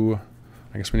do,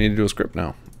 I guess we need to do a script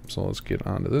now. So let's get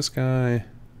onto this guy.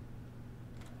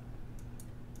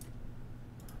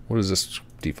 What does this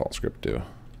default script do?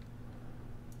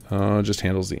 Just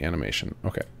handles the animation.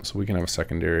 Okay, so we can have a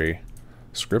secondary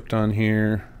script on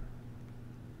here.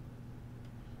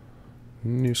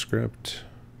 New script.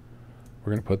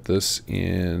 We're gonna put this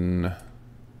in,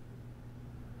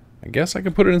 I guess I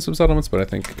could put it in some settlements, but I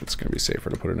think it's going to be safer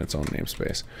to put it in its own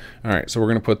namespace. All right, so we're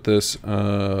going to put this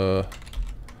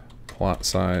plot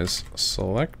size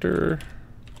selector.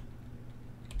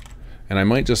 And I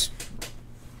might just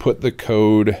put the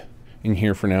code in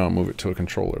here for now and move it to a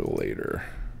controller later.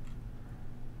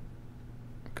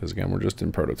 Because again, we're just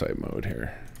in prototype mode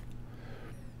here.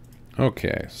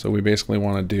 Okay, so we basically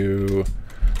want to do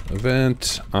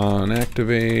event on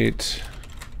activate.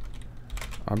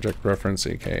 Object reference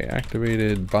AK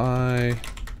activated by,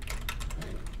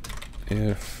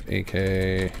 if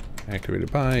AK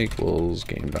activated by equals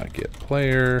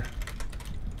game.getPlayer.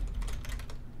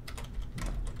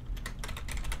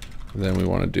 Then we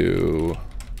want to do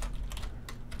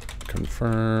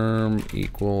confirm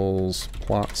equals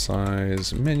plot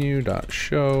size menu dot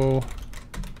show.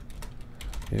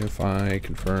 If I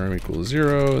confirm equals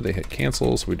 0, they hit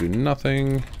cancel, so we do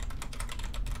nothing.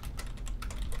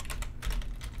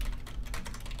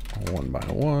 One by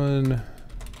one.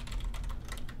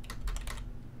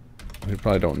 We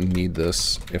probably don't need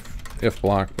this if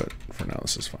block, but for now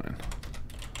this is fine.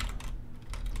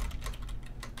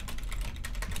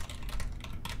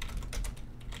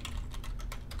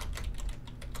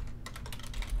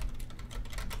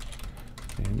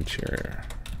 Interior.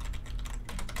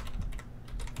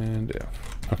 And if.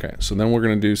 Okay, so then we're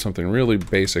going to do something really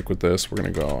basic with this. We're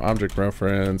going to go object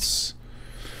reference,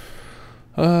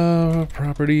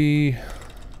 property,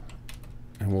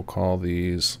 and we'll call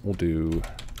these, we'll do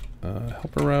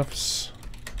helper refs,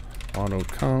 auto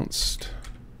const.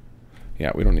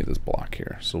 Yeah, we don't need this block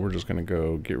here. So we're just going to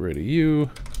go get rid of you.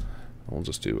 We'll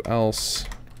just do else.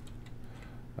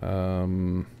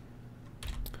 Let's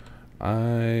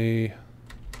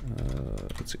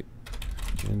see.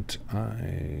 Int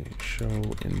I show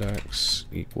index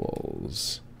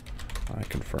equals I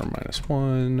confirm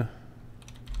 -1,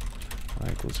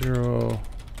 I equals 0,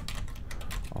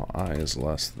 all I is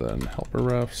less than helper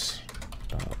refs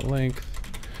dot length.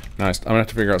 Now I'm gonna have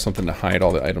to figure out something to hide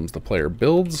all the items the player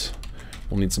builds.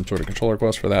 We'll need some sort of control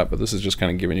request for that, but this is just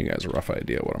kind of giving you guys a rough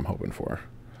idea what I'm hoping for.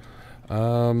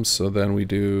 So then we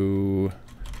do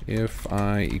if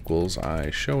I equals I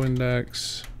show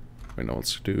index. Wait, no,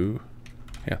 let's do.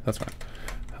 Yeah, that's fine.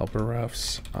 Helper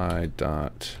refs I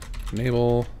dot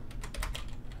enable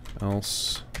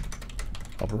else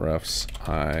helper refs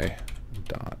I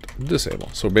dot disable.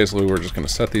 So basically we're just going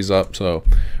to set these up so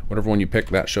whatever one you pick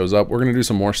that shows up. We're going to do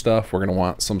some more stuff. We're going to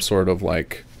want some sort of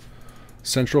like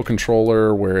central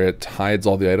controller where it hides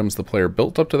all the items the player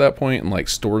built up to that point and like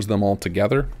stores them all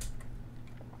together.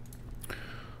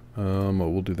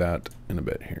 We'll do that in a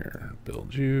bit here.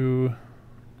 Build you.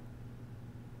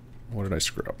 What did I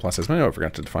screw up? Plot size menu. I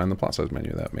forgot to define the plot size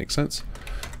menu. That makes sense.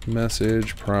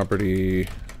 Message, property,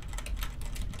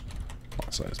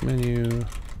 plot size menu.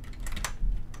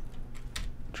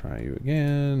 Try you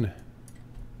again.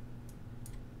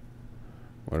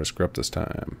 What did I screw up this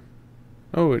time?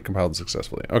 Oh, it compiled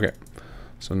successfully. Okay.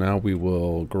 So now we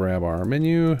will grab our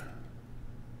menu.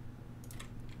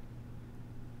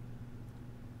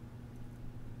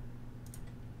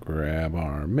 Grab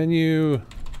our menu.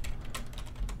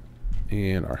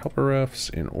 And our helper refs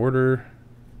in order.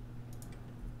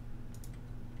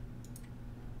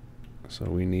 So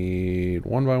we need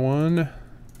 1 by 1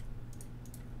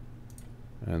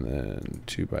 and then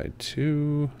 2 by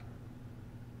 2.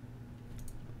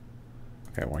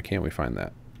 Okay, why can't we find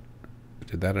that?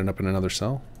 Did that end up in another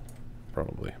cell?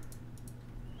 Probably.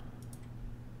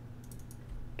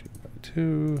 2 by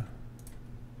 2.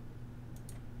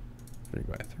 3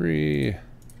 by 3.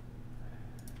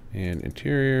 And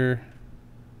interior.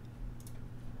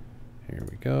 Here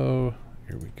we go.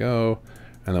 Here we go.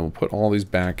 And then we'll put all these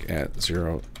back at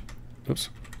 0. Oops.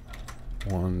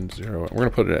 1, 0. We're going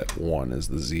to put it at 1 as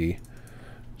the Z,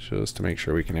 just to make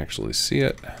sure we can actually see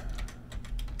it.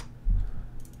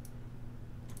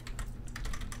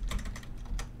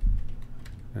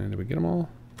 And did we get them all?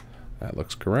 That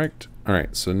looks correct. All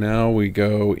right, so now we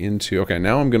go into, okay,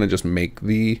 now I'm going to just make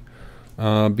the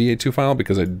BA2 file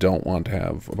because I don't want to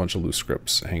have a bunch of loose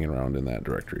scripts hanging around in that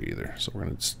directory either. So we're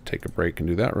going to just take a break and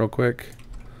do that real quick.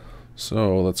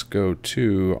 So let's go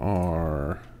to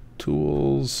our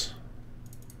tools.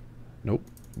 Nope,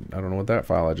 I don't know what that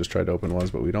file I just tried to open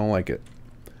was, but we don't like it.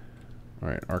 All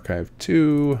right, archive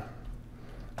 2.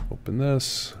 Open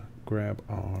this. Grab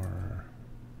our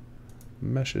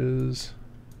meshes.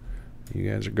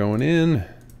 You guys are going in.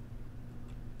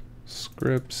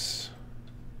 Scripts.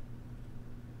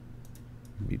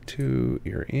 B2,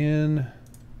 you're in.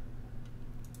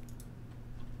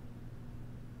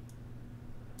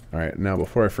 All right, now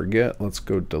before I forget, let's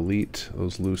go delete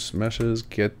those loose meshes.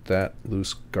 Get that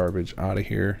loose garbage out of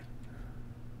here.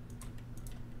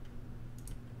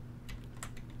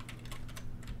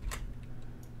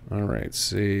 All right,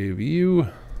 save you.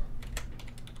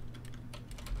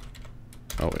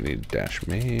 Oh, we need dash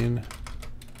main.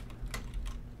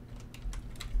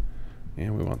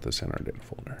 And we want this in our data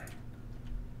folder.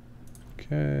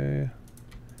 Okay.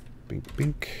 Bink,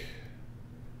 bink.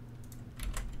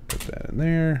 Put that in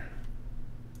there.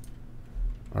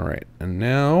 All right, and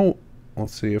now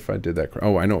let's see if I did that.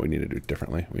 Oh, I know what we need to do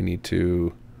differently.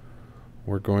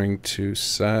 We're going to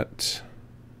set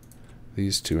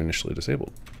these to initially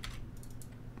disabled.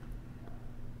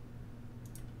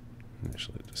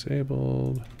 Initially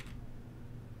disabled.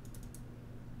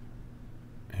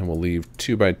 And we'll leave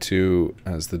 2 by 2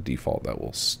 as the default. That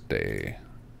will stay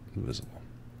visible.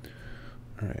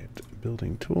 All right,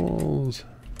 building tools.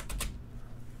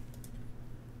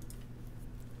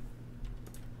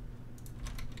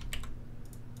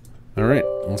 All right,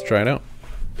 let's try it out.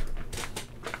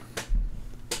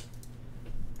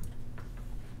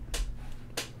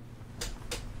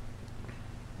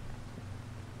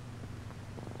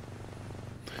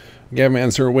 Gavin,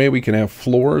 is there a way we can have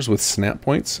floors with snap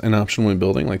points an option when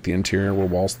building, like the interior where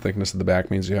walls thickness at the back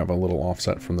means you have a little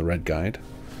offset from the red guide?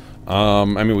 I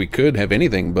mean, we could have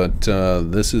anything, but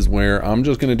this is where I'm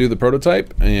just going to do the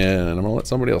prototype, and I'm going to let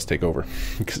somebody else take over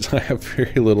because I have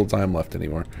very little time left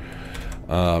anymore.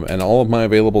 And all of my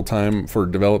available time for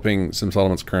developing Sim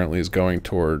Settlements currently is going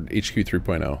toward HQ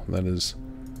 3.0. That is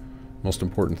the most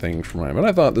important thing for mine. But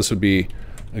I thought this would be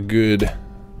a good,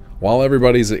 while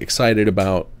everybody's excited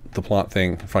about the plot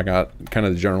thing, if I got kind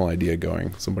of the general idea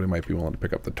going, somebody might be willing to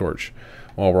pick up the torch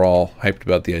while we're all hyped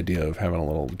about the idea of having a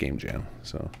little game jam.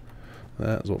 So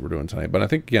that is what we're doing tonight. But I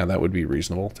think, yeah, that would be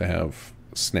reasonable to have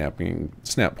snap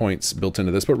points built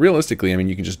into this. But realistically, I mean,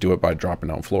 you can just do it by dropping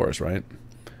down floors, right?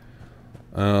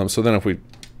 So then if we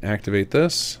activate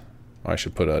this, I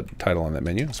should put a title on that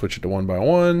menu, switch it to 1 by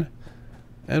 1,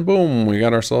 and boom, we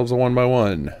got ourselves a 1 by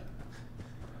 1.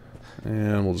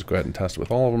 And we'll just go ahead and test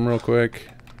with all of them real quick.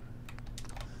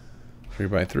 3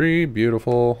 by 3,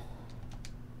 beautiful.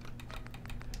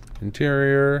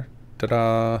 Interior,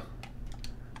 ta-da.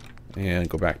 And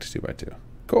go back to 2 by 2.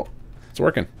 Cool, it's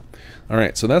working. All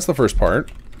right, so that's the first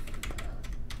part.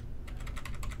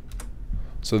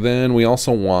 So then we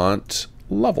also want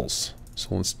levels.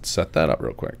 So let's set that up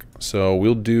real quick. So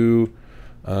we'll do,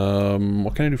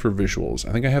 what can I do for visuals?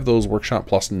 I think I have those Workshop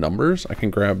Plus numbers. I can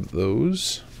grab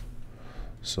those.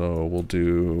 So we'll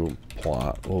do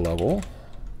plot level.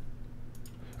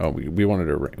 Oh, we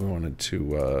wanted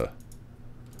to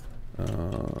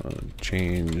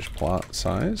change plot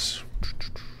size.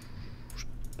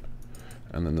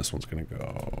 And then this one's going to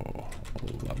go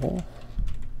level.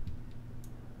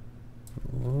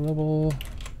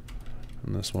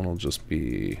 And this one will just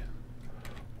be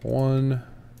 1,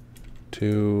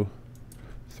 2,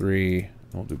 3. And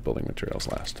we'll do building materials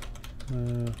last.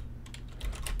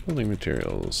 Building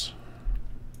materials.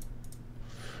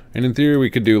 And in theory, we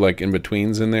could do like in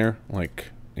betweens in there,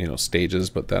 like, you know, stages,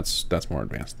 but that's more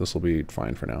advanced. This will be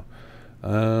fine for now.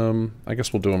 I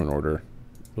guess we'll do them in order.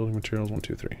 Building materials 1,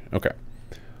 2, 3. Okay.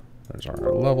 There's our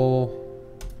level.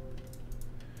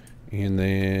 And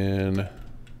then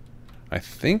I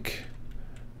think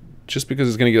just because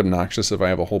it's going to get obnoxious if I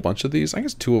have a whole bunch of these, I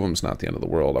guess 2 of them is not the end of the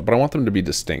world, but I want them to be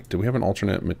distinct. Do we have an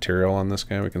alternate material on this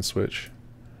guy we can switch?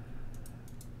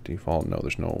 Default? No,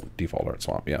 there's no default art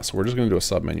swap. Yeah, so we're just going to do a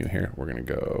sub menu here. We're going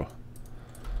to go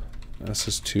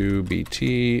SS2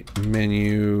 BT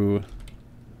menu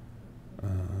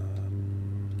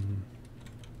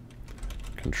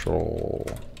control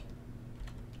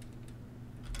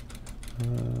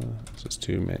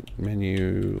SS2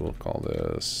 menu. We'll call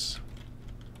this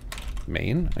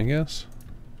main, I guess.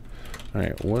 All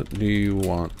right, what do you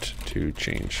want to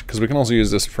change? Because we can also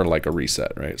use this for like a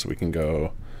reset, right? So we can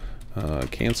go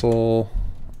cancel,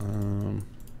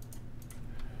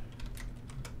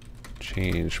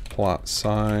 change plot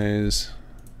size,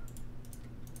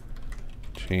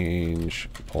 change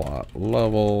plot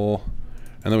level,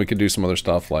 and then we could do some other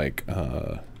stuff like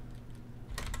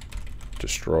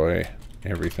destroy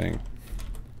everything.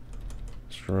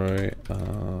 Destroy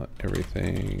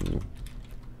everything.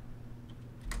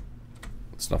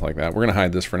 Stuff like that. We're going to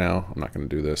hide this for now. I'm not going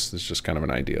to do this. It's just kind of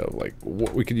an idea of like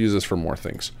what we could use this for more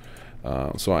things.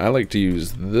 So I like to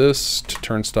use this to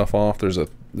turn stuff off. There's a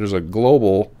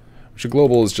global, which a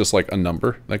global is just like a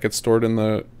number that gets stored in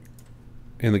the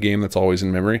game that's always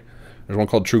in memory. There's one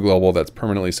called true global that's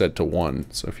permanently set to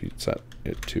 1. So if you set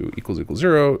it to ==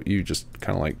 0, you just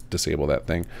kind of like disable that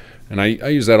thing. And I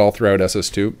use that all throughout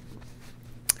SS2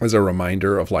 as a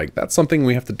reminder of like that's something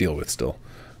we have to deal with still.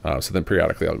 So then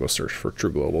periodically I'll go search for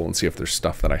true global and see if there's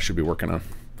stuff that I should be working on.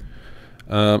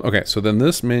 Okay, so then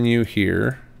this menu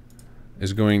here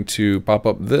is going to pop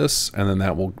up this, and then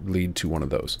that will lead to one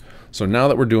of those. So now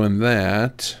that we're doing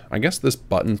that, I guess this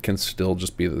button can still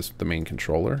just be the main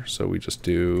controller. So we just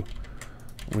do,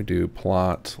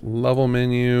 plot level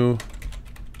menu,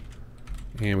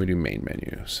 and we do main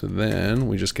menu. So then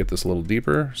we just get this a little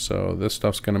deeper. So this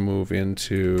stuff's going to move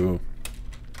into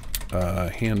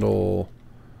handle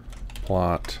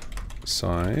plot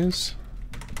size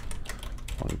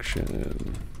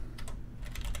function.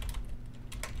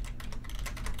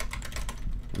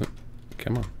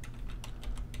 Come on.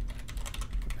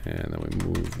 And then we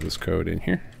move this code in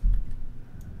here.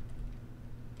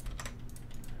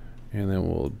 And then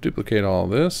we'll duplicate all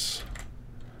this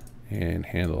and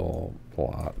handle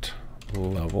plot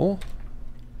level.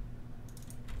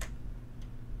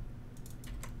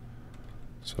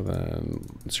 So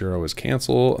then 0 is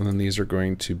cancel, and then these are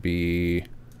going to be,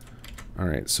 all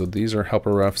right, so these are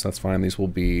helper refs, that's fine. These will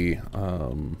be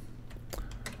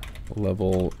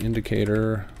level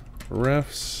indicator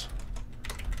refs.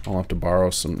 I'll have to borrow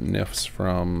some nifs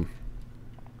from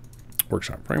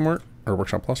Workshop Framework, or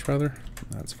Workshop Plus rather.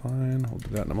 That's fine, we'll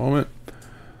do that in a moment.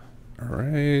 All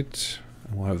right,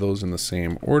 and we'll have those in the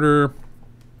same order.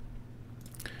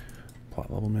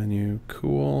 Plot level menu,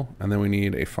 cool. And then we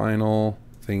need a final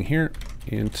thing here,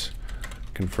 int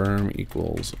confirm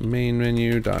equals main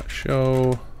menu dot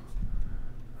show.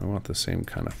 I want the same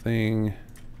kind of thing.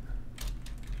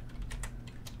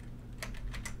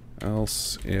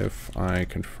 Else if I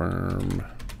confirm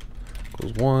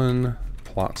equals 1,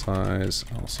 plot size,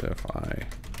 else if I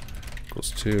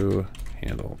equals 2,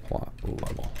 handle plot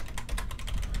level.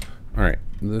 All right,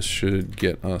 this should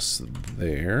get us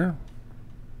there.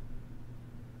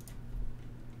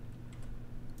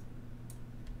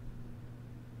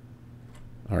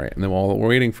 All right, and then while we're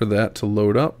waiting for that to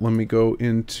load up, let me go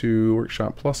into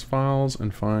Workshop Plus files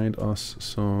and find us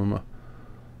some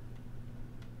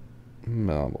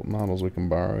models we can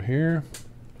borrow here.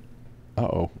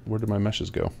 Uh-oh, where did my meshes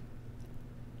go?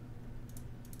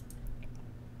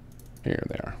 Here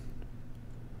they are.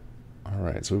 All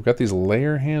right, so we've got these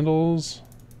layer handles.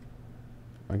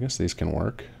 I guess these can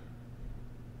work.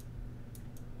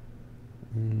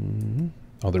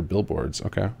 Oh, they're billboards,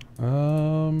 okay.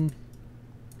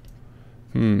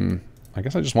 I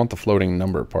guess I just want the floating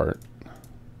number part.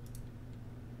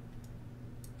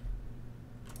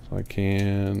 So I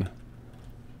can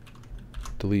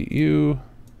delete you.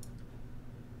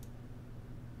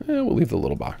 We'll leave the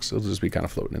little box. It'll just be kind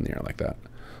of floating in the air like that.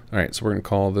 All right, so we're going to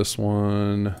call this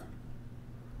one.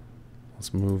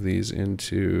 Let's move these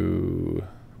into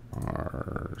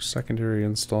our secondary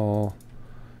install.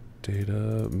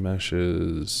 Data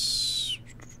meshes.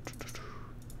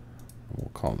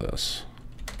 We'll call this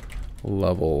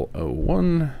level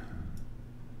 01.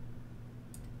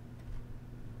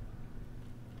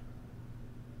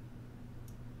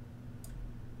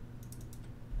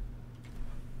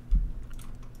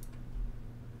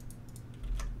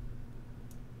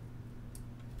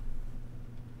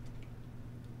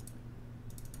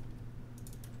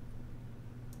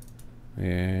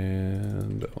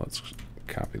 And let's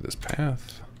copy this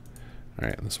path. All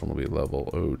right, this one will be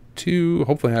level 02.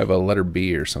 Hopefully I have a letter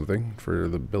B or something for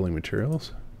the building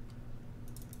materials.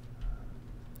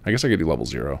 I guess I could do level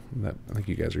 0. I think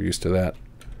you guys are used to that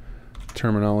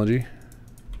terminology.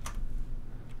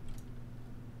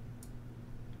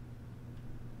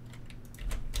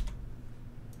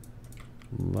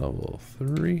 Level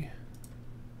 3.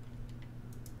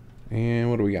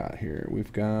 And what do we got here?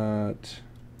 We've got...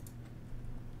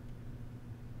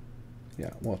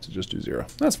 Yeah, we'll have to just do 0.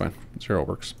 That's fine. 0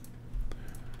 works.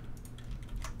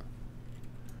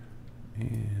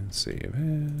 And save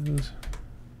as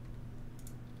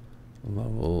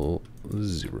level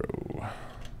 0.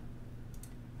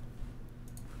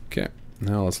 Okay,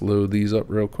 now let's load these up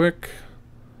real quick.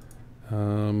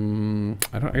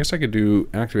 I guess I could do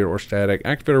activator or static.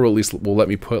 Activator will at least will let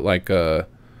me put like a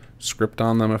script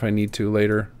on them if I need to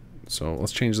later. So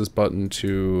let's change this button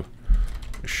to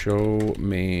show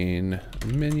main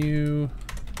menu,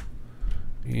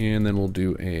 and then we'll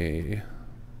do a,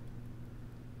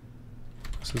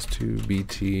 this is to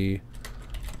BT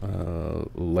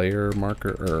layer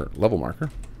marker or level marker.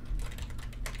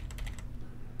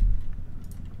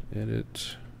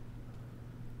 Edit.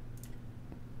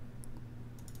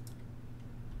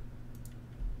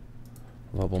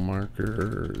 Level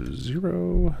marker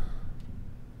 0.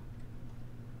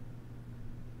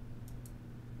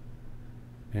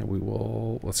 And we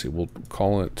will, let's see, we'll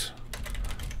call it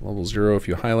level 0. If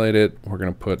you highlight it, we're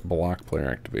going to put block player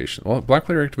activation. Well, block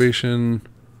player activation,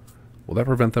 will that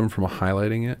prevent them from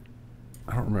highlighting it?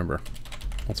 I don't remember.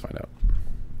 Let's find out.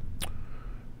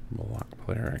 Block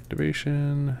player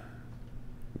activation,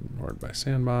 ignored by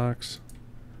sandbox.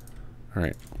 All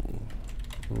right,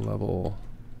 level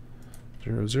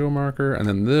 0 marker. And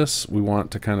then this, we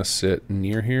want to kind of sit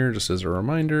near here just as a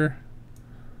reminder.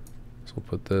 So we'll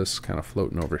put this kind of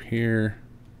floating over here.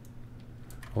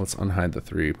 Well, let's unhide the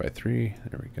 3 by 3.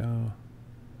 There we go.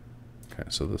 Okay,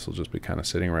 so this will just be kind of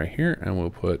sitting right here, and we'll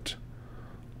put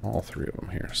all 3 of them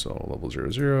here. So level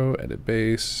 0, edit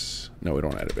base. No, we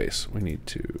don't edit base. We need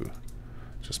to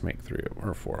just make 3 of them,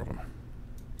 or 4 of them.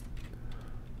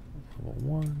 Level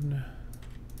 1.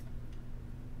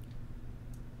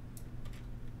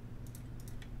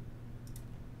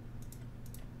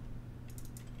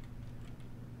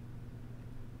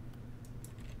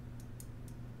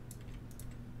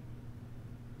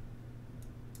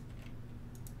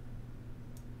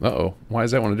 Uh-oh. Why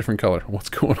is that one a different color? What's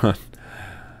going on?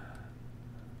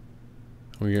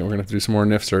 We're going to have to do some more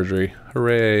NIF surgery.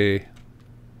 Hooray.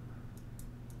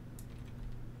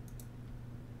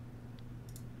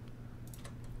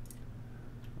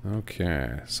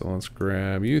 Okay, so let's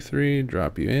grab you three,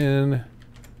 drop you in.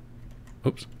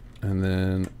 Oops. And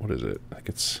then, what is it? I think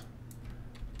it's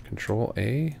Control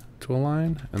A to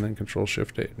align, and then Control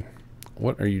Shift A.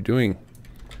 What are you doing?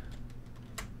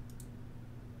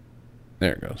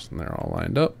 There it goes. And they're all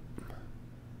lined up.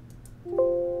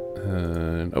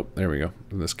 And, oh, there we go.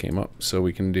 And this came up. So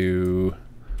we can do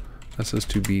SS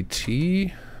to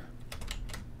BT.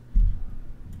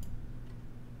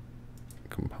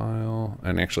 Compile.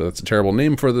 And actually, that's a terrible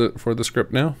name for the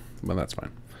script now, but that's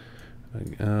fine.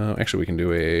 Actually, we can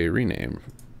do a rename.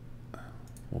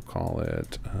 We'll call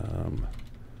it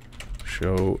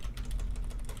show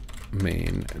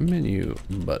main menu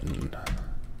button.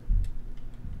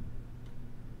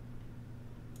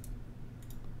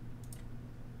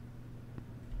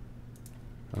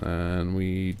 And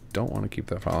we don't want to keep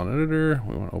that file in editor.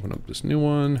 We want to open up this new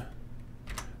one.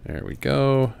 There we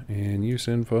go. And use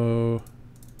info.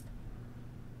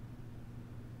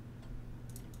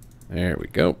 There we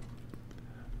go.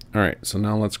 All right, so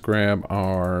now let's grab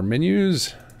our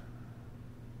menus.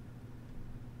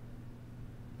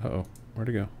 Uh-oh, where'd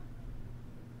it go?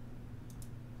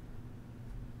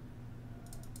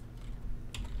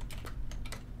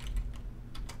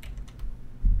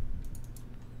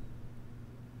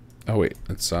 Oh wait,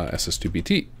 it's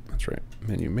SS2BT. That's right,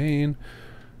 menu main.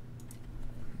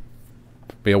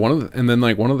 But yeah, one of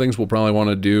the things we'll probably want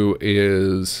to do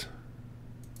is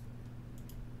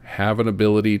have an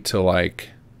ability to like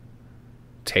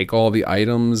take all the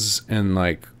items and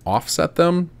like offset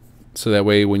them, so that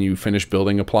way when you finish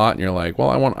building a plot and you're like, well,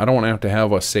 I don't want to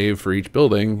have a save for each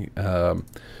building,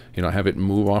 you know, have it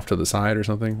move off to the side or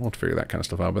something. We'll have to figure that kind of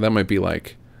stuff out, but that might be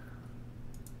like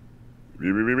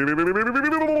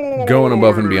going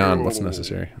above and beyond what's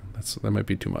necessary. That might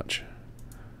be too much.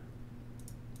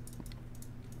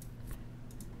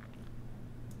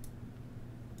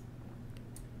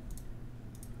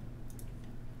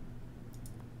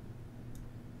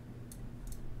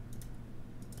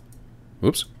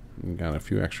 Whoops, got a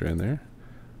few extra in there.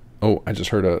 Oh, I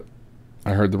just heard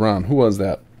I heard the Ron. Who was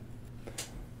that?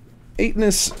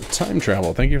 Eightness Time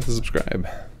Travel. Thank you for the subscribe.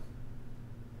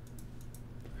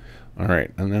 All right,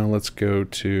 and now let's go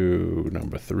to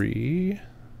number 3.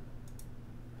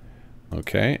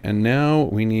 Okay, and now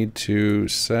we need to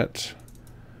set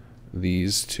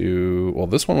these to, well,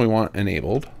 this one we want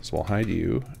enabled, so we'll hide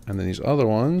you, and then these other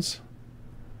ones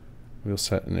we'll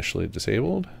set initially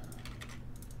disabled.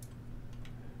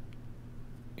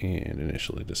 And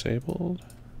initially disabled.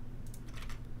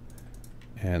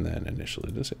 And then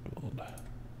initially disabled.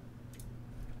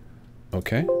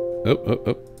 Okay.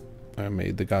 Oh. I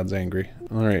made the gods angry.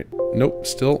 Alright. Nope.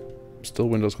 Still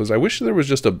Windows closed. I wish there was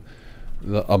just a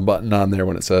button on there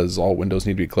when it says all windows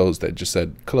need to be closed that just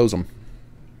said close them.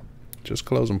 Just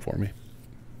close them for me.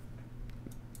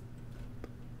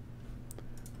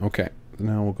 Okay.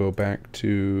 Now we'll go back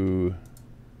to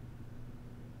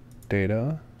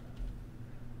data.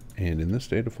 And in this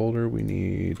data folder, we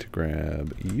need to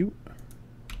grab you.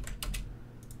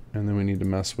 And then we need to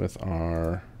mess with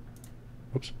our,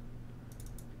 whoops,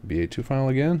 BA2 file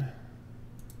again.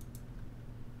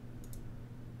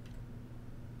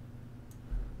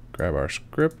 Grab our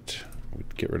script,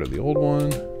 get rid of the old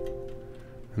one.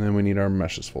 And then we need our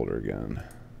meshes folder again.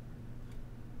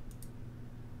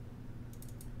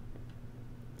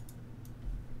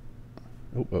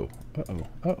 Oh,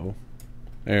 uh-oh.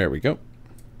 There we go.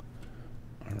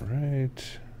 All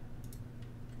right.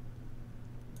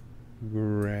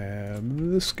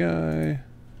 Grab this guy.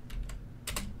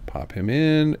 Pop him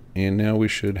in. And now we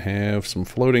should have some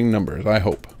floating numbers, I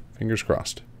hope. Fingers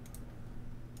crossed.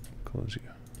 Close you.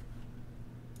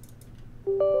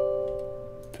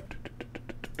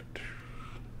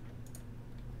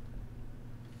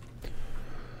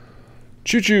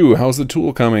 Choo-choo, how's the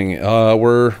tool coming?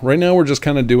 Right now we're just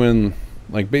kind of doing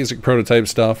like basic prototype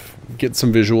stuff, get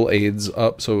some visual aids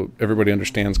up so everybody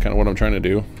understands kind of what I'm trying to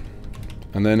do.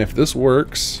 And then if this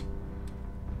works,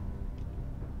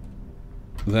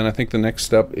 then I think the next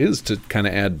step is to kind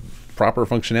of add proper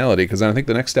functionality, because I think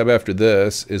the next step after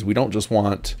this is we don't just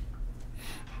want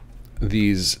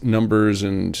these numbers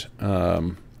and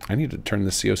I need to turn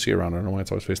the COC around. I don't know why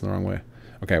it's always facing the wrong way.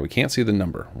 Okay, we can't see the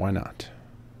number. Why not?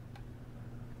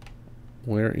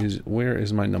 Where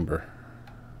is my number?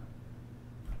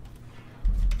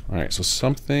 All right, so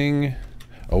something.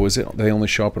 Oh, is it? They only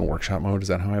show up in workshop mode. Is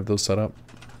that how I have those set up?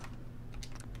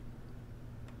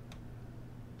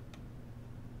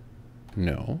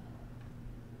 No.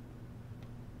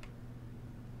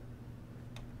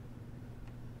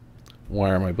 Why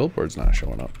are my billboards not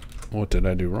showing up? What did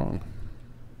I do wrong?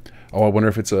 Oh, I wonder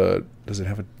if it's a... Does it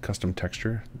have a custom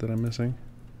texture that I'm missing?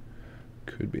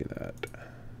 Could be that.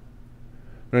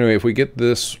 But anyway, if we get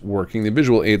this working, the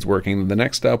visual aids working, the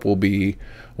next step will be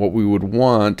what we would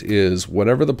want is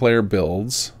whatever the player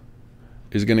builds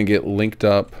is going to get linked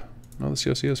up. No, the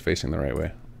COC is facing the right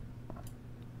way.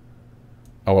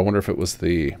 Oh, I wonder if it was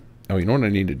the... Oh, you know what I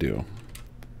need to do?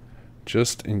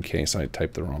 Just in case I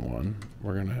typed the wrong one,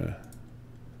 we're going to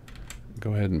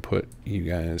go ahead and put you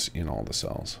guys in all the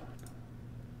cells.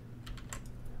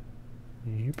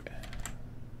 Yep.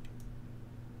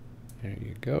 There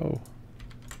you go.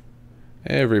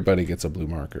 Everybody gets a blue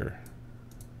marker.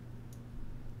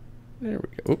 There we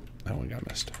go. Oop, that one got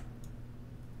missed.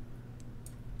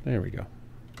 There we go.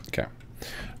 Okay.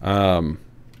 Oh,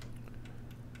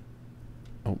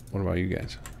 what about you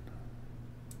guys?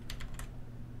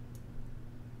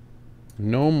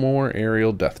 No more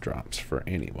aerial death drops for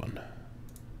anyone.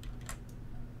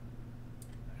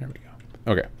 There we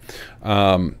go. Okay.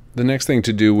 The next thing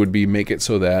to do would be make it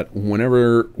so that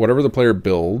whatever the player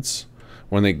builds,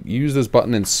 when they use this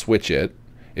button and switch it,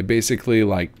 it basically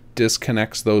like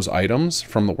disconnects those items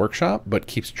from the workshop, but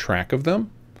keeps track of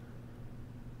them.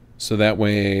 So that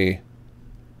way,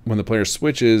 when the player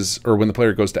switches, or when the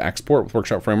player goes to export with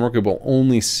Workshop Framework, it will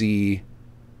only see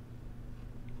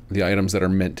the items that are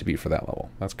meant to be for that level.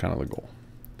 That's kind of the goal.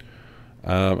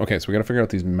 Okay, so we got to figure out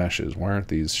these meshes. Why aren't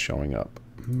these showing up?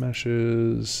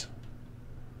 Meshes.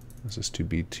 This is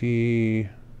 2BT.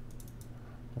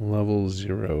 Level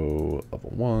 0, level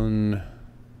 1.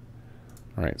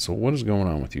 Alright, so what is going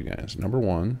on with you guys? Number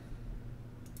 1.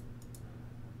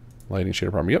 Lighting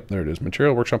shader problem. Yep, there it is.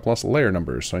 Material Workshop Plus layer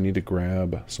numbers. So I need to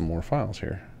grab some more files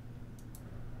here.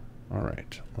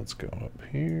 Alright, let's go up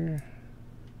here.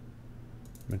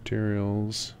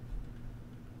 Materials.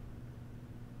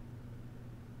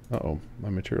 Uh-oh, my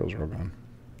materials are all gone.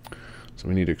 So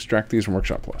we need to extract these from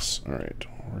Workshop Plus. Alright,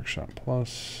 Workshop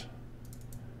Plus.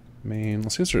 Main.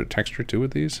 Let's see if there's a texture too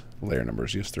with these. Layer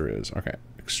numbers. Yes, there is. Okay.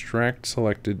 Extract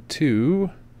selected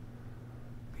to.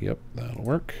 Yep, that'll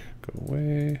work. Go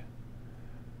away.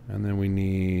 And then we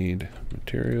need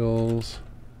materials.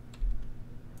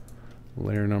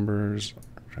 Layer numbers.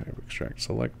 Extract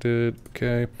selected.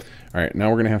 Okay. Alright, now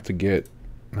we're going to have to get...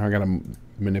 Now I got to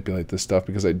manipulate this stuff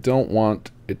because I don't want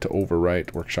it to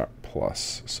overwrite Workshop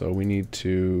Plus. So we need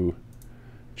to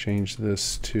change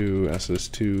this to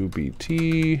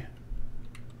SS2BT.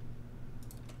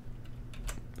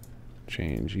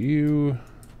 Change you.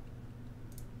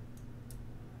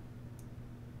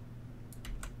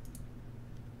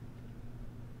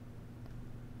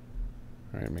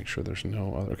 All right, make sure there's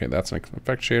no other. Okay, that's an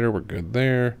effect shader. We're good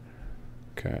there.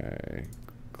 Okay,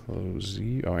 close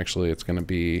you. Oh, actually, it's going to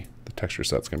be the texture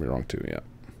set's going to be wrong too. Yeah,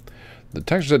 the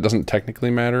texture set doesn't technically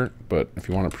matter, but if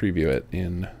you want to preview it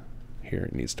in here,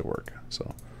 it needs to work.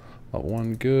 So, level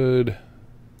 1 good.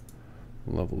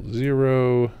 Level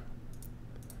 0.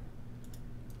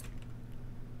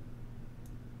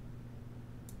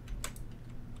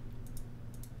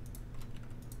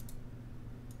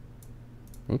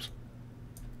 Oops.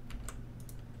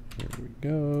 Here we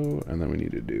go. And then we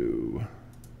need to do...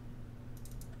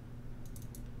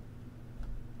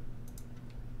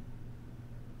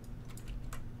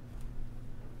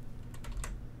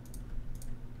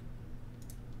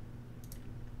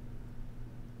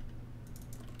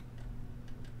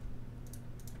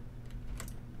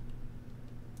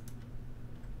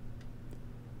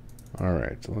 All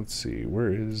right, so let's see.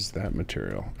 Where is that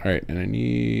material? All right, and I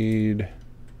need...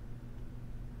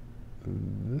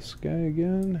 this guy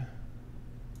again.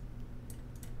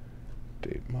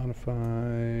 Date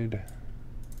modified.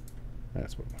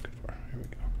 That's what I'm looking for. Here we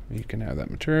go. You can have that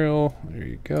material. There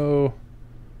you go.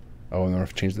 Oh, and then I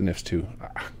have to change the nifs too.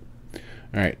 Ah.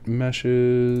 All right,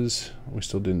 meshes. We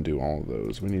still didn't do all of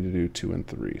those. We need to do 2 and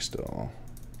 3 still.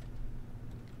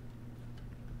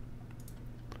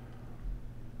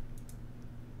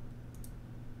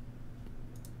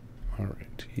 All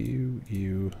right,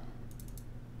 you.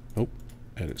 Nope.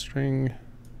 Edit string.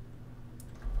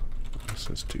 This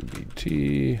is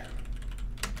 2BT.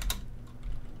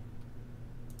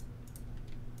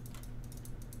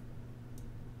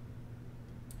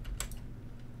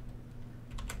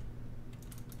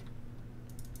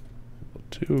 Level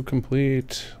 2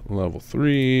 complete. Level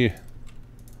 3.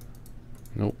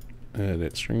 Nope.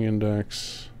 Edit string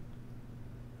index.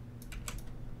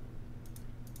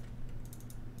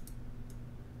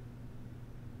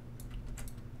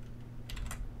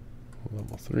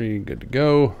 Level 3, good to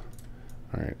go.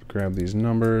 All right, grab these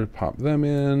numbers, pop them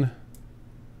in.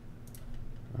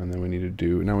 And then we need to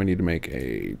do, now we need to make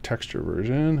a texture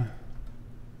version.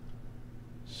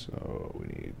 So we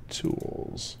need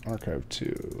tools, archive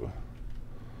to.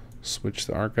 Switch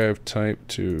the archive type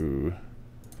to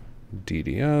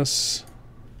DDS.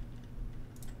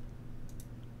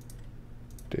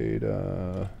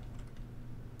 Data,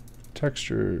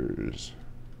 textures,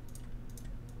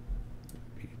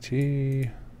 BT,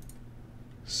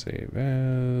 save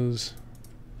as,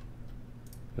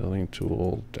 building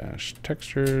tool dash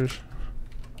textures.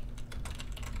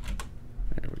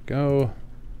 There we go.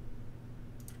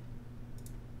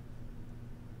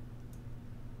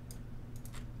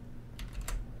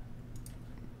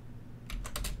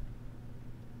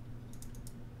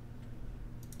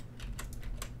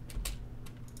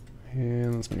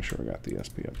 And let's make sure we got the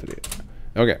SP up to date.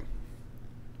 Okay.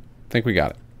 Think we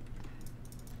got it.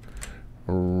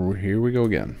 Here we go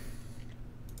again.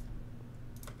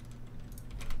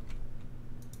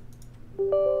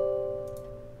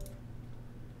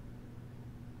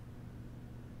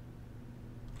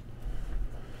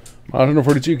 Modern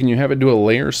 42, can you have it do a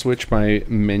layer switch by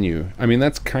menu? I mean,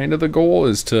 that's kind of the goal,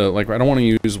 is to, like, I don't want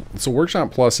to use, so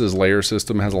Workshop Plus's layer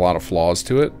system has a lot of flaws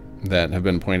to it that have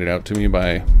been pointed out to me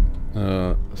by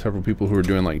several people who are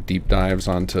doing like deep dives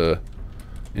onto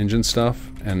engine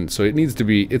stuff, and so it needs to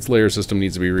be, its layer system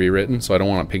needs to be rewritten, so I don't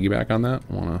want to piggyback on that.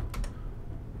 I'm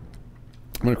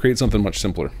going to create something much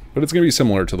simpler, but it's going to be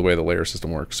similar to the way the layer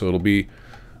system works. So it'll be,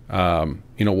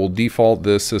 you know, we'll default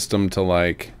this system to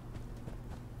like,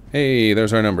 hey,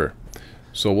 there's our number.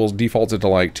 So we'll default it to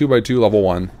like 2x2 level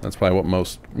 1. That's probably what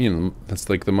most, you know, that's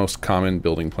like the most common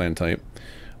building plan type.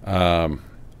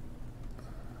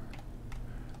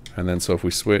 And then so if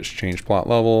we switch, change plot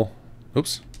level,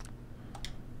 oops.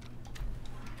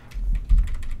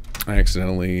 I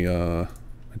accidentally, I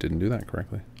didn't do that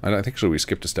correctly. I think actually we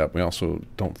skipped a step. We also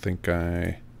don't think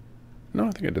I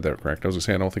think I did that correct. I was gonna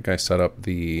say, I don't think I set up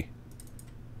the,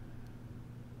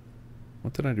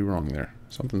 what did I do wrong there?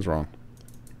 Something's wrong.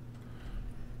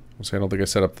 I'll say I don't think I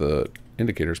set up the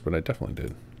indicators, but I definitely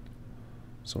did.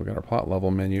 So we got our plot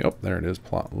level menu. Oh, there it is,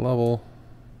 plot level.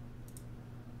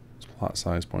 Plot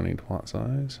size pointing to plot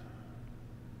size.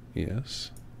 Yes.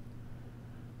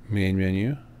 Main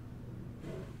menu.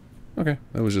 Okay,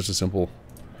 that was just a simple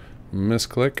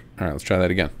misclick. All right, let's try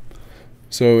that again.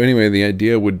 So anyway, the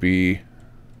idea would be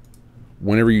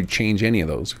whenever you change any of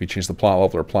those, if you change the plot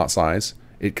level or plot size,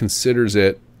 it considers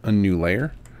it a new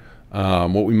layer.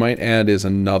 What we might add is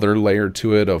another layer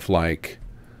to it of like,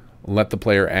 let the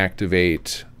player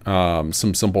activate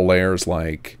some simple layers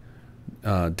like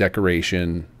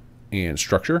decoration and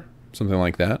structure, something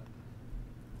like that.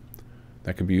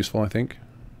 That could be useful, I think.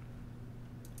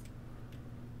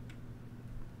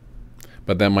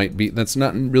 But that might be, that's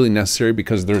not really necessary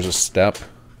because there's a step.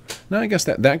 No, I guess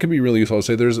that could be really useful. I'll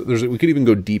say we could even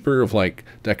go deeper of like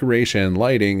decoration,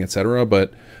 lighting, etc.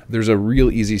 But there's a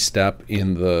real easy step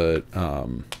in the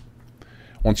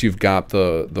once you've got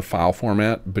the file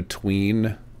format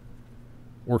between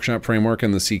Workshop Framework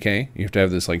and the CK, you have to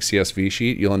have this like CSV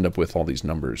sheet. You'll end up with all these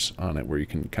numbers on it where you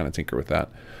can kind of tinker with that.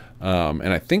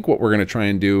 And I think what we're going to try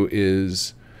and do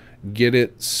is get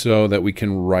it so that we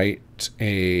can write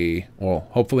a, well,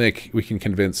 hopefully we can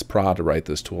convince PRA to write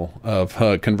this tool of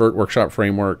convert Workshop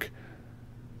Framework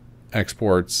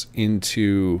exports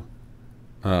into,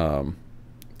 to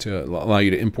allow you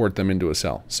to import them into a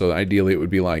cell. So ideally it would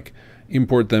be like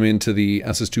import them into the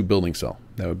SS2 building cell.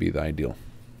 That would be the ideal.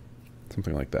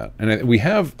 Something like that. And we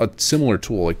have a similar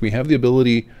tool. Like we have the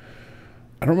ability,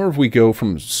 I don't remember if we go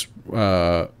from,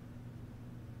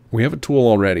 we have a tool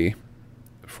already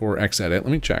for Xedit. Let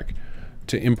me check.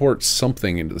 To import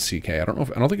something into the CK. I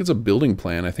don't think it's a building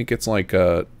plan. I think it's like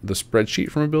the spreadsheet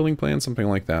from a building plan, something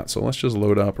like that. So let's just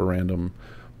load up a random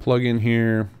plugin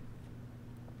here.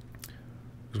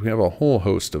 Because we have a whole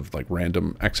host of like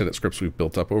random Xedit scripts we've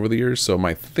built up over the years. So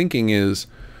my thinking is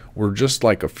we're just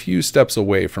like a few steps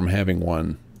away from having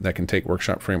one that can take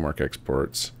Workshop Framework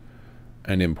exports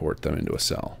and import them into a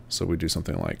cell. So we do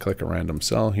something like click a random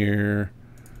cell here.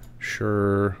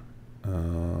 Sure.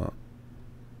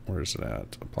 Where's it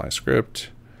at? Apply script.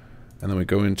 And then we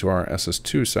go into our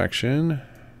SS2 section.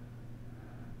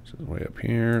 This is way up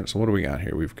here. So what do we got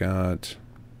here? We've got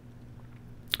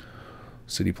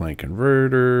city plan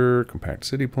converter, compact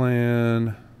city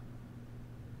plan.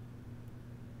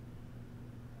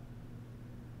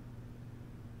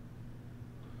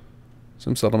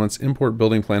 Some settlements, import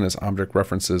building plan as object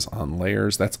references on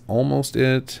layers. That's almost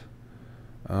it.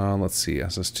 Let's see,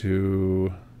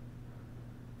 SS2,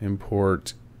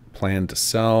 import plan to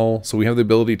sell. So we have the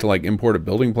ability to like import a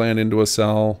building plan into a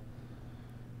cell.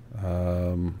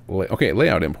 Okay,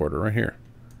 layout importer right here.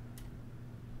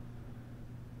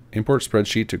 Import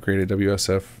spreadsheet to create a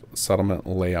WSF settlement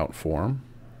layout form.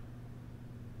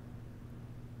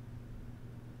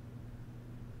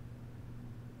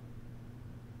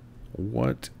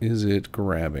 What is it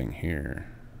grabbing here?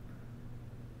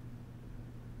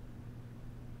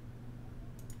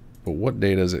 But what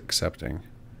data is it accepting?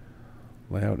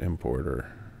 Layout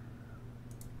importer.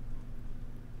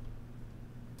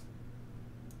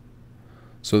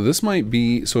 So this might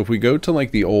be, so if we go to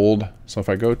like the old, so if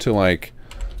I go to like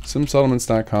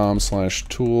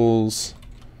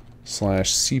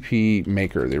simsettlements.com/tools/CP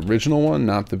maker, the original one,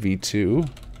 not the V2.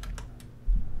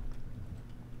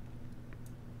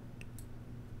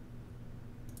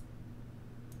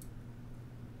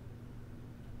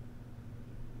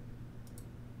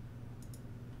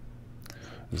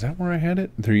 Is that where I had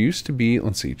it? There used to be,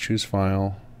 let's see, choose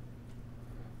file,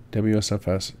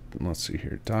 WSFS, let's see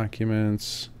here,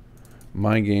 documents,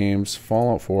 my games,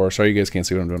 Fallout 4. Sorry you guys can't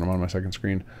see what I'm doing, I'm on my second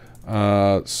screen.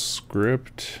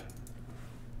 Script,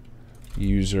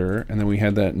 user, and then we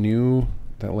had that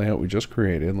layout we just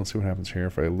created. Let's see what happens here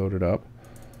if I load it up.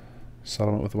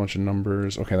 Settlement with a bunch of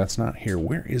numbers. Okay, that's not here.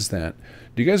 Where is that?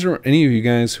 Do you guys remember, any of you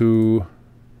guys who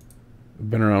have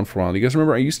been around for a while, do you guys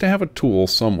remember I used to have a tool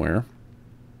somewhere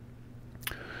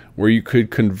where you could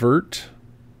convert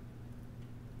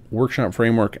workshop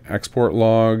framework export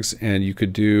logs, and you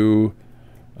could do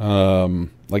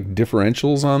like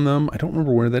differentials on them. I don't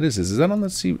remember where that is. Is that on the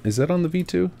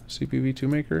V2 CPV2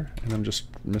 maker? And I'm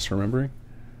just misremembering.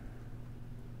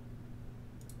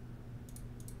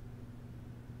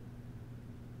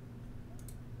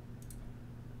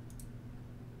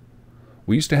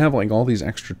 We used to have like all these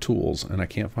extra tools, and I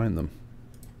can't find them.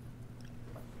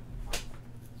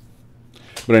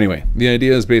 But anyway, the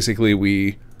idea is basically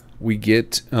we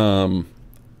get a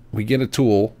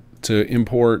tool to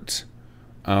import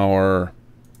our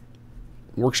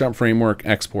workshop framework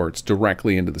exports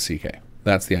directly into the CK.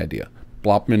 That's the idea.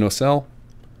 Plop them into a cell,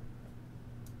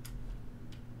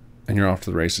 and you're off to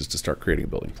the races to start creating a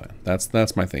building plan.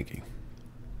 That's my thinking.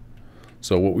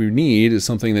 So what we need is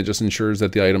something that just ensures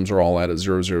that the items are all at a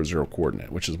 0, 0, 0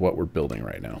 coordinate, which is what we're building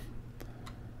right now.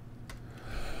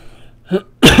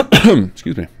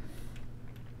 Excuse me.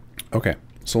 Okay,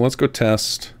 so let's go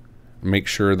test, make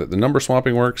sure that the number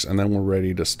swapping works, and then we're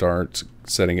ready to start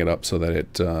setting it up so that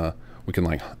it we can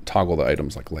like toggle the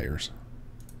items like layers.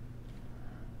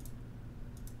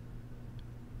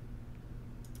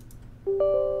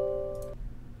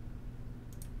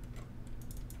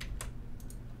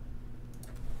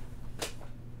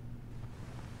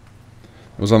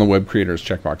 It was on the web creators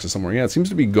checkboxes somewhere. Yeah, it seems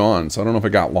to be gone, so I don't know if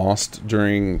it got lost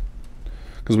during,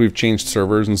 because we've changed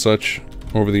servers and such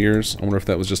over the years. I wonder if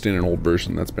that was just in an old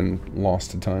version that's been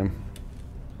lost to time.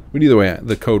 But either way,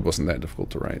 the code wasn't that difficult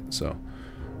to write, so,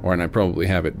 and I probably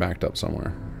have it backed up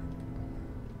somewhere.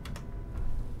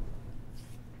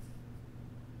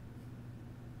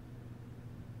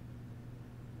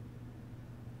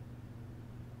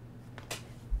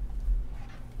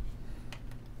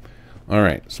 All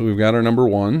right, so we've got our number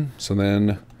 1. So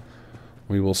then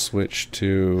we will switch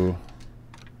to,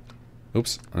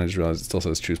 oops, I just realized it still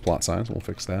says choose plot size. We'll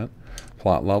fix that.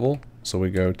 Plot level. So we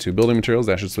go to building materials.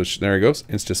 That should switch. There it goes.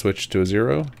 Insta switch to a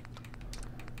 0,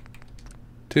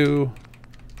 2,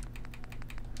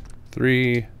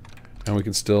 3, and we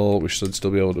should still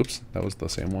be able to, oops, that was the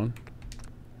same one.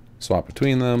 Swap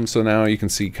between them. So now you can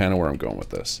see kind of where I'm going with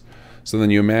this. So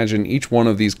then you imagine each one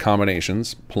of these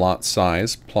combinations, plot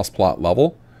size plus plot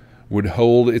level, would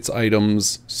hold its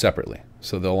items separately.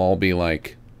 So they'll all be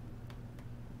like,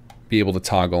 be able to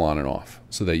toggle on and off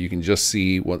so that you can just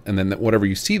see what, and then whatever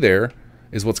you see there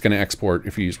is what's going to export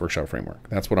if you use Workshop Framework.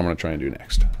 That's what I'm going to try and do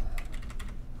next.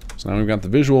 So now we've got the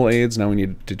visual aids. Now we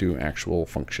need to do actual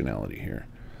functionality here.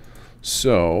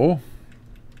 So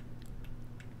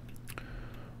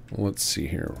let's see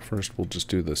here. First, we'll just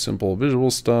do the simple visual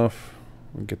stuff.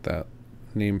 We'll get that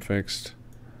name fixed.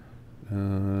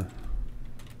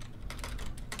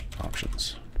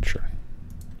 Options. Sure.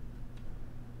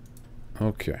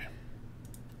 Okay.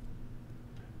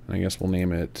 I guess we'll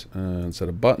name it, instead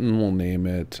of button, we'll name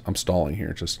it, I'm stalling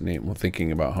here, just we're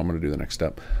thinking about how I'm going to do the next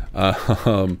step.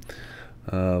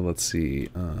 Let's see,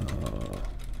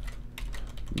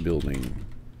 building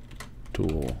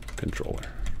tool controller.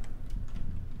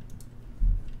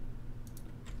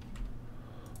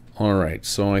 All right,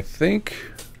 so I think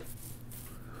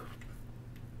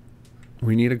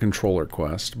we need a controller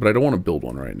quest, but I don't want to build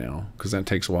one right now because that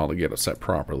takes a while to get it set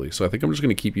properly. So I think I'm just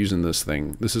going to keep using this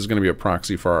thing. This is going to be a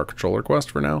proxy for our controller quest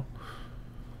for now.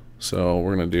 So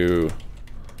we're going to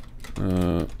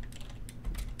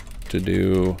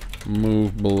do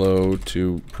move below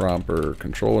to proper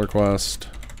controller quest.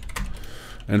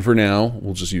 And for now,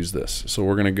 we'll just use this. So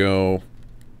we're going to go,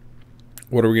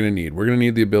 what are we going to need? We're going to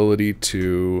need the ability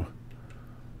to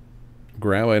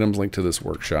grab items linked to this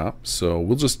workshop. So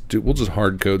we'll just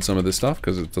hard code some of this stuff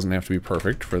because it doesn't have to be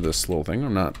perfect for this little thing.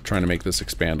 I'm not trying to make this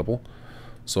expandable.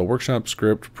 So workshop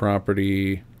script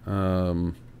property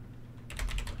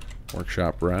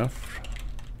workshop ref.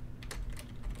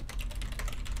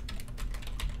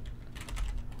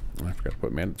 I forgot to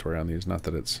put mandatory on these. Not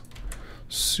that it's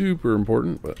super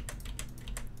important, but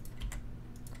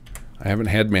I haven't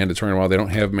had mandatory in a while. They don't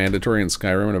have mandatory in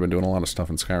Skyrim, and I've been doing a lot of stuff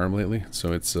in Skyrim lately.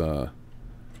 So it's I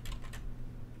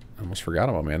almost forgot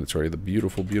about mandatory. The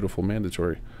beautiful, beautiful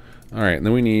mandatory. All right, and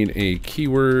then we need a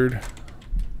keyword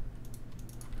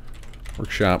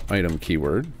workshop item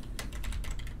keyword.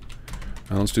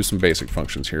 Now let's do some basic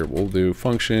functions here. We'll do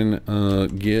function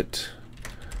get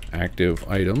active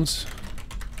items.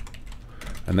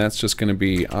 And that's just going to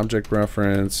be object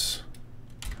reference,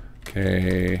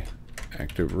 okay,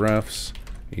 active refs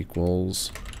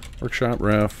equals workshop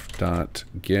ref dot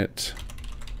get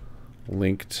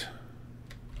linked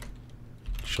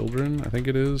children, I think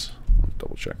it is. Let's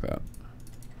double check that.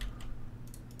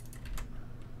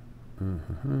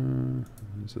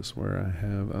 Is this where I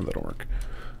have, oh, that'll work.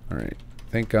 All right.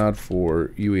 Thank God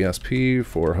for UESP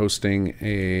for hosting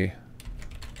a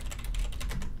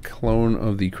clone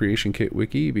of the Creation Kit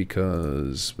wiki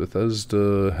because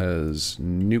Bethesda has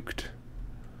nuked.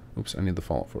 Oops, I need the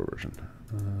Fallout 4 version.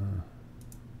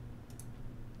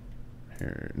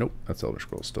 Here, nope, that's Elder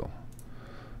Scrolls still.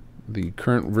 The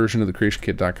current version of the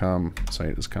creationkit.com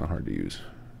site is kind of hard to use.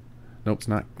 Nope, it's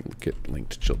not get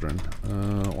linked children.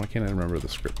 Why can't I remember the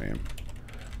script name?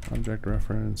 Object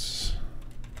reference.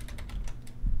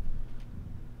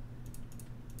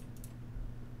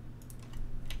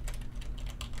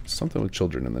 Something with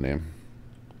children in the name.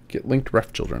 Get linked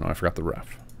ref children. Oh, I forgot the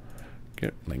ref.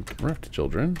 Get linked ref to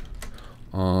children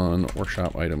on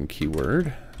workshop item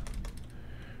keyword.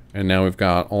 And now we've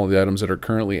got all the items that are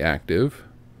currently active.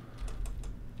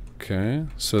 Okay,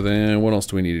 so then what else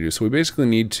do we need to do? So we basically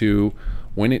need to,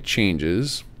 when it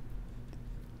changes,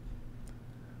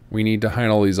 we need to hide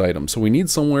all these items. So we need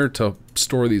somewhere to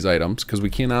store these items because we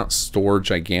cannot store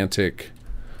gigantic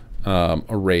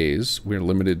arrays. We're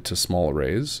limited to small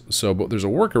arrays. So, but there's a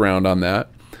workaround on that,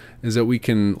 is that we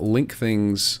can link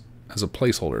things as a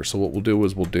placeholder. So what we'll do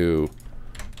is we'll do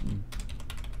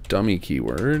dummy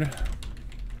keyword.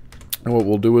 And what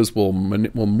we'll do is we'll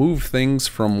move things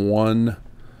from one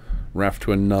ref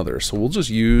to another. So we'll just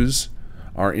use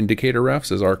our indicator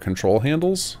refs as our control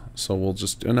handles. So we'll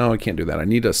just, oh, no, I can't do that. I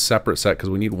need a separate set because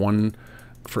we need one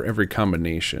for every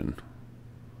combination.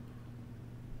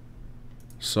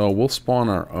 So we'll spawn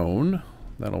our own.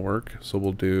 That'll work. So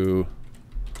we'll do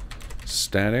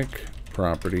static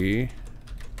property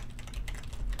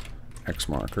X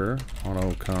marker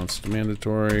auto const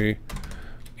mandatory,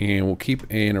 and we'll keep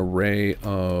an array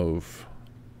of,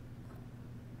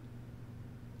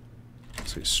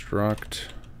 let's say struct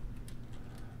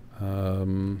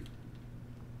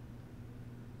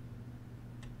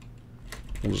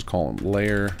we'll just call them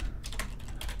layer.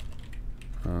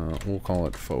 We'll call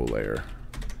it faux layer.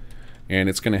 And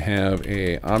it's going to have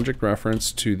a object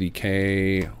reference to the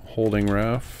K holding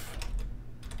ref,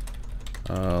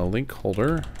 link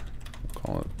holder. We'll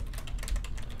call it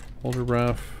holder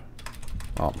ref.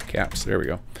 Oh, caps. There we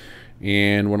go.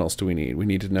 And what else do we need? We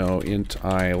need to know int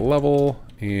I level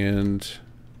and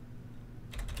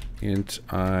int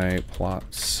I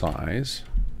plot size.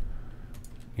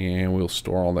 And we'll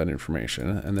store all that information.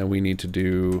 And then we need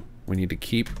to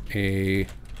keep a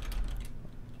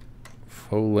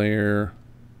faux layer.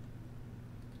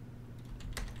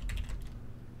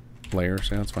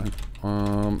 So that's fine.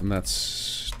 And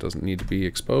that's doesn't need to be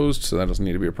exposed, so that doesn't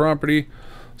need to be a property.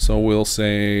 So we'll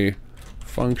say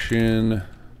function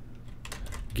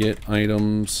get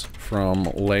items from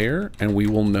layer, and we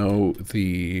will know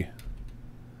the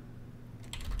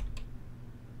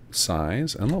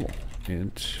size and level.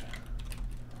 Int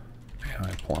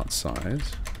AI plot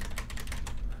size.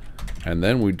 And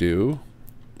then we do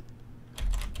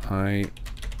I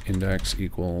index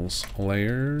equals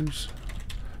layers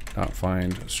dot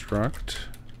find struct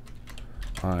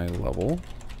I level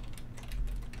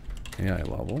AI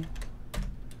level,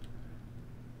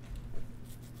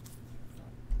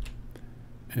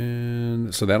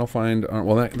 And so that'll find,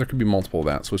 well, there could be multiple of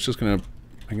that. So it's just going to,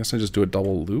 I guess I just do a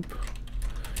double loop.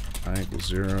 I equals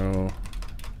 0.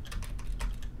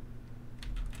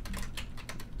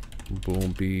 Will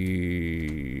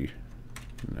be,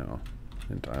 no,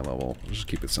 int I level. We'll just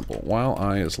keep it simple. While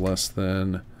I is less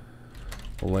than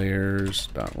layers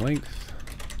dot length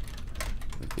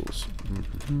equals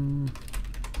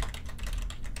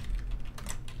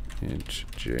int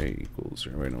j equals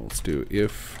 0. Wait, no, let's do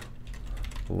if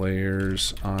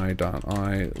layers I dot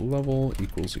I level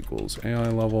equals AI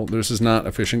level. This is not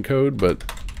efficient code, but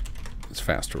it's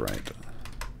fast to write.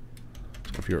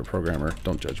 So if you're a programmer,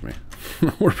 don't judge me.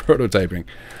 We're prototyping.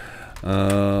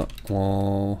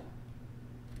 While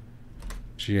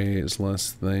j is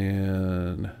less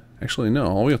than. Actually, no.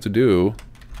 All we have to do.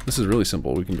 This is really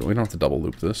simple. We don't have to double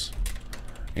loop this.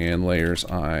 And layers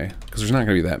I, because there's not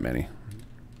going to be that many.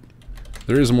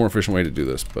 There is a more efficient way to do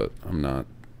this, but I'm not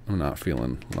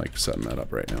feeling like setting that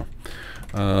up right now.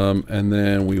 And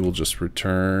then we will just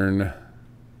return.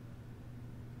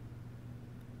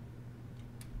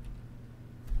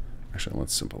 Actually,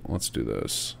 let's do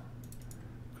this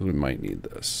because we might need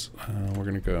this. We're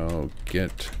gonna go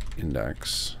get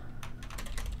index,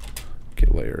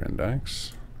 get layer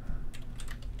index,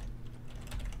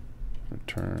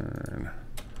 return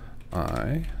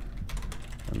I,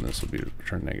 and this will be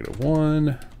return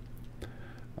 -1.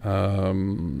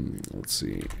 Let's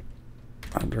see,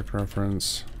 object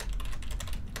reference,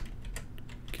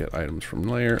 get items from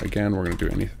layer. Again, we're gonna do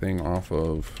anything off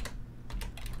of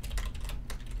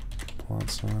plot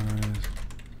size.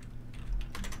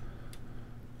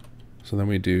 So then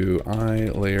we do I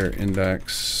layer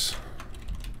index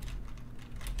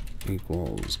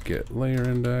equals get layer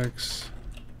index.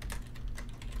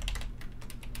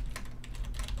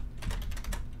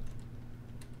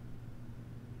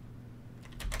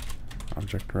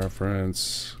 Object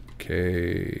reference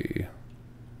k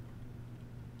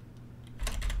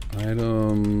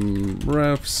item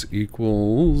refs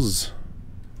equals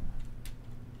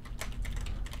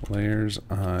layers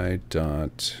I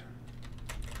dot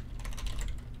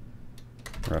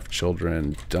ref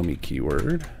children dummy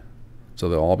keyword. So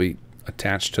they'll all be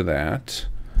attached to that.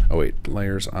 Oh wait,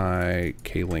 layers I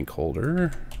k link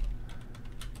holder.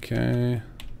 Okay.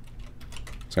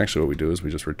 So actually what we do is we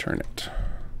just return it.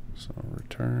 So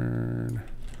return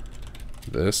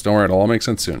this. Don't worry, it'll all make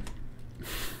sense soon.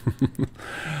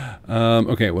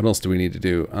 Okay, what else do we need to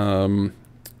do?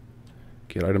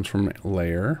 Get items from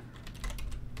layer.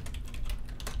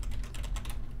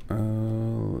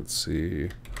 Let's see.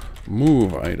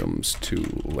 Move items to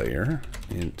layer.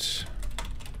 Int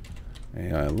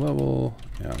AI level.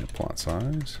 AI plot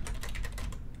size.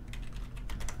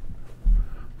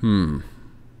 Move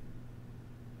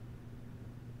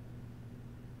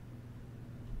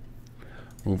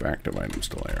active items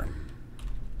to layer.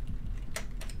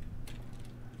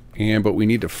 But we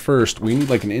need to we need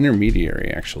like an intermediary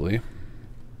actually.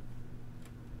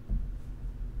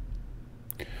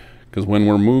 Because when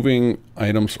we're moving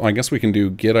items, I guess we can do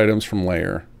get items from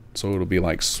layer. So it'll be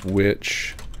like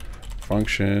switch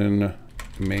function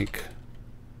make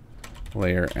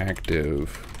layer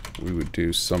active. We would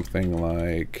do something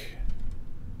like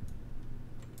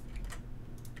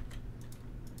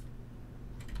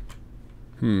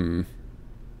and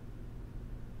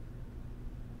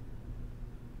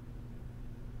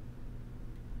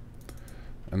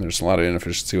there's a lot of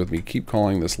inefficiency with me keep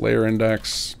calling this layer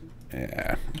index.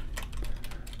 Yeah.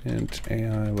 Int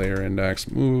AI layer index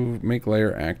move make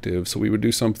layer active. So we would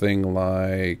do something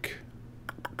like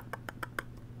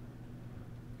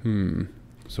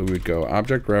so we would go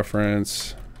object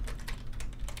reference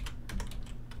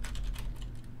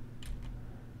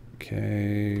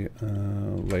okay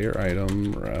layer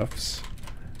item refs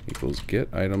equals get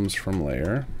items from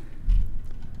layer.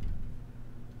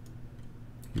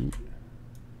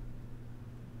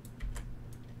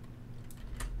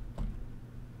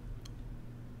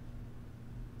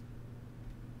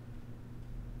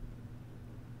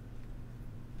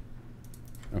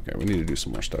 Okay, we need to do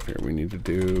some more stuff here. We need to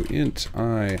do int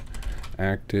I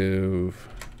active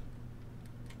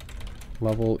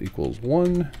level equals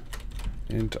 1.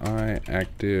 Int I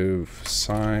active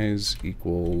size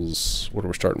equals, what are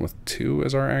we starting with? 2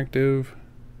 as our active.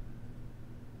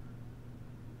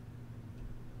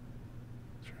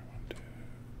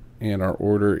 And our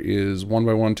order is 1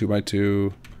 by 1, 2 by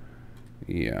 2.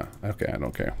 Yeah, okay, I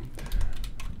don't care.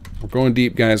 We're going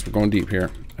deep, guys. We're going deep here.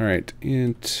 All right,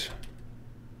 int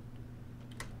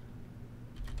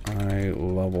I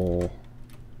level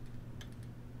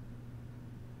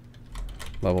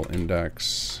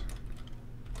index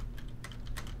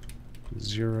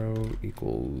 0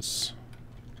 equals...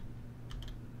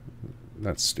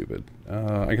 That's stupid.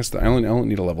 I guess I don't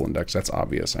need a level index. That's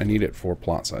obvious. I need it for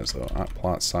plot size, though.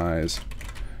 Plot size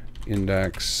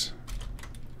index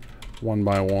 1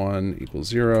 by 1 equals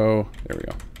 0. There we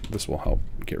go. This will help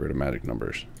get rid of magic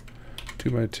numbers. 2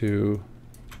 by 2,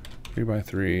 3 by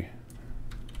 3,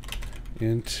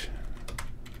 int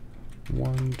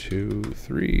 1, 2,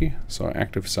 3. So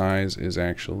active size is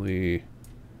actually...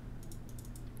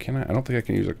 Can I? I don't think I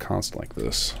can use a const like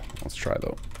this. Let's try,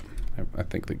 though. I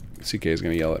think the CK is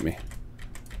going to yell at me.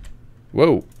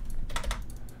 Whoa!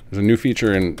 There's a new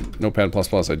feature in Notepad++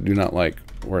 I do not like,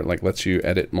 where it like lets you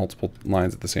edit multiple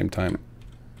lines at the same time.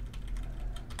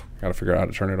 Gotta figure out how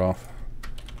to turn it off.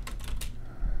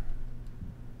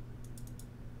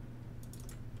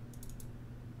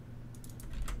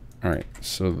 Alright,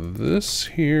 so this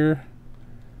here,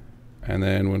 and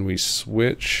then when we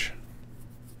switch...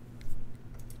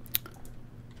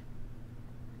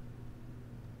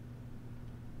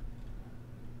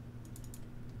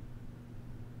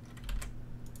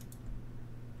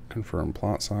 Confirm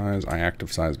plot size.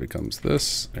 iActive size becomes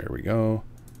this. There we go.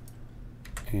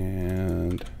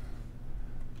 And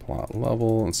plot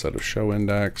level instead of show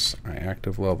index,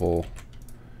 iActive level.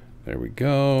 There we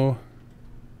go.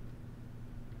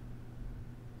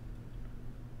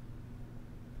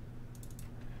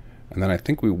 And then I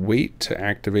think we wait to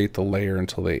activate the layer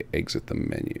until they exit the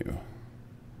menu.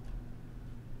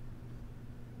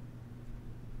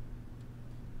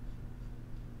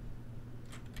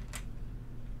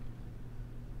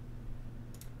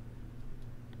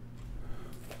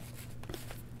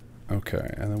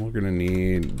 Okay, and then we're going to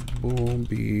need bool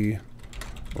b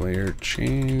layer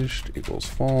changed equals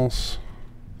false.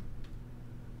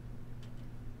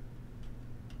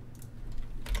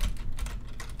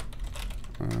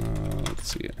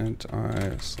 Let's see, int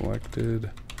I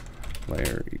selected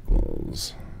layer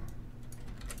equals.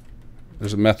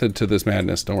 There's a method to this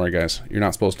madness. Don't worry, guys. You're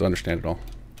not supposed to understand it all.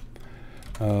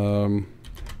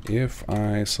 If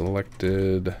I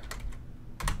selected...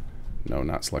 No,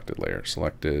 not selected layer.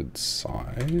 Selected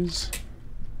size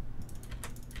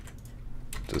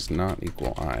does not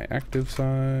equal iActive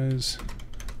size.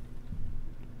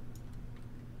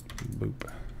 Boop.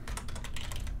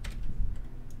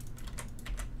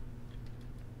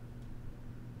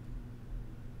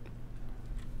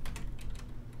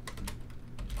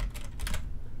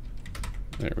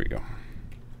 There we go. All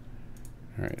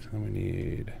right, then we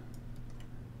need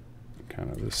kind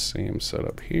of the same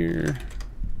setup here.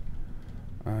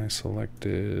 I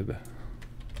selected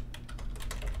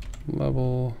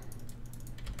level.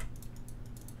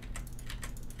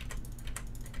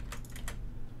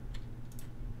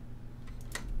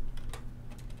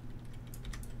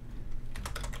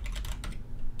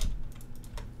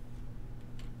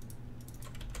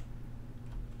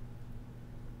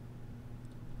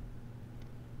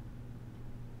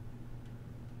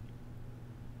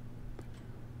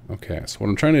 Okay, so what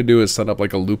I'm trying to do is set up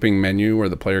like a looping menu where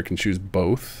the player can choose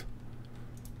both.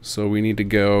 So we need to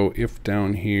go if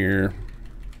down here,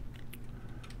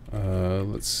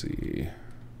 let's see,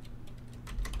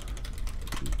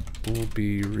 bool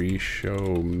b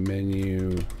reshow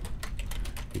menu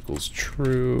equals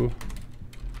true,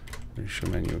 reshow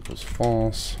menu equals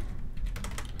false,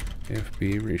 if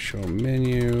b reshow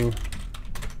menu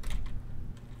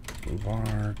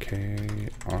var k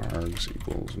args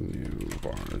equals new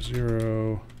var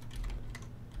 0.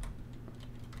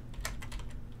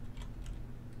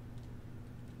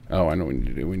 Oh, I know what we need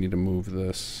to do. We need to move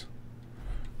this.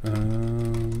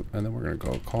 And then we're going to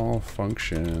go call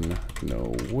function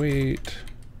no wait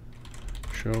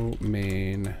show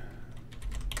main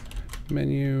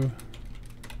menu.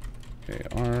 Okay,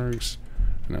 args.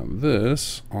 Now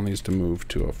this all needs to move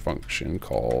to a function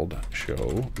called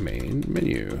show main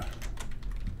menu.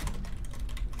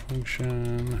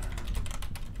 Function.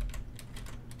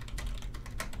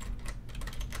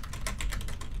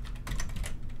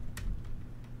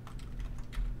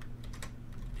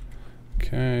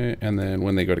 Okay, and then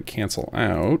when they go to cancel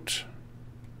out,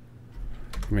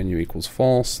 menu equals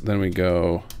false, then we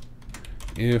go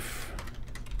if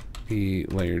the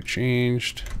layer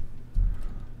changed.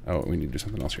 Oh, we need to do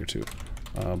something else here too.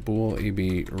 Bool ab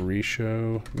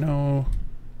reshow, no.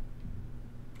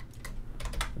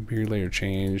 B layer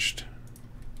changed.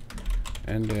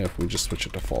 And if we just switch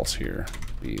it to false here,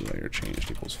 B layer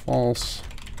changed equals false.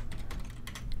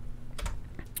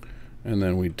 And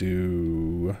then we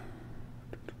do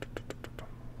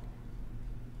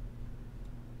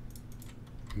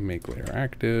make layer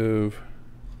active.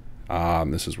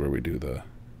 And this is where we do the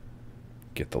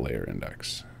get the layer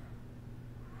index.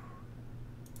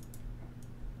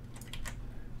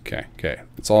 Okay, okay.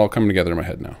 It's all coming together in my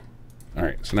head now. All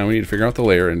right, so now we need to figure out the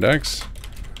layer index.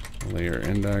 Layer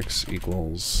index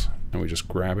equals, and we just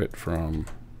grab it from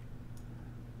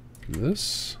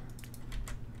this.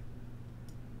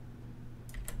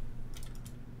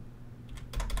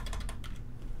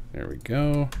 There we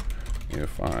go.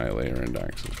 If I layer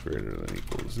index is greater than or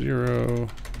equals 0,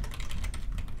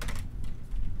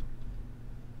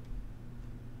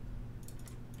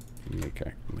 make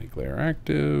layer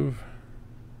active.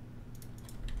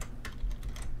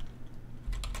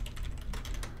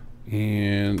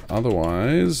 And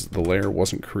otherwise, the layer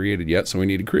wasn't created yet, so we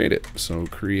need to create it. So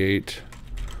create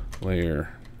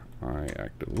layer I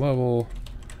active level,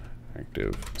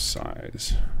 active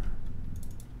size.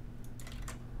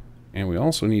 And we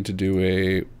also need to do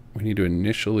we need to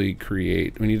initialize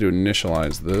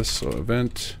this. So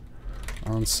event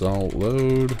on cell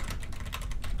load,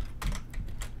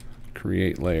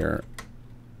 create layer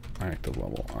active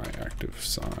level I active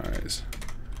size.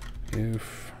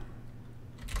 If,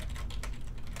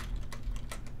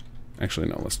 actually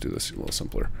no, let's do this a little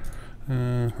simpler.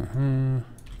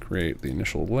 Create the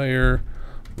initial layer.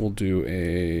 We'll do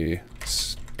a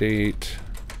state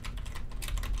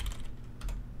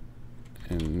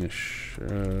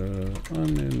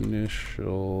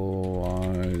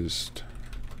uninitialized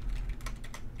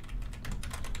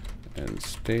and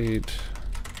state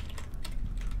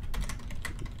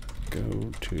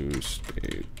go to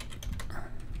state.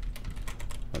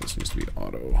 Oh, this needs to be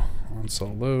auto on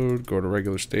cell load, go to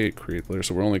regular state, create layer.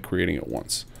 So we're only creating it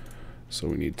once. So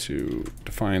we need to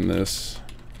define this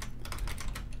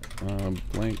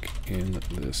blank in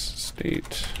this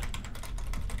state.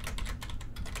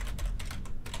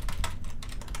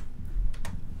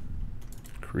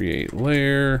 Create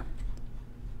layer.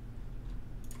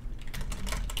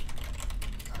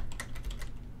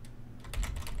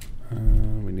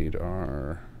 We need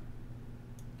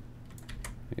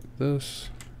this.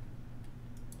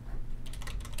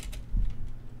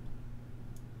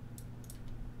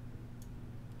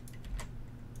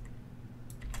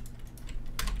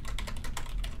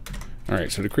 All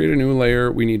right, so to create a new layer,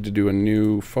 we need to do a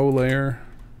new faux layer.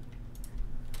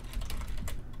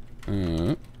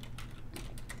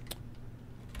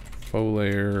 Faux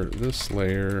layer, this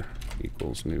layer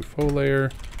equals new faux layer.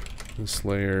 This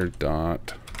layer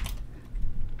dot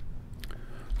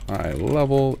I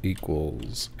level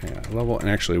equals AI level. And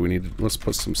actually we need to, let's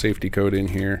put some safety code in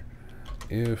here.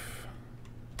 If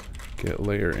get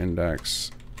layer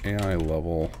index AI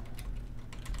level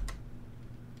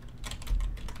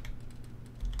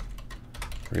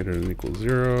greater than or equals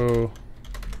 0,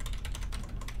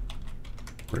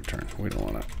 return. We don't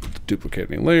want to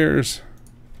duplicate any layers.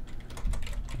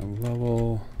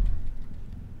 Level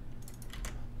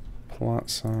plot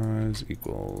size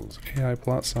equals AI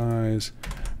plot size,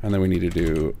 and then we need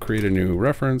to create a new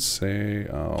reference, say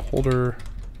holder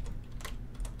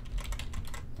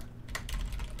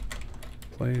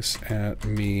place at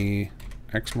me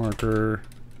X marker.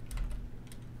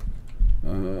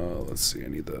 Let's see, I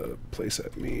need the place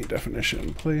at me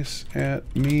definition. Place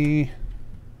at me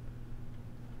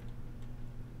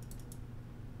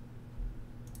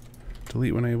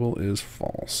delete when able is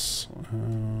false.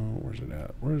 Where's it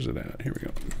at? Where is it at? Here we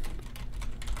go.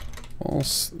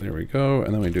 False. There we go.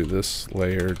 And then we do this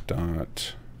layer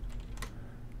dot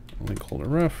link holder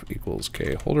ref equals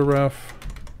k holder ref,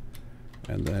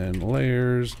 and then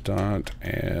layers dot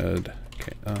add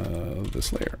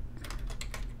this layer.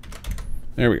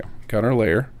 There we go. Got our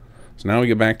layer. So now we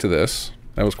get back to this.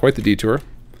 That was quite the detour.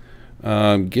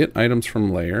 Get items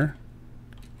from layer.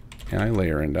 AI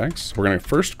layer index. So we're going to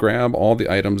first grab all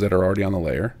the items that are already on the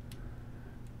layer.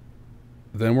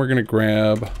 Then we're going to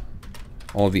grab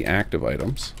all the active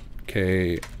items.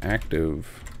 K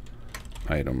active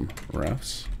item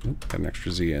refs. Oop, got an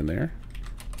extra Z in there.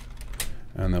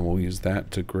 And then we'll use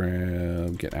that to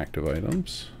grab get active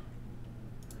items.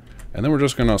 And then we're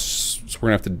just going to, so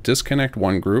we're going to have to disconnect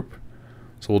one group.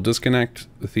 So we'll disconnect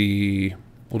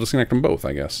them both,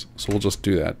 I guess. So we'll just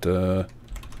do that.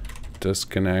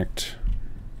 Disconnect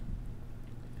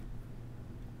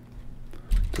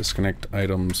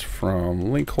items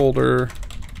from link holder.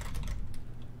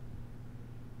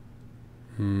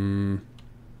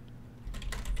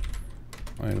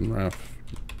 Item ref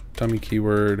dummy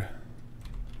keyword,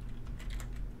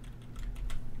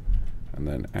 and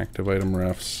then active item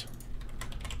refs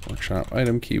workshop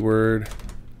item keyword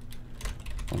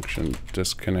function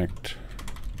disconnect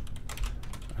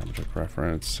object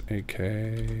reference AK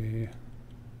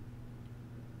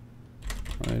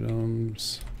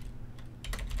items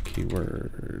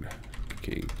keyword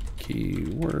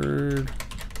keyword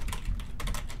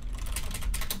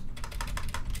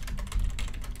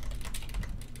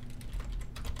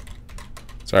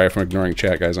Sorry if I'm ignoring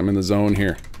chat, guys. I'm in the zone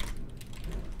here.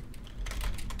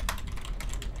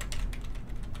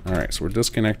 Alright, so we're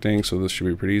disconnecting, so this should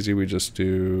be pretty easy. We just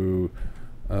do...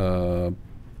 Yeah,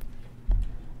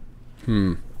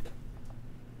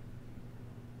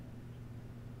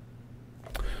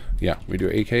 we do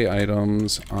AK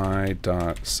items, I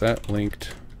dot set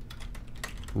linked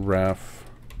ref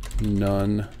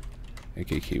none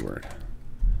AK keyword.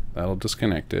 That'll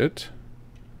disconnect it.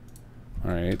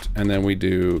 Alright, and then we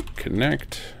do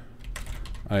connect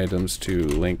items to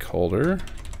link holder.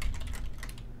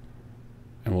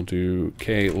 And we'll do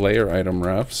K layer item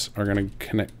refs are going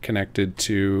to connected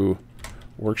to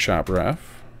workshop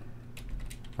ref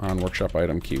on workshop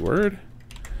item keyword.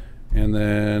 And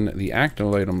then the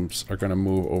active items are going to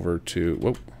move over to,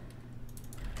 whoop.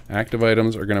 Active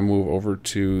items are going to move over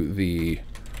to the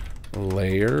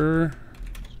layer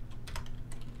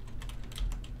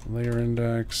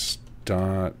index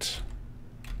dot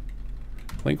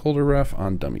link holder ref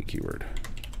on dummy keyword.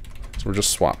 So we're just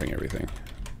swapping everything.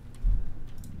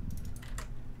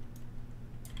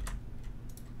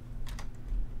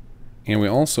 And we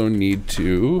also need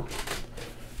to,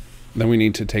 then we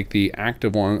need to take the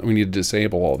active one, we need to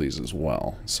disable all these as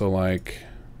well. So like,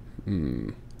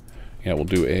 yeah, we'll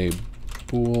do a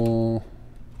bool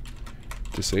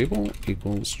disable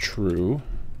equals true.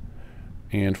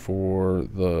 And for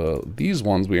these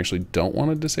ones, we actually don't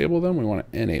want to disable them, we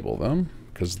want to enable them,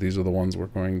 because these are the ones we're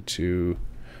going to,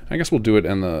 I guess we'll do it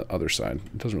on the other side.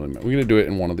 It doesn't really matter. We're going to do it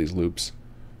in one of these loops.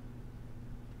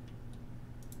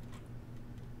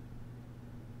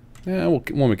 Yeah,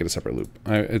 we'll make it a separate loop.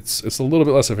 It's a little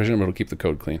bit less efficient, but it'll keep the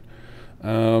code clean.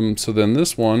 So then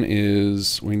this one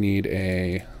is, we need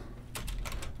a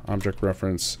object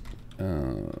reference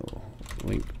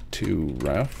link to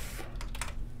ref.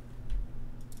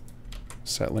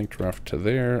 Set linked ref to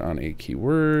there on a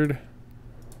keyword.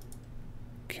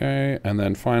 Okay, and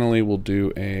then finally we'll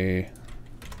do a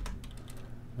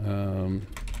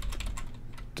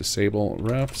disable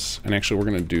refs, and actually we're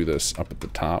going to do this up at the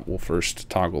top. We'll first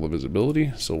toggle the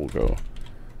visibility, so we'll go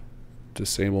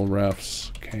disable refs,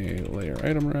 okay, layer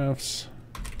item refs,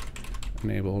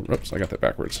 enable, oops, I got that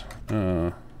backwards.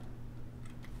 Let's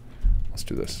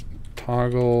do this.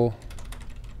 Toggle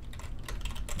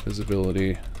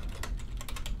visibility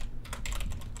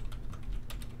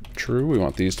true. We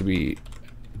want these to be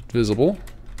visible,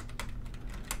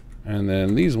 and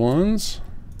then these ones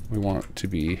we want to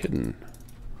be hidden.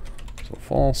 So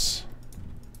false.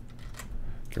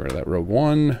 Get rid of that rogue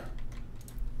one.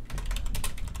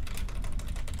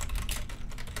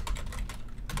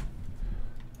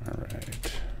 All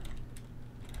right.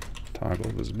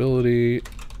 Toggle visibility,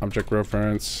 object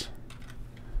reference,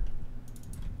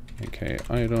 okay,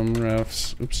 item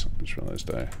refs. Oops, I just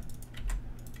realized I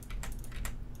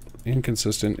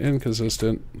inconsistent.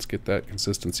 Let's get that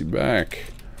consistency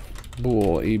back.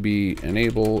 Bool AB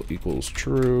enable equals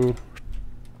true.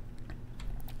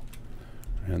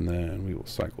 And then we will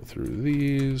cycle through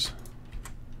these.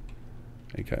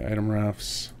 Okay, item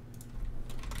refs.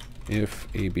 If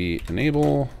AB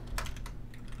enable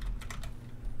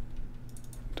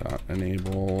dot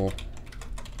enable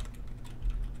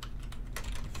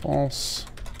false,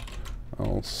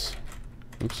 else,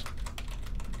 oops,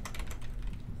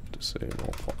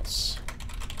 disable false.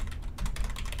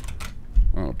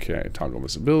 Okay, toggle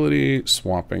visibility,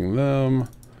 swapping them,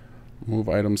 move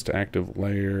items to active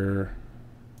layer.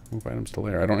 Move items to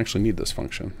layer. I don't actually need this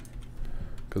function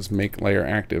because make layer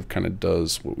active kind of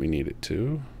does what we need it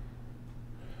to.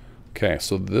 Okay,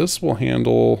 so this will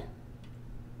handle,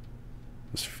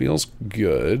 this feels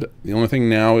good. The only thing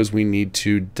now is we need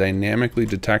to dynamically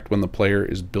detect when the player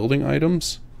is building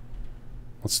items.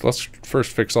 Let's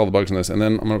first fix all the bugs in this, and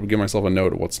then I'm going to give myself a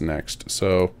note of what's next.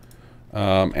 So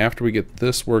after we get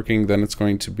this working, then it's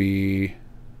going to be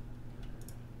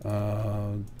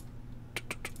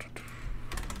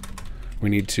we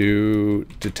need to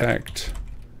detect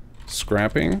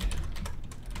scrapping,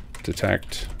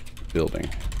 detect building.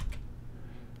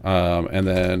 And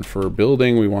then for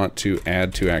building, we want to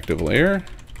add to active layer,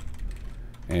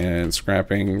 and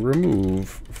scrapping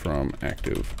remove from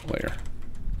active layer.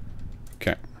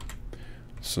 Okay.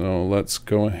 So let's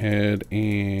go ahead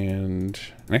and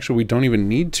actually we don't even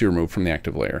need to remove from the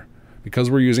active layer. Because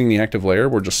we're using the active layer,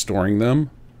 we're just storing them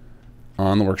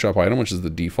on the workshop item, which is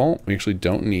the default. We actually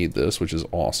don't need this, which is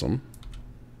awesome.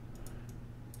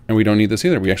 And we don't need this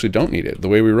either. We actually don't need it. The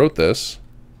way we wrote this,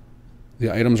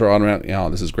 the items are automatic. Oh,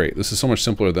 this is great. This is so much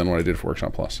simpler than what I did for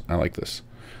Workshop Plus. I like this.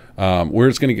 Where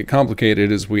it's going to get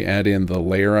complicated is we add in the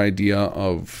layer idea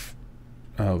of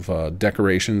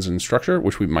decorations and structure,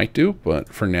 which we might do, but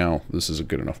for now, this is a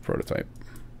good enough prototype.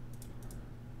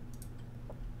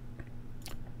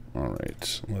 All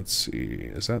right, let's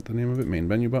see. Is that the name of it? Main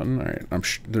menu button. All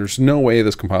right, there's no way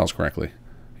this compiles correctly.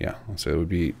 Yeah, so it would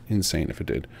be insane if it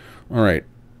did. All right,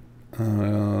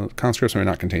 conscripts may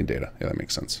not contain data. Yeah, that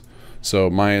makes sense. So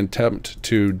my attempt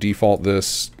to default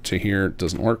this to here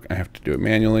doesn't work. I have to do it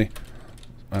manually.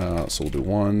 So we'll do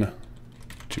 1,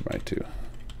 2 by 2.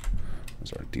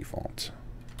 That's our default.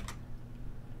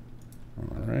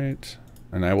 All right,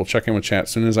 and I will check in with chat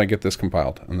as soon as I get this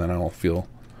compiled, and then I will feel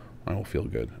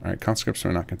good. All right, conscripts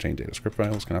may not contain data. Script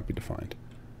files cannot be defined.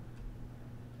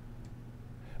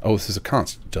 Oh, this is a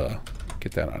const. Duh.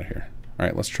 Get that out of here. All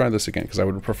right, let's try this again, because I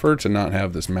would prefer to not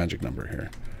have this magic number here,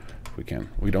 if we can.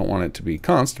 We don't want it to be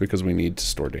const because we need to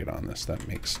store data on this. That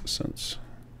makes sense.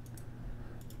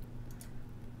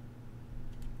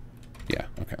 Yeah,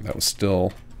 okay, that was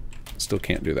still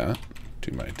can't do that.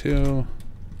 2 by 2.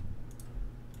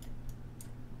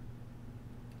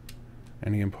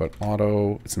 Any input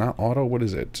auto. It's not auto. What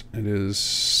is it? It is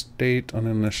state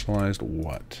uninitialized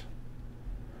what?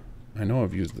 I know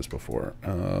I've used this before.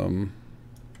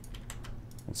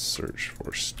 Let's search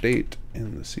for state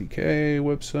in the CK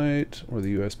website or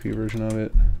the USP version of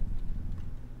it.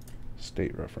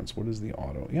 State reference. What is the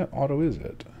auto? Yeah, auto is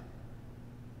it.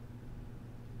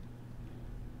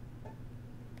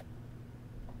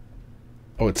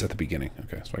 Oh, it's at the beginning.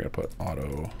 Okay, so I gotta put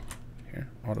auto here.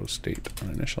 Auto state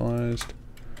uninitialized.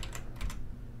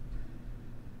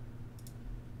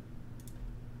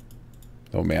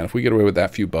 Oh man, if we get away with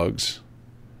that few bugs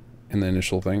in the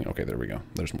initial thing. Okay, there we go.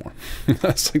 There's more.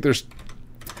 That's like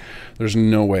there's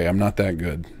no way. I'm not that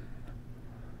good.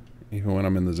 Even when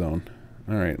I'm in the zone.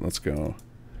 Alright, let's go.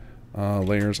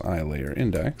 Layers, I layer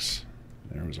index.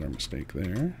 There was our mistake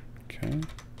there. Okay.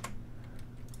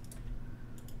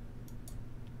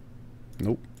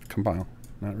 Nope. Compile.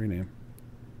 Not rename.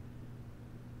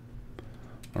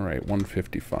 Alright,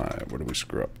 155. What did we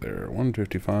screw up there?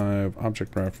 155,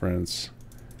 object reference.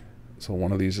 So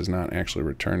one of these is not actually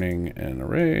returning an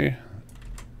array.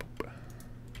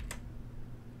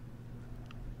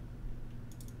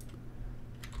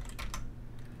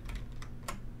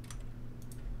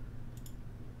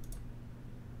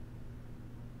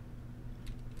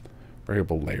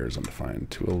 Variable layers undefined.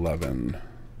 211.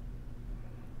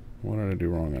 What did I do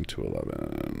wrong on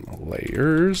 211?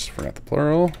 Layers. Forgot the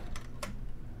plural.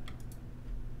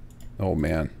 Oh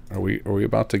man, are we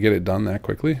about to get it done that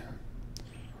quickly?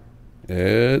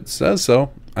 It says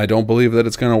so. I don't believe that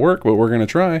it's going to work, but we're going to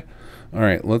try. All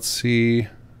right, let's see.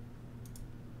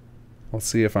 Let's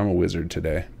see if I'm a wizard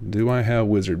today. Do I have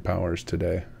wizard powers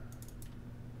today?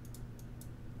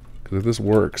 Because if this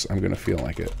works, I'm going to feel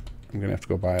like it. I'm going to have to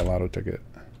go buy a lotto ticket.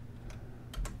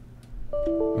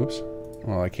 Oops.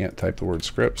 Well, I can't type the word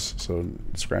scripts, so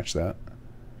scratch that.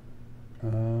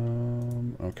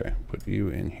 Okay, put you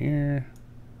in here.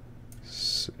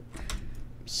 Save.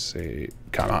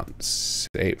 Come on,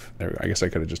 save. There we go. I guess I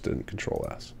could have just done Control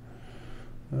S.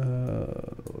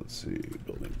 Let's see,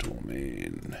 building tool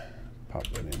main. Pop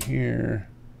that in here.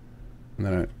 And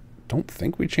then I don't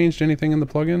think we changed anything in the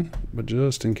plugin, but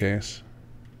just in case.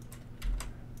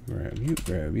 Grab you,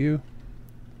 grab you.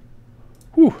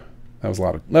 Whew. That was a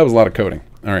lot of coding.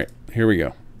 All right, here we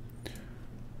go.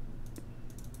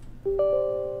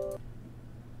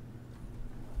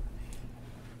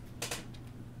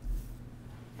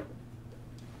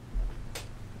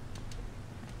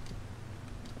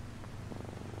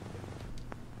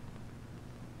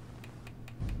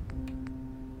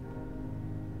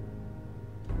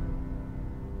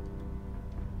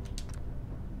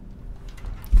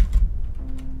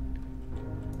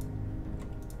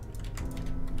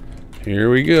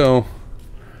 Here we go.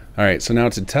 All right, so now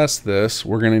to test this,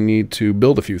 we're going to need to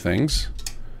build a few things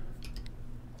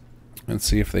and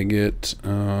see if they get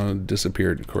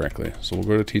disappeared correctly. So we'll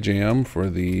go to TJM for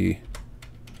the...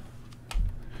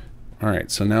 All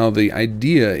right, so now the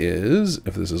idea is,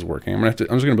 if this is working, I'm just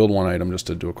going to build one item just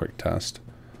to do a quick test.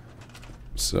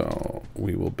 So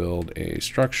we will build a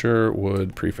structure,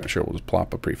 wood, prefab. Sure, we'll just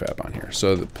plop a prefab on here.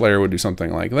 So the player would do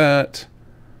something like that.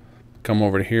 Come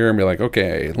over to here and be like,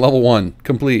 okay, level 1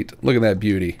 complete. Look at that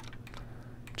beauty.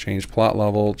 Change plot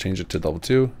level, change it to level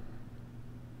 2.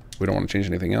 We don't want to change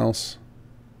anything else.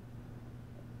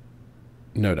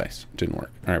 No dice. Didn't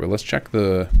work. All right, but let's check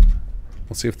the...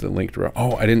 Let's see if the linked row...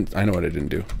 Oh, I know what I didn't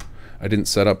do. I didn't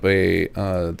set up the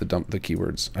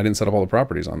keywords. I didn't set up all the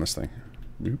properties on this thing.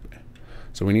 Boop.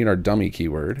 So we need our dummy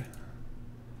keyword.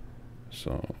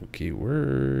 So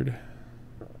keyword...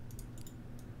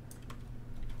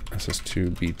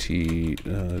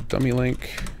 SS2BT dummy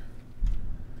link,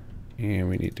 and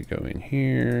we need to go in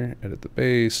here, edit the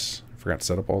base. I forgot to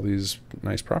set up all these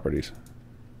nice properties.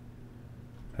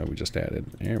 that we just added.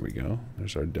 There we go.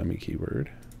 There's our dummy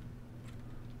keyword.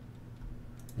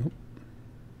 Oop.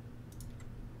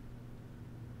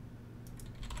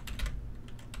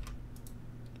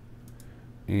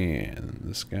 And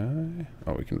this guy.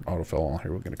 Oh, we can autofill all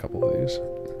here. We'll get a couple of these.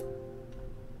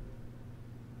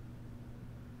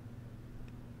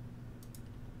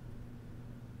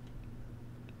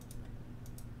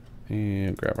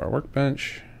 And grab our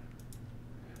workbench.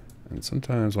 And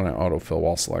sometimes when I autofill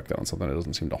while selected on something, it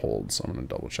doesn't seem to hold, so I'm going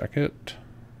to double check it.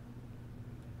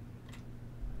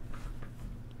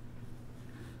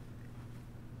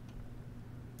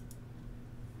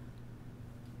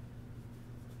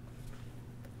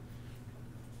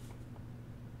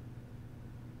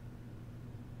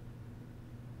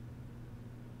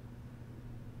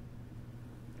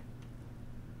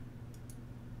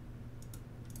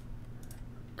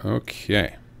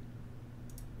 Okay.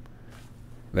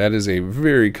 That is a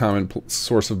very common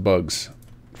source of bugs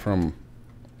from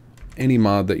any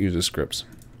mod that uses scripts,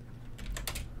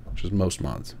 which is most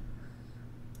mods.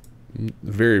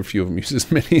 Very few of them use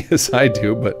as many as I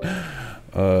do, but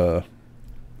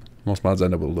most mods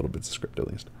end up with little bits of script at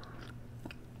least.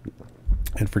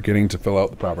 And forgetting to fill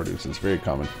out the properties is very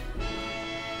common.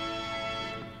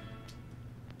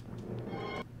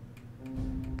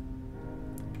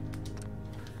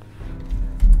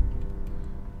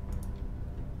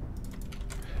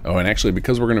 Oh, and actually,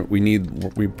 because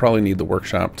we probably need the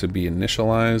workshop to be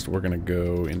initialized, we're gonna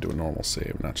go into a normal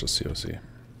save, not just COC.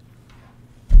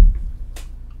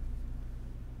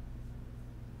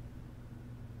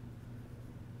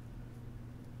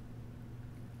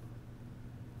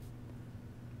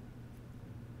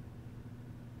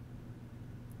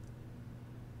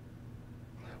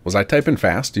 Was I typing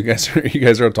fast? You guys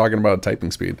are talking about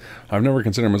typing speed. I've never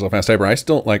considered myself a fast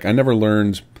typer. I never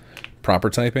learned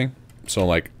proper typing. So,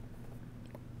 like,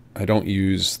 I don't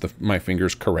use my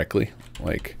fingers correctly.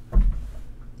 Like,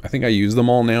 I think I use them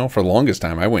all now. For the longest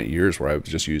time, I went years where I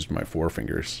just used my 4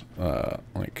 fingers.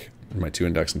 Like, my 2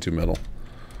 index and 2 middle.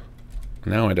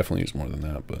 Now I definitely use more than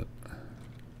that, but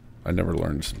I never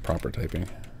learned proper typing.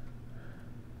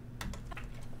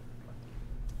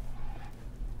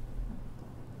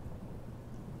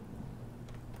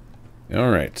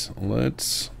 Alright,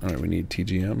 alright, we need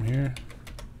TGM here.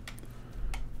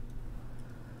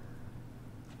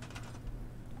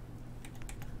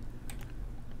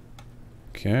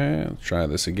 Okay, let's try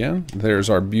this again. There's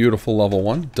our beautiful level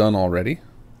 1, done already.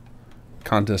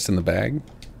 Contest in the bag.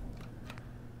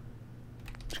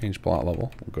 Change plot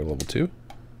level, we'll go to level 2.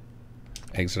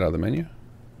 Exit out of the menu.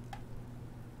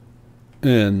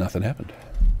 And nothing happened.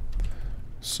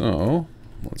 So,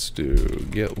 let's do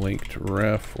get linked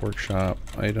ref workshop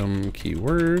item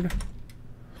keyword.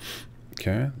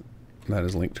 Okay, that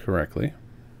is linked correctly.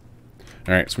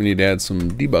 Alright, so we need to add some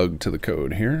debug to the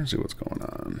code here, see what's going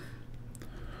on.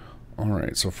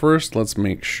 Alright, so first let's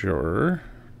make sure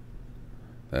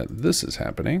that this is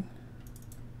happening.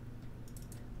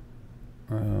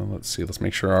 Let's see, let's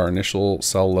make sure our initial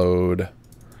cell load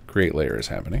create layer is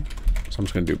happening. So I'm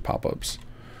just going to do pop-ups.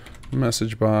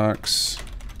 Message box,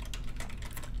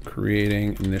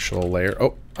 creating initial layer.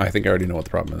 Oh, I think I already know what the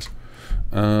problem is.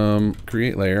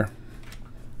 Create layer.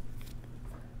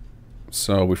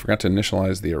 So we forgot to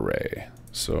initialize the array.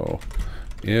 So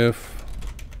if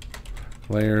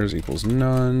layers equals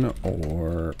none,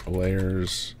 or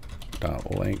layers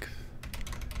dot length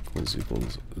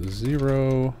equals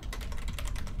 0,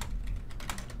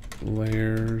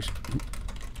 layers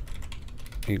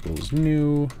equals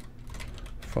new,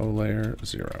 faux layer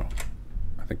 0.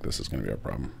 I think this is going to be our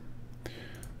problem.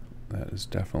 That is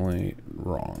definitely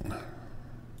wrong.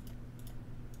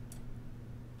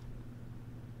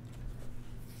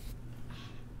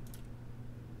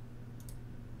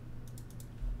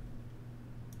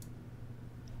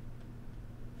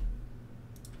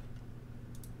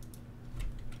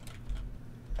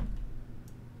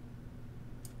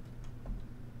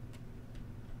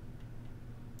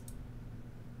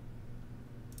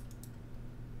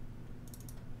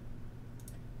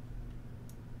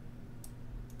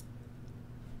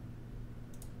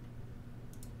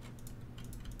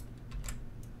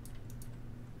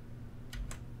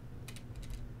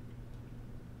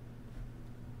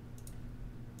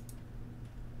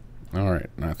 Alright,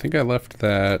 and I think I left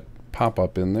that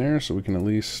pop-up in there so we can at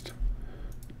least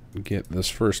get this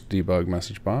first debug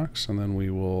message box, and then we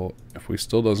will, if it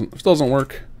still doesn't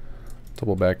work,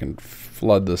 double back and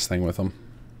flood this thing with them.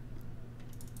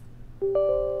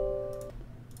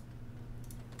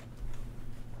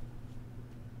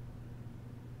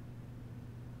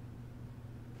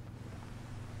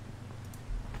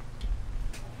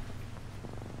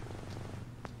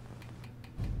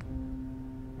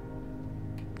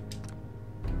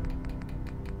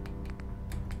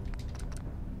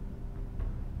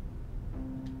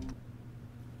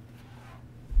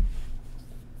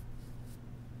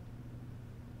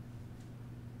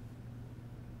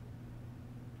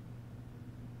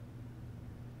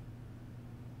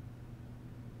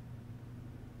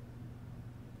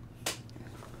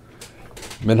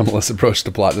 Minimalist approach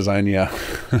to plot design, yeah.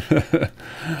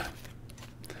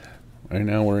 Right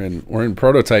now we're in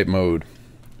prototype mode.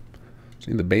 Just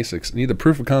need the basics. Need the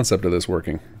proof of concept of this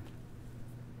working.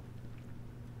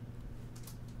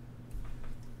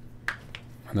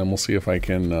 And then we'll see if I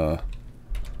can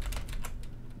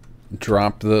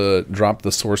drop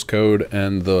the source code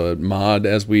and the mod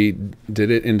as we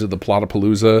did it into the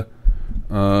Plotapalooza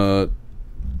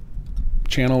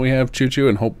channel we have, Choo Choo,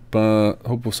 and hope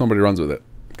somebody runs with it,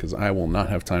 because I will not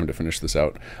have time to finish this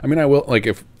out. I mean, I will, like,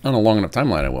 if on a long enough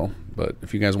timeline I will, but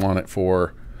if you guys want it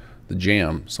for the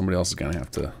jam, somebody else is gonna have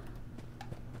to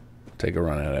take a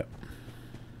run at it.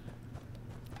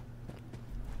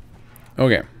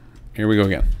 Okay, here we go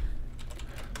again.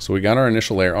 So we got our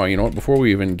initial layer. Oh, you know what? Before we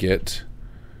even get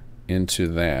into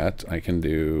that, I can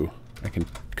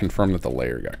confirm that the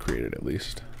layer got created at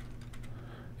least.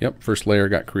 Yep, first layer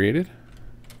got created.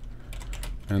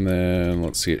 And then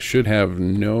let's see, it should have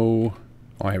no,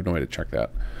 oh, I have no way to check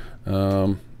that.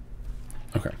 Okay,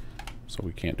 so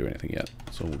we can't do anything yet.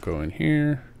 So we'll go in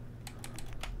here.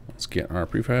 Let's get our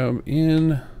prefab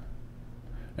in.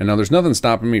 And now there's nothing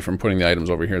stopping me from putting the items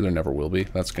over here. There never will be.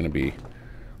 That's going to be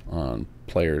on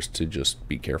players to just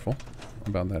be careful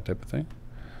about that type of thing.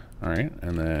 All right,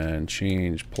 and then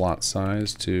change plot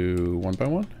size to 1 by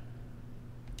 1.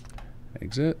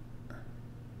 Exit.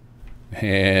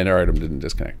 And our item didn't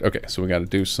disconnect. Okay, so we got to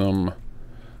do some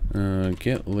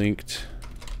get linked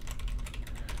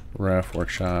ref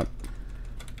workshop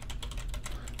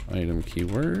item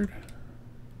keyword.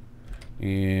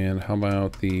 And how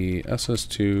about the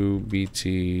SS2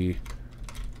 BT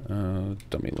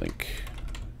dummy link?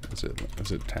 Is it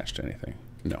attached to anything?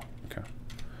 No. Okay.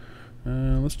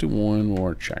 Let's do one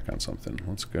more check on something.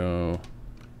 Let's go.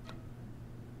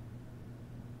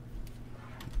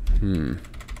 Let's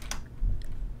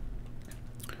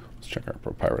check our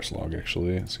Papyrus log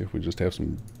actually and see if we just have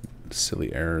some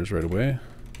silly errors right away.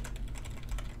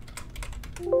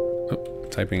 Oh,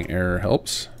 typing error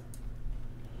helps.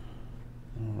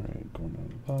 All right, going down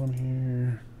to the bottom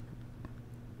here.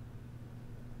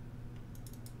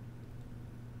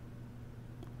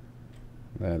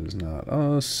 That is not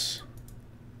us.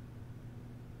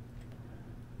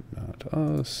 Not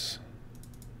us.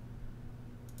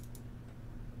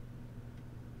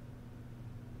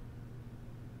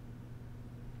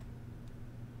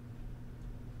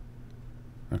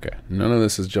 Okay, none of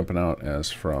this is jumping out as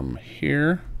from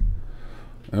here.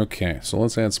 Okay, so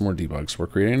let's add some more debugs. We're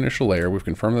creating an initial layer. We've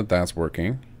confirmed that that's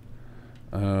working.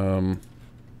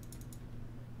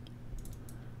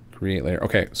 Create layer.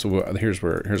 Okay, so here's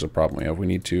a problem we have. We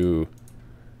need to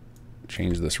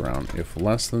change this around. If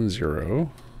less than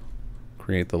 0,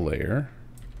 create the layer.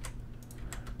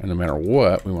 And no matter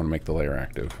what, we want to make the layer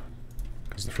active,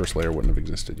 because the first layer wouldn't have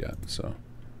existed yet. So,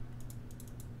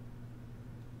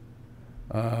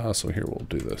 so here we'll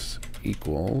do this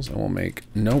equals, and we'll make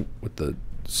nope with the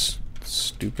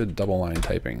stupid double line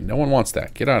typing. No one wants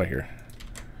that. Get out of here.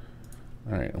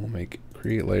 All right, we'll make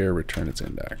create layer return its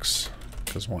index,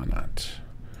 because why not?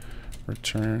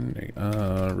 Return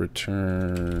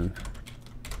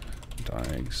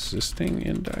existing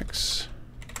index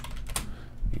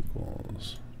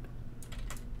equals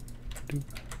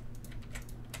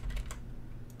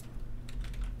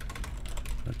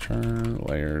return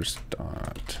layers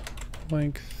dot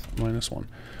length -1.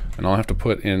 And I'll have to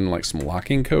put in like some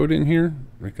locking code in here,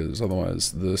 because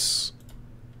otherwise this,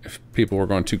 if people were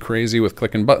going too crazy with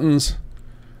clicking buttons,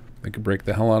 they could break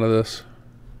the hell out of this.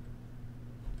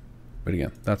 But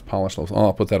again, that's polished levels.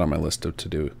 I'll put that on my list of to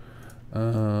do.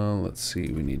 Let's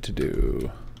see, we need to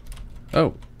do,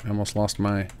 oh, I almost lost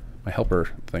my helper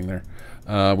thing there.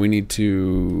 We need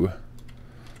to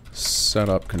set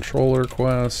up controller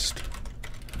request,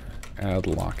 add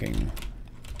locking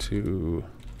to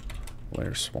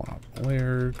layer swap,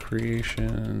 layer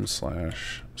creation /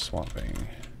 swapping.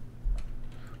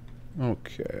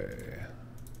 Okay.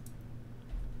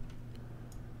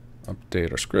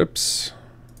 Update our scripts.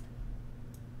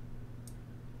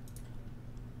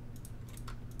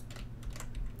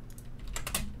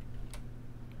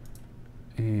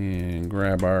 And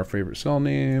grab our favorite cell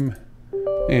name,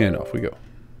 and off we go.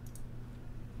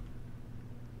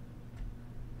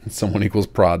 Someone equals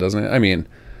prod, doesn't it? I mean, it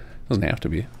doesn't have to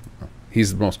be.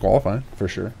 He's the most qualified, for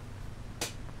sure.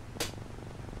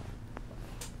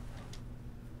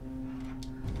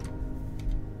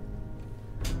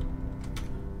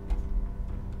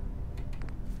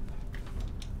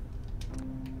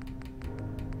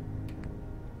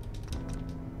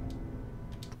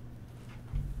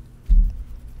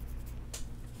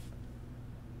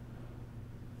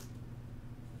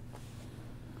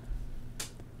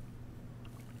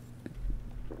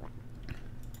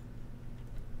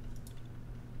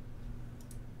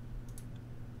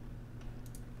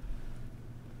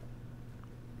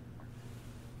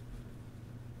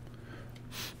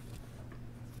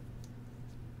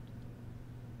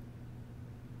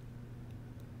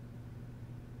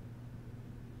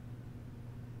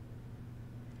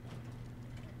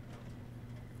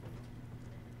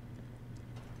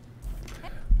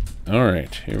 All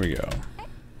right, here we go.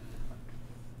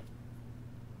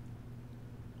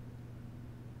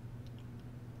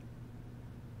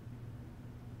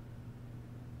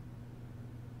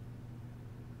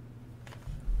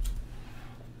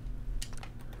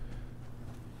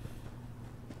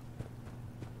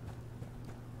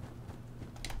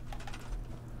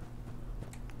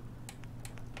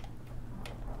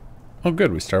 Oh,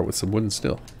 good. We start with some wood and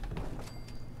steel.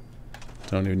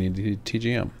 Don't even need the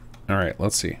TGM. All right,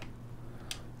 let's see.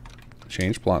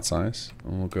 Change plot size.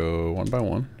 And we'll go one by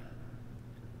one.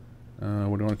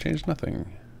 What do you want to change?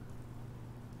 Nothing.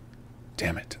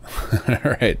 Damn it.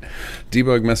 All right.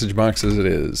 Debug message box as it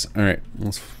is. All right.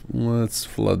 Let's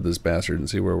flood this bastard and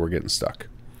see where we're getting stuck.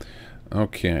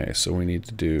 Okay, so we need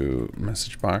to do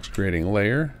message box creating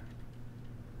layer.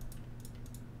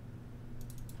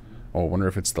 Oh, I wonder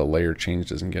if it's the layer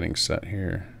changed isn't getting set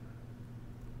here.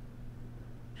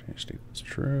 Change state is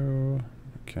true.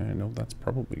 Okay, no, that's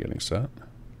probably getting set.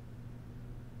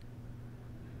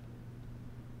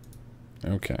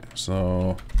 Okay,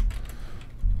 so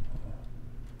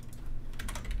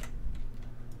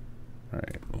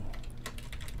alright.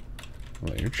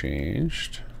 Layer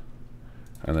changed.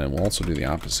 And then we'll also do the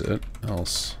opposite,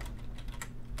 else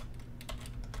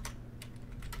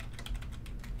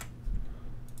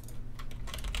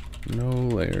no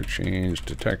layer change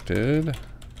detected.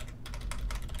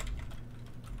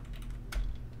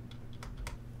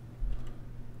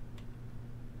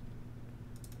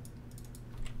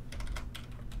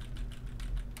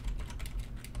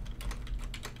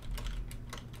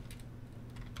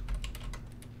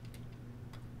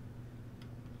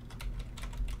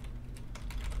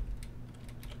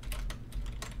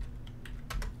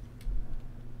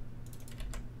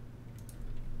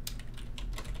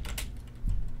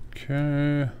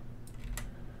 Okay.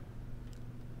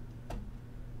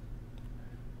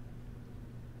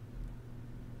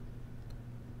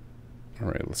 All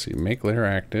right, let's see. Make layer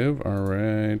active. All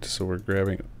right, so we're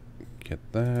grabbing, get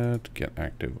that, get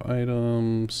active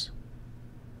items.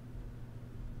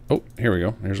 Oh, here we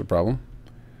go. Here's a problem.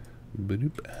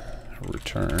 Boop.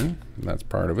 Return. That's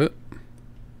part of it.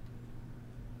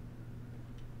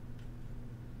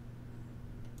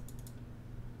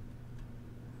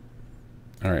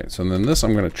 All right, so then this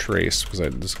I'm going to trace because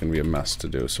this is going to be a mess to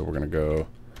do. So we're going to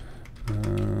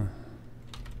go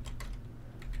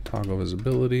toggle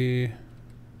visibility.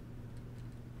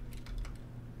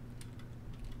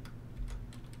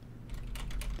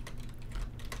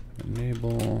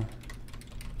 Enable.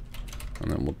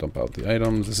 And then we'll dump out the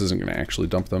items. This isn't going to actually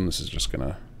dump them. This is just going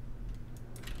to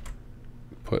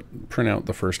print out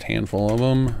the first handful of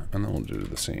them. And then we'll do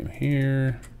the same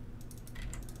here.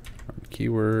 On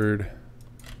keyword.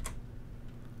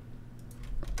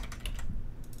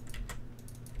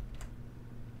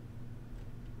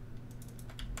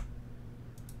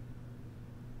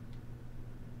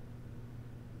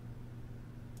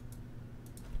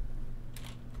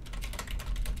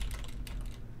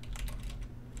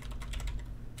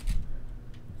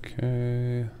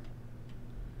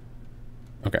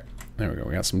 Okay, there we go.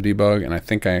 We got some debug, and I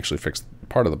think I actually fixed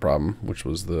part of the problem, which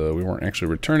was we weren't actually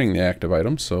returning the active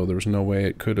items, so there was no way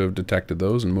it could have detected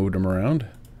those and moved them around.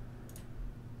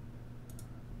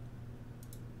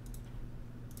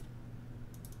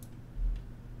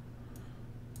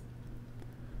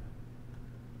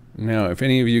 Now, if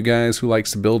any of you guys who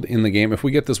likes to build in the game, if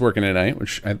we get this working tonight,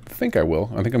 which I think I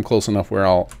will, I think I'm close enough where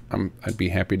I'd be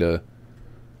happy to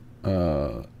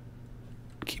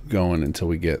keep going until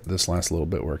we get this last little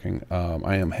bit working.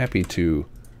 I am happy to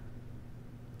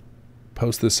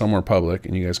post this somewhere public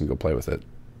and you guys can go play with it.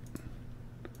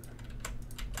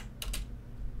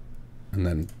 And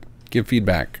then give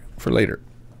feedback for later.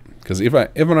 Because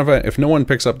if no one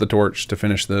picks up the torch to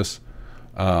finish this,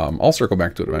 I'll circle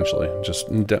back to it eventually. Just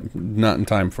not in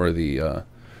time for the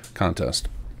contest.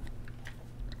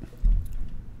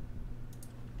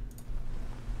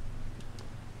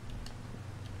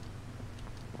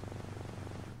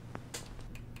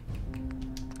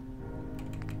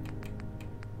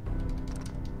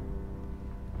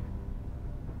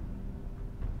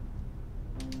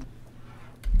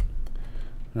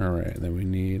 All right, then we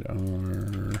need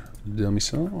our dummy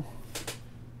cell.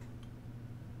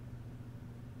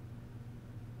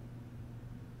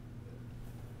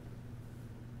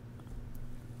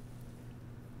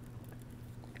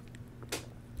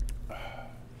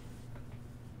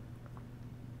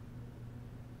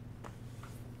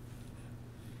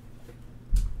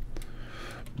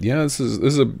 Yeah, this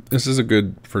is a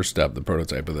good first step, the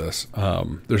prototype of this.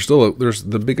 There's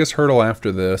the biggest hurdle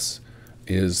after this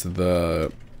is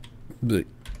the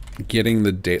getting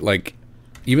the data. Like,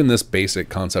 even this basic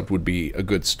concept would be a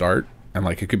good start, and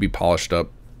like it could be polished up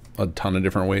a ton of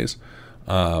different ways.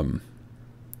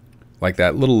 Like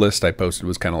that little list I posted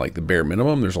was kind of like the bare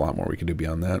minimum. There's a lot more we could do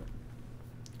beyond that.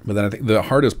 But then I think the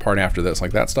hardest part after this,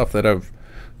 like that stuff that I've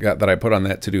got that I put on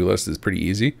that to-do list, is pretty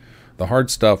easy. The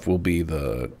hard stuff will be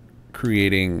the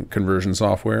creating conversion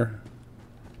software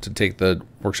to take the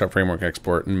Workshop Framework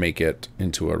export and make it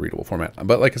into a readable format.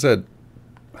 But like I said,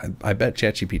 I bet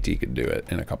ChatGPT could do it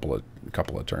in a couple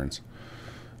of turns.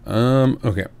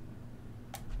 Okay.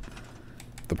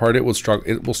 The part it will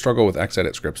struggle with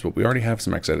Xedit scripts, but we already have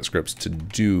some Xedit scripts to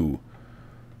do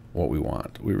what we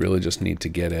want. We really just need to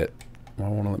get it. Why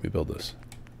won't it let me build this?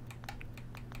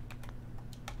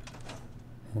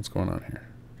 What's going on here?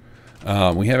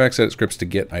 We have Xedit scripts to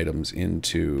get items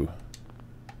into.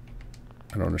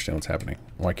 I don't understand what's happening.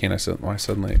 Why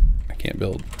suddenly I can't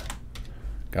build?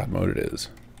 God mode it is.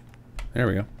 There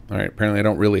we go. All right. Apparently I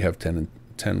don't really have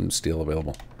 10 steel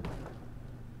available.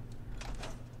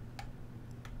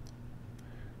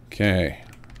 Okay.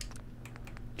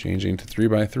 Changing to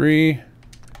 3x3.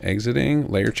 Exiting.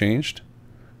 Layer changed.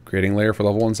 Creating layer for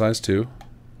level 1 size 2.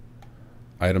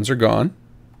 Items are gone.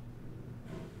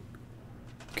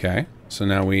 Okay. So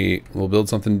now we'll build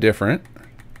something different.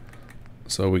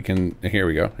 So we can, here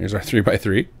we go. Here's our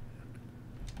 3x3.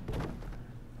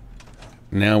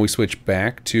 Now we switch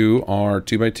back to our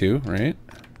 2x2, right?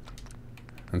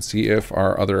 And see if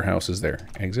our other house is there.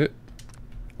 Exit.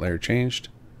 Layer changed.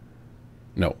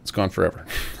 No, it's gone forever.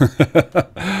 All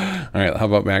right, how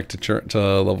about back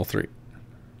to level 3?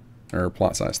 Or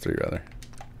plot size 3, rather.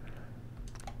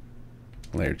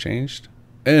 Layer changed.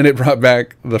 And it brought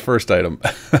back the first item.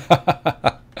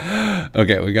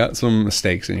 Okay, we got some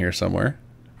mistakes in here somewhere.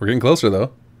 We're getting closer,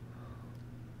 though.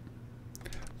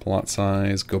 Plot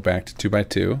size, go back to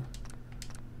 2x2.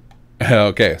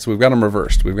 Okay, so we've got them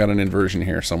reversed. We've got an inversion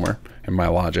here somewhere in my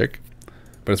logic.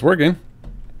 But it's working.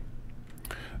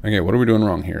 Okay, what are we doing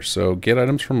wrong here? So get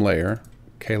items from layer.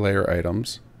 K-layer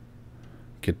items.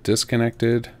 Get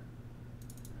disconnected.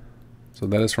 So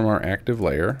that is from our active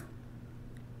layer.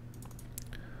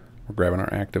 We're grabbing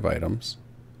our active items.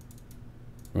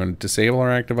 We're going to disable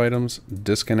our active items,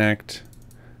 disconnect,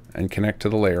 and connect to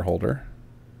the layer holder.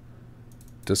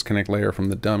 Disconnect layer from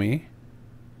the dummy.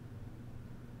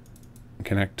 And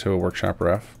connect to a workshop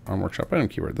ref on workshop item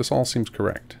keyword. This all seems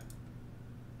correct.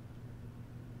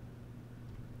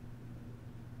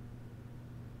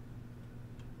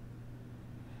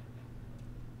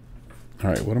 All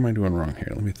right, what am I doing wrong here?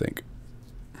 Let me think.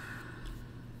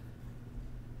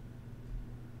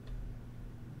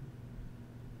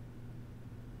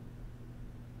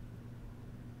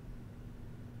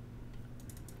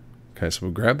 Okay, so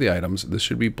we'll grab the items. This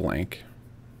should be blank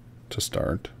to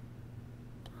start.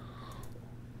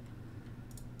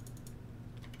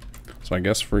 So I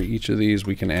guess for each of these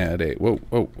we can add a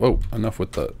whoa, enough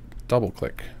with the double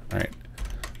click. All right.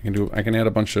 I can add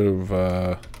a bunch of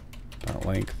dot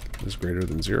length is greater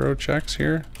than 0 checks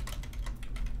here.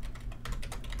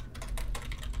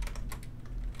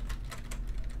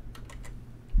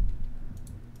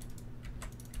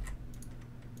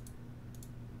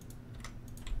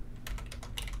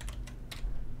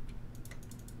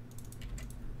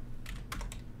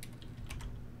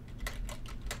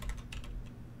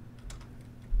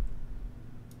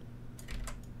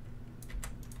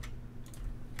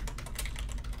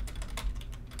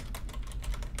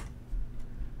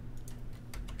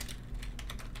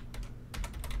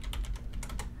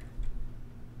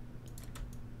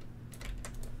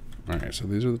 Alright, so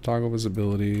these are the toggle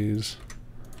visibilities,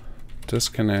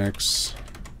 disconnects,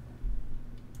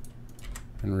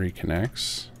 and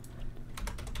reconnects.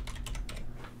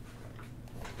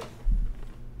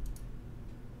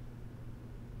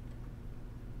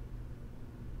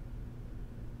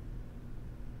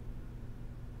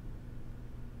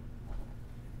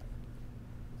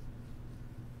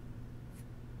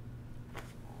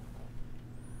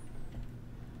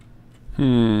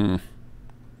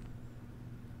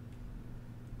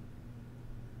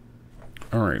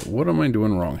 Alright, what am I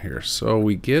doing wrong here? So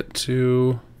we get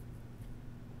to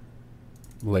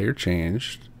layer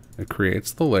changed. It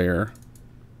creates the layer.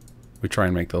 We try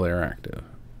and make the layer active.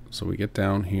 So we get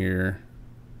down here.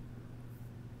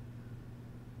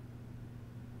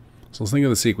 So let's think of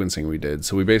the sequencing we did.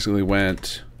 So we basically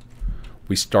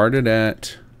we started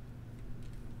at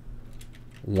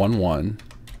 1-1, and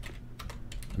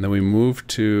then we moved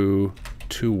to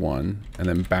 2-1, and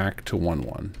then back to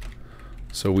 1-1.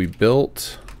 So we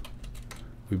built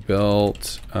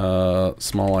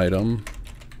small item,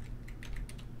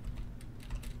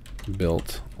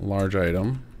 built large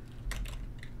item,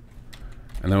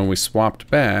 And then when we swapped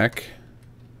back,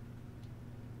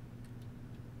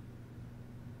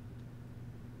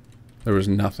 there was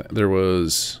nothing. There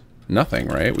was nothing,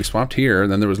 right? We swapped here,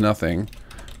 and then there was nothing.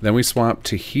 Then we swapped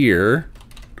to here,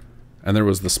 and there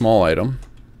was the small item.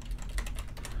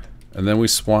 And then we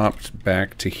swapped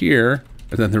back to here,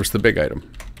 and then there was the big item.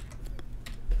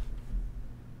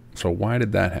 So why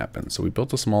did that happen? So we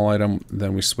built a small item,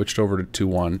 then we switched over to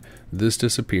 2-1. This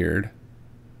disappeared.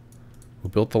 We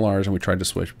built the large, and we tried to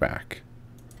switch back.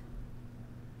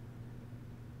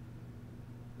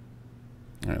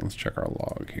 Alright, let's check our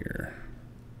log here.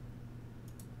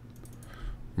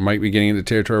 Might be getting into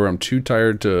territory where I'm too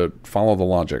tired to follow the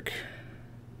logic.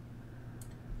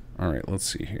 Alright, let's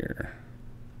see here.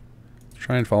 Let's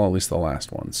try and follow at least the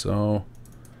last one. So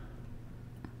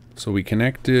we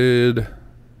connected...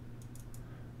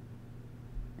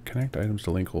 Connect items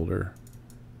to link holder.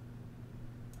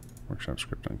 Workshop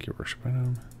script on key workshop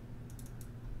item.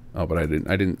 Oh, but I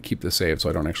didn't keep the save, so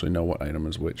I don't actually know what item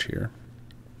is which here.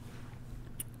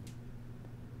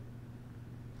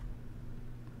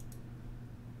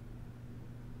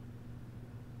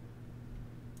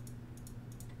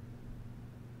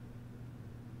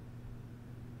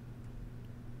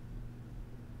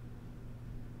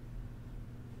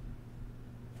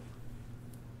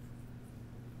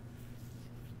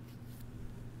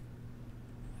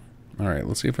 Alright,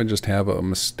 let's see if I just have a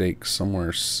mistake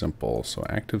somewhere simple. So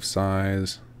active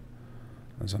size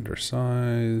is under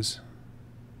size.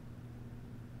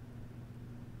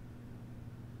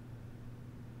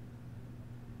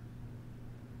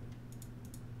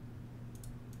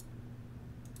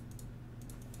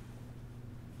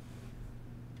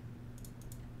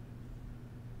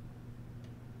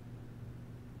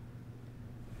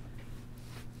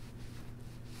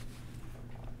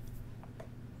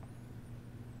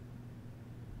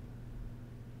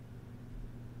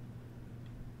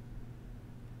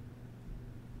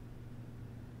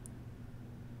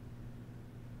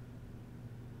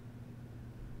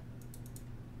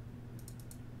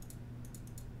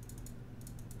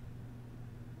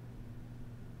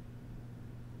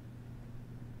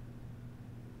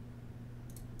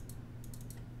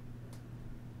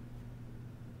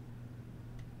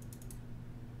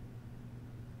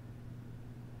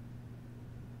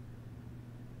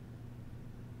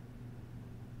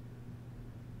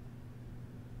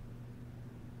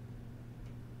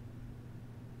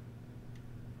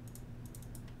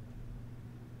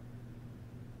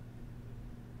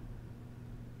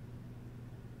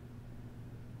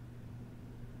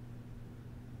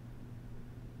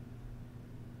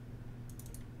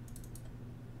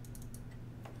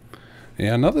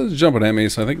 Yeah, nothing's jumping at me,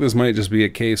 so I think this might just be a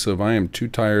case of I am too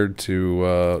tired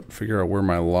to figure out where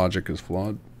my logic is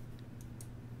flawed.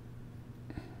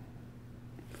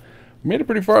 We made it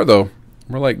pretty far, though.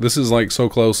 We're like, this is like so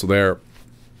close there.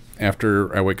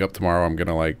 After I wake up tomorrow, I'm going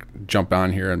to like jump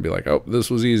on here and be like, oh,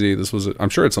 this was easy. This was, I'm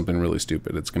sure it's something really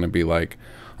stupid. It's going to be like,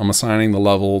 I'm assigning the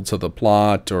level to the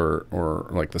plot or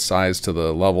like the size to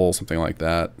the level, something like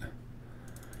that.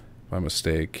 By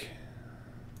mistake.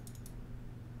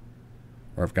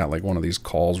 Or I've got like one of these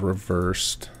calls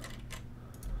reversed.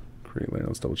 Create layer.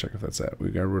 Let's double check if that's that. We're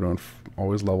doing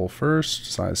always level first,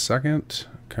 size second.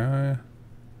 Okay.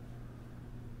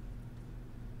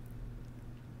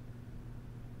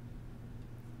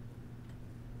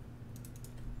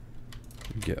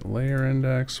 Get layer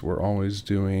index. We're always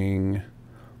doing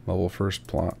level first,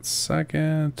 plot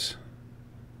second.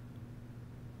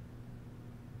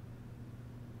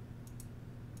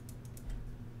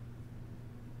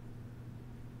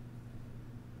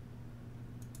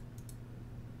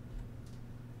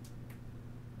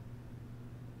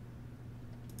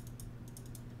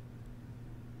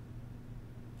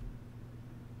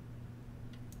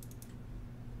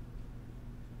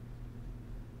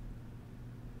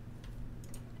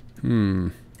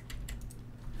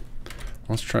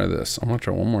 Let's try this. I'm going to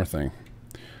try one more thing.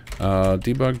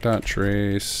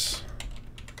 Debug.trace.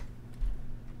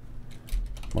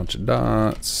 Bunch of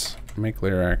dots. Make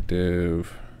layer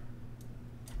active.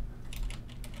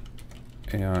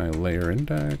 AI layer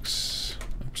index.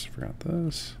 Oops, forgot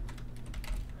this.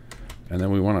 And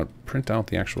then we want to print out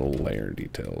the actual layer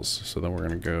details. So then we're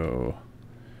going to go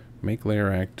make layer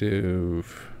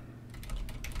active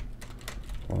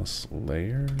plus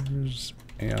layers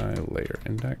AI layer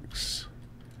index.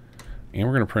 And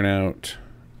we're going to print out,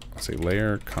 let's say,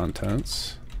 layer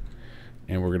contents.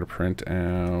 And we're going to print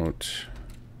out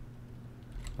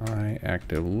I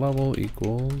active level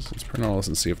equals, let's print all this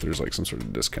and see if there's like some sort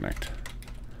of disconnect.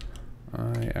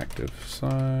 I active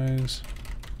size.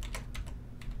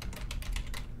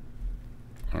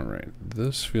 Alright,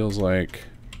 this feels like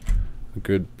a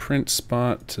good print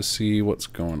spot to see what's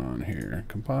going on here.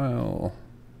 Compile.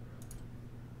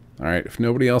 Alright, if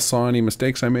nobody else saw any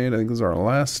mistakes I made, I think this is our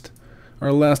last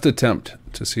attempt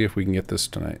to see if we can get this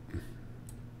tonight.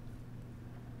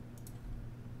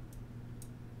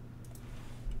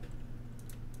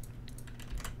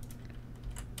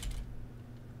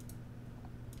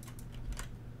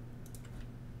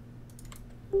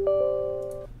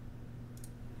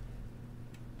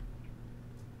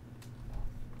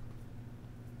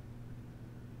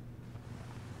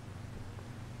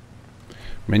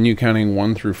 Menu counting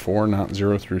 1 through 4, not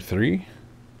 0 through 3.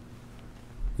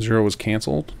 0 was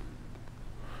canceled.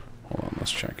 Hold on,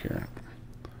 let's check here.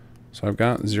 So I've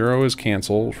got 0 is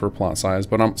canceled for plot size,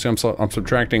 but I'm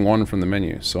subtracting 1 from the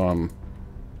menu. So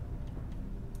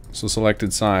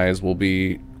selected size will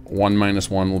be 1 minus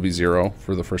 1 will be 0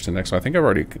 for the first index. So I think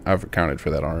I've accounted for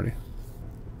that already.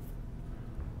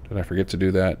 Did I forget to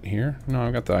do that here? No,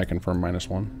 I've got the I confirm minus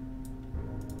 1.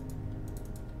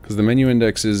 Because the menu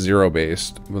index is 0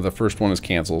 based, but the first one is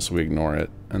canceled, so we ignore it,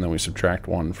 and then we subtract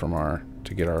 1 from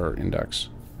to get our index.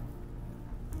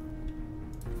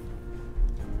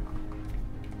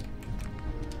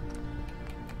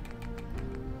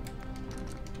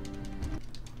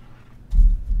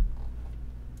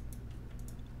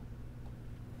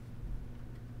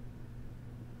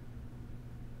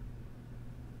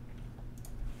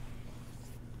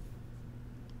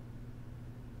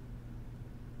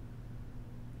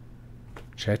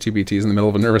 ChatGPT is in the middle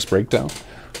of a nervous breakdown.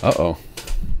 Uh-oh.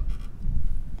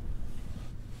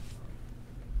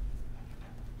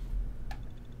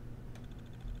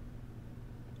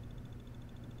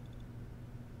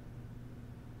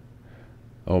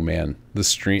 Oh man, the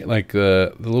stream, like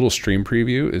the little stream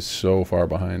preview is so far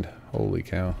behind. Holy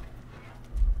cow.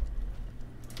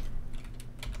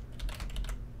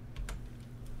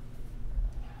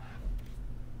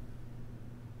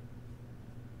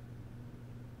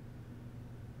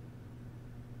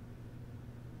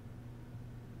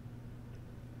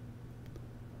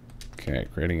 Okay,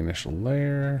 creating initial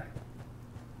layer.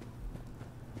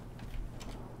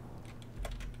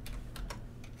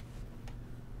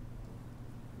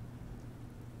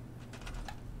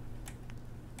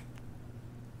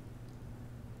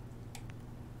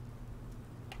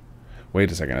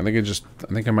 Wait a second. I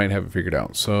think I might have it figured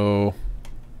out. So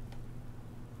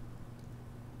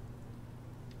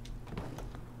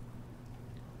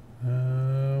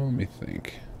let me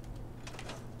think.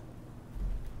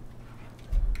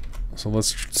 So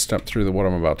let's step through what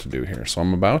I'm about to do here. So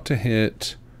I'm about to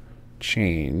hit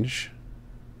change.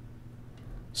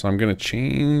 So I'm going to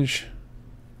change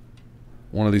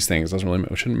one of these things. It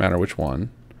shouldn't matter which one.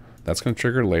 That's going to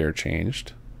trigger layer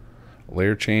changed.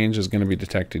 Layer change is going to be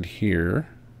detected here.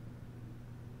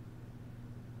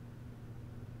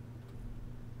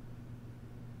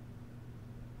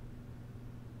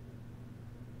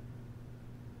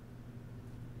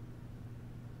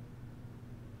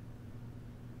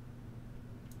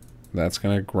 That's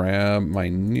going to grab my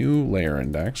new layer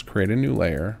index, create a new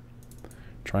layer,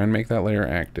 try and make that layer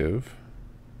active.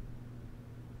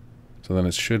 So then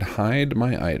it should hide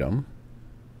my item,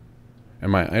 and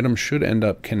my item should end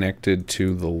up connected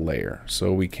to the layer.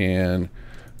 So we can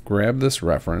grab this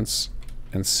reference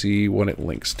and see what it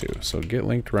links to. So get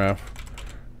linked ref,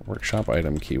 workshop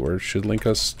item keyword should link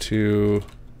us to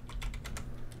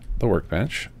the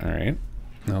workbench. All right.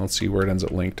 Now let's see where it ends up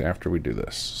linked after we do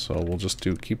this. So we'll just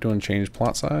keep doing change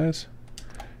plot size,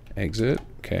 exit,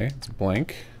 okay, it's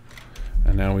blank.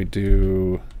 And now we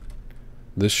do,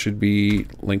 this should be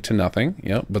linked to nothing,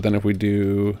 yep, but then if we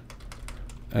do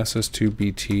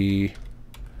ss2bt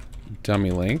dummy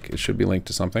link, it should be linked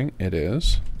to something, it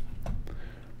is.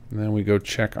 And then we go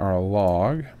check our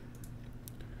log.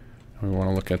 And we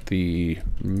want to look at the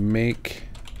make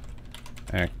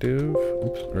active,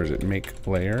 oops, or is it make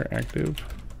layer active?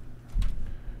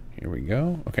 Here we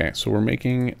go. Okay, so we're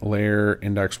making layer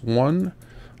index 1,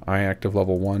 I active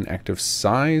level 1, active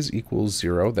size equals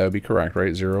 0. That would be correct,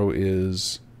 right? 0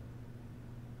 is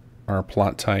our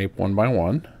plot type 1 by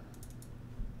 1.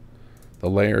 The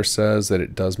layer says that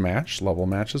it does match, level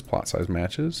matches, plot size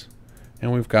matches,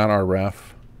 and we've got our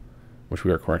ref, which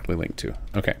we are correctly linked to.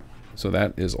 Okay, so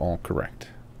that is all correct.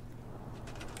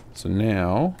 So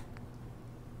now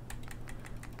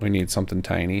we need something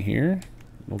tiny here.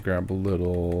 We'll grab a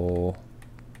little,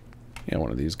 yeah,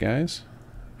 one of these guys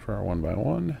for our 1 by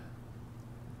 1.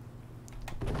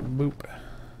 Boop.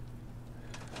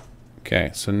 Okay,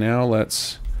 so now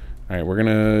let's, all right, we're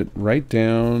gonna write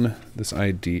down this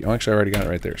ID. Oh, actually I already got it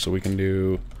right there. So we can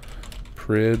do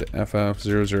prid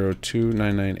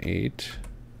ff002998.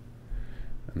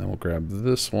 And then we'll grab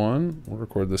this one. We'll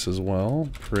record this as well.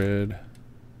 Prid.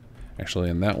 Actually,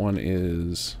 and that one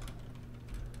is...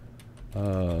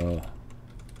 so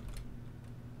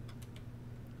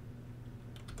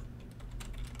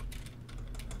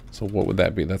what would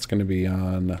that be? That's going to be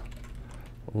on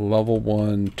level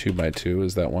 1, 2x2.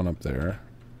 Is that one up there?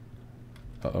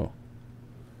 Uh-oh.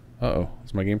 Uh-oh.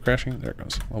 Is my game crashing? There it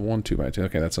goes. Level 1, 2x2.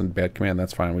 Okay, that's a bad command.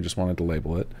 That's fine. We just wanted to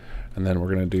label it. And then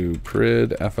we're going to do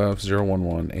prid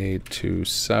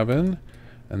ff011a27.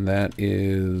 And that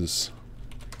is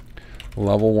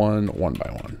level 1,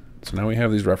 1x1. So now we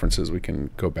have these references we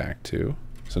can go back to.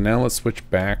 So now let's switch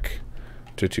back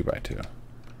to 2x2.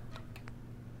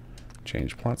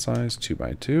 Change plot size,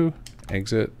 2x2.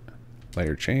 Exit.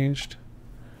 Layer changed.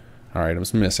 Our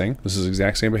item's missing. This is the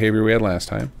exact same behavior we had last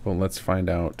time. But let's find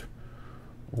out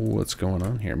what's going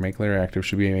on here. Make layer active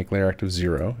should be make layer active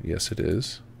 0. Yes, it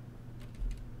is.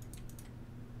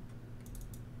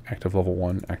 Active level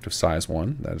 1, active size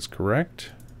 1. That is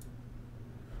correct.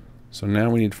 So now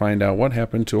we need to find out what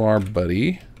happened to our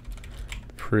buddy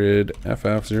prid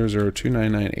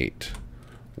ff002998.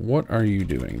 What are you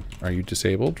doing? Are you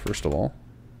disabled, first of all?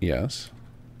 Yes.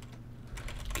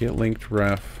 Get linked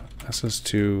ref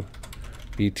ss2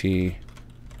 bt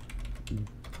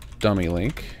dummy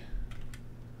link.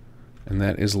 And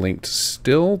that is linked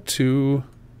still to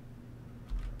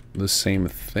the same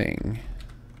thing.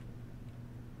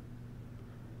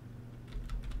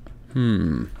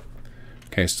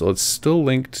 Okay, so it's still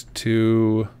linked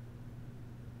to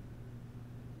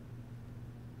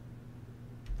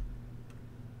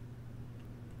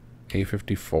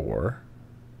A54.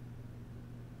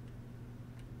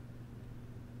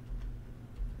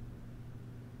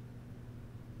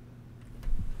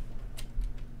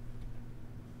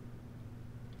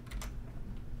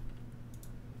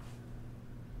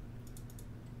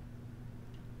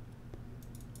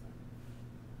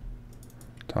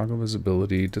 Toggle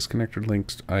visibility, disconnected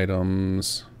linked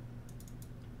items.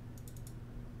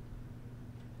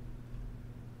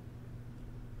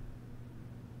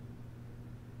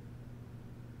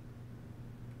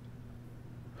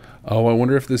 Oh, I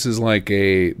wonder if this is like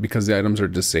a, because the items are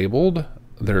disabled,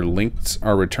 their links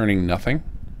are returning nothing.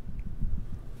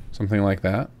 Something like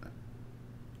that.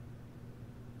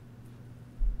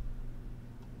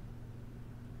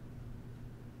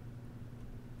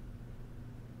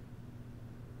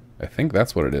 I think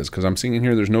that's what it is, because I'm seeing in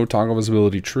here there's no toggle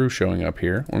visibility true showing up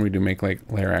here when we do make like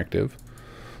layer active.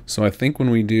 So I think when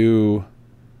we do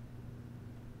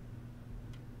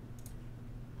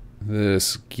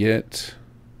this get,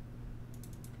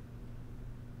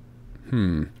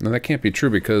 no, that can't be true,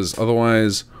 because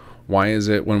otherwise why is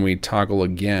it when we toggle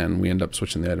again we end up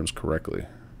switching the items correctly?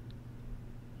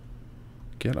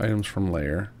 Get items from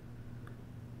layer.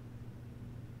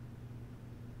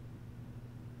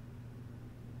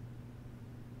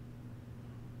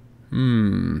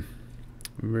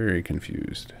 Very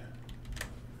confused.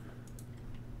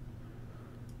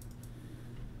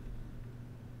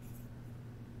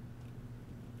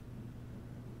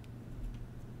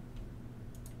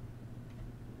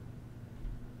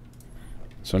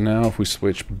 So now if we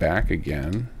switch back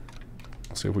again,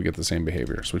 let's see if we get the same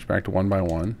behavior. Switch back to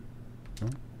 1x1.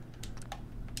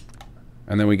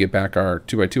 And then we get back our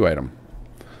 2x2 item.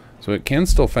 So it can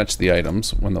still fetch the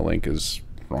items when the link is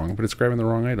wrong, but it's grabbing the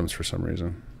wrong items for some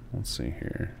reason. Let's see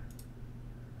here.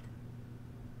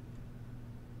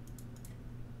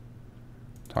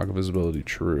 Toggle visibility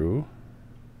true.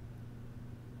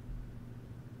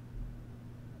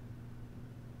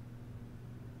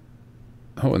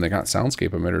 Oh, and they got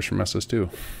soundscape emitters from SS2.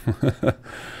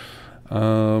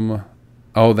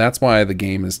 Oh, that's why the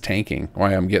game is tanking.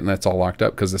 Why I'm getting that's all locked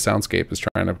up, because the soundscape is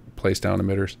trying to place down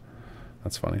emitters.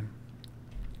 That's funny.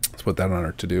 Let's put that on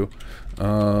our to-do.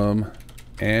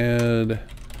 Add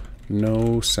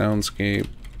no soundscape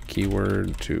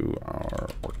keyword to our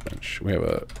workbench. We have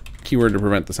a keyword to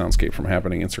prevent the soundscape from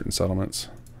happening in certain settlements.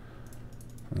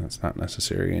 And that's not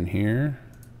necessary in here.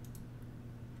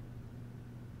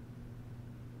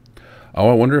 Oh,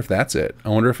 I wonder if that's it. I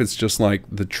wonder if it's just like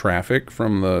the traffic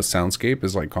from the soundscape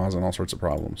is like causing all sorts of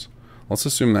problems. Let's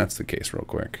assume that's the case real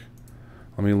quick.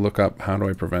 Let me look up how do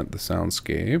I prevent the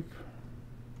soundscape.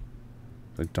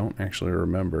 I don't actually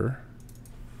remember.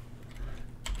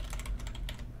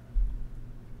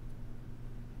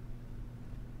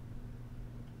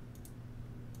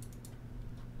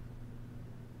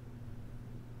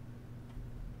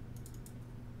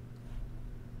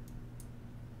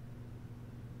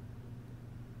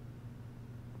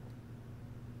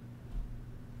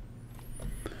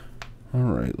 All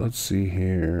right, let's see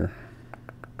here.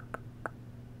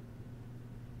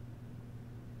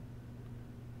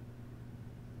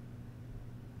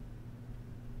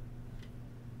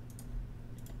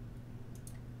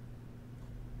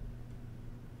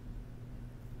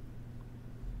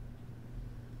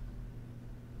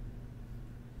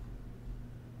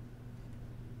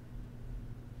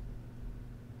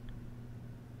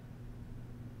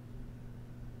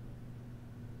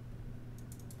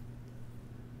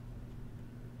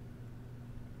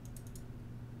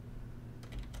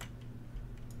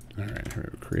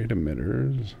 create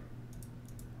emitters.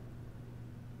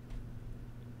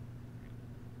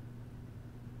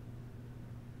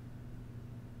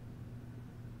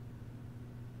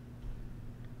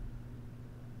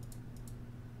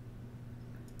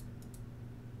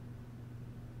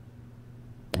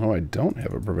 Oh, I don't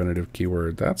have a preventative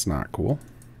keyword. That's not cool.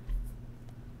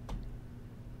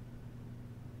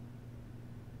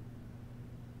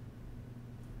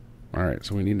 All right,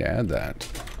 so we need to add that.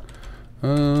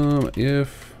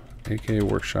 If AK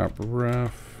workshop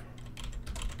ref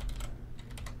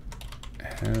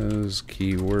has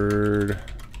keyword,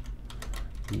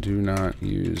 do not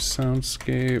use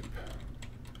soundscape,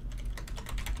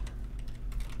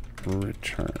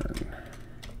 return.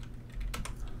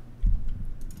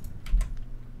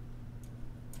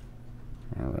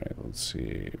 All right, let's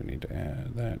see. We need to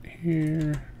add that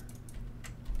here.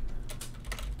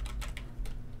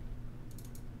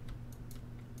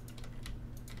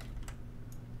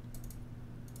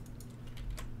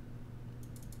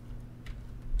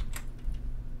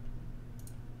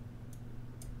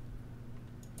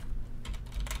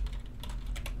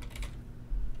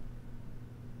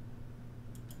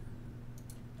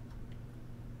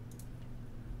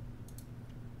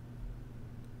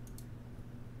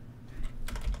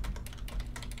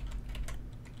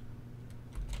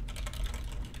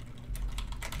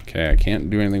 Okay, I can't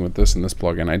do anything with this in this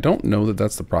plugin. I don't know that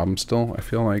that's the problem still. I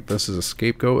feel like this is a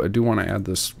scapegoat. I do want to add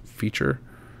this feature,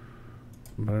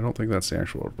 but I don't think that's the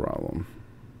actual problem.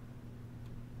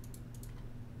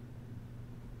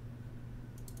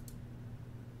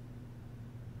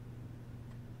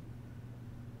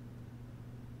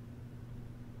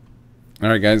 All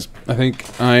right, guys, I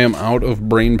think I am out of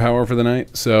brain power for the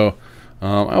night, so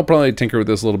I'll probably tinker with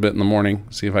this a little bit in the morning,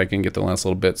 see if I can get the last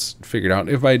little bits figured out.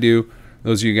 If I do,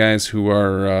 those of you guys who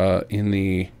are in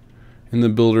the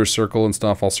builder circle and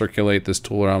stuff, I'll circulate this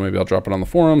tool around. Maybe I'll drop it on the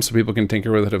forum so people can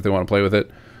tinker with it if they want to play with it.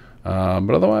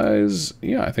 But otherwise,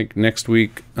 yeah, I think next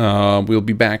week we'll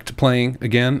be back to playing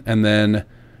again, and then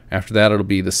after that it'll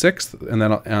be the 6th, and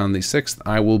then on the 6th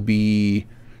I will be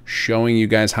showing you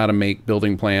guys how to make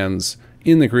building plans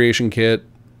in the creation kit,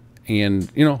 and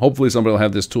hopefully somebody will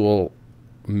have this tool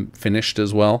finished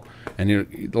as well. And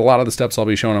a lot of the steps I'll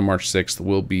be showing on March 6th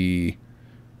will be,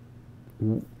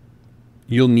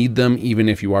 you'll need them even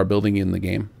if you are building in the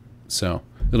game, so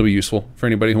it'll be useful for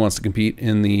anybody who wants to compete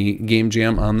in the game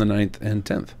jam on the 9th and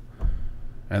 10th.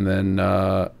 And then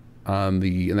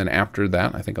after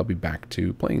that, I think I'll be back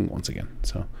to playing once again.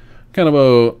 So kind of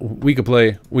a week of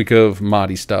play, week of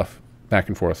moddy stuff, back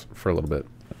and forth for a little bit.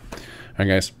 All right,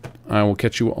 guys, I will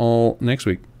catch you all next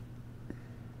week.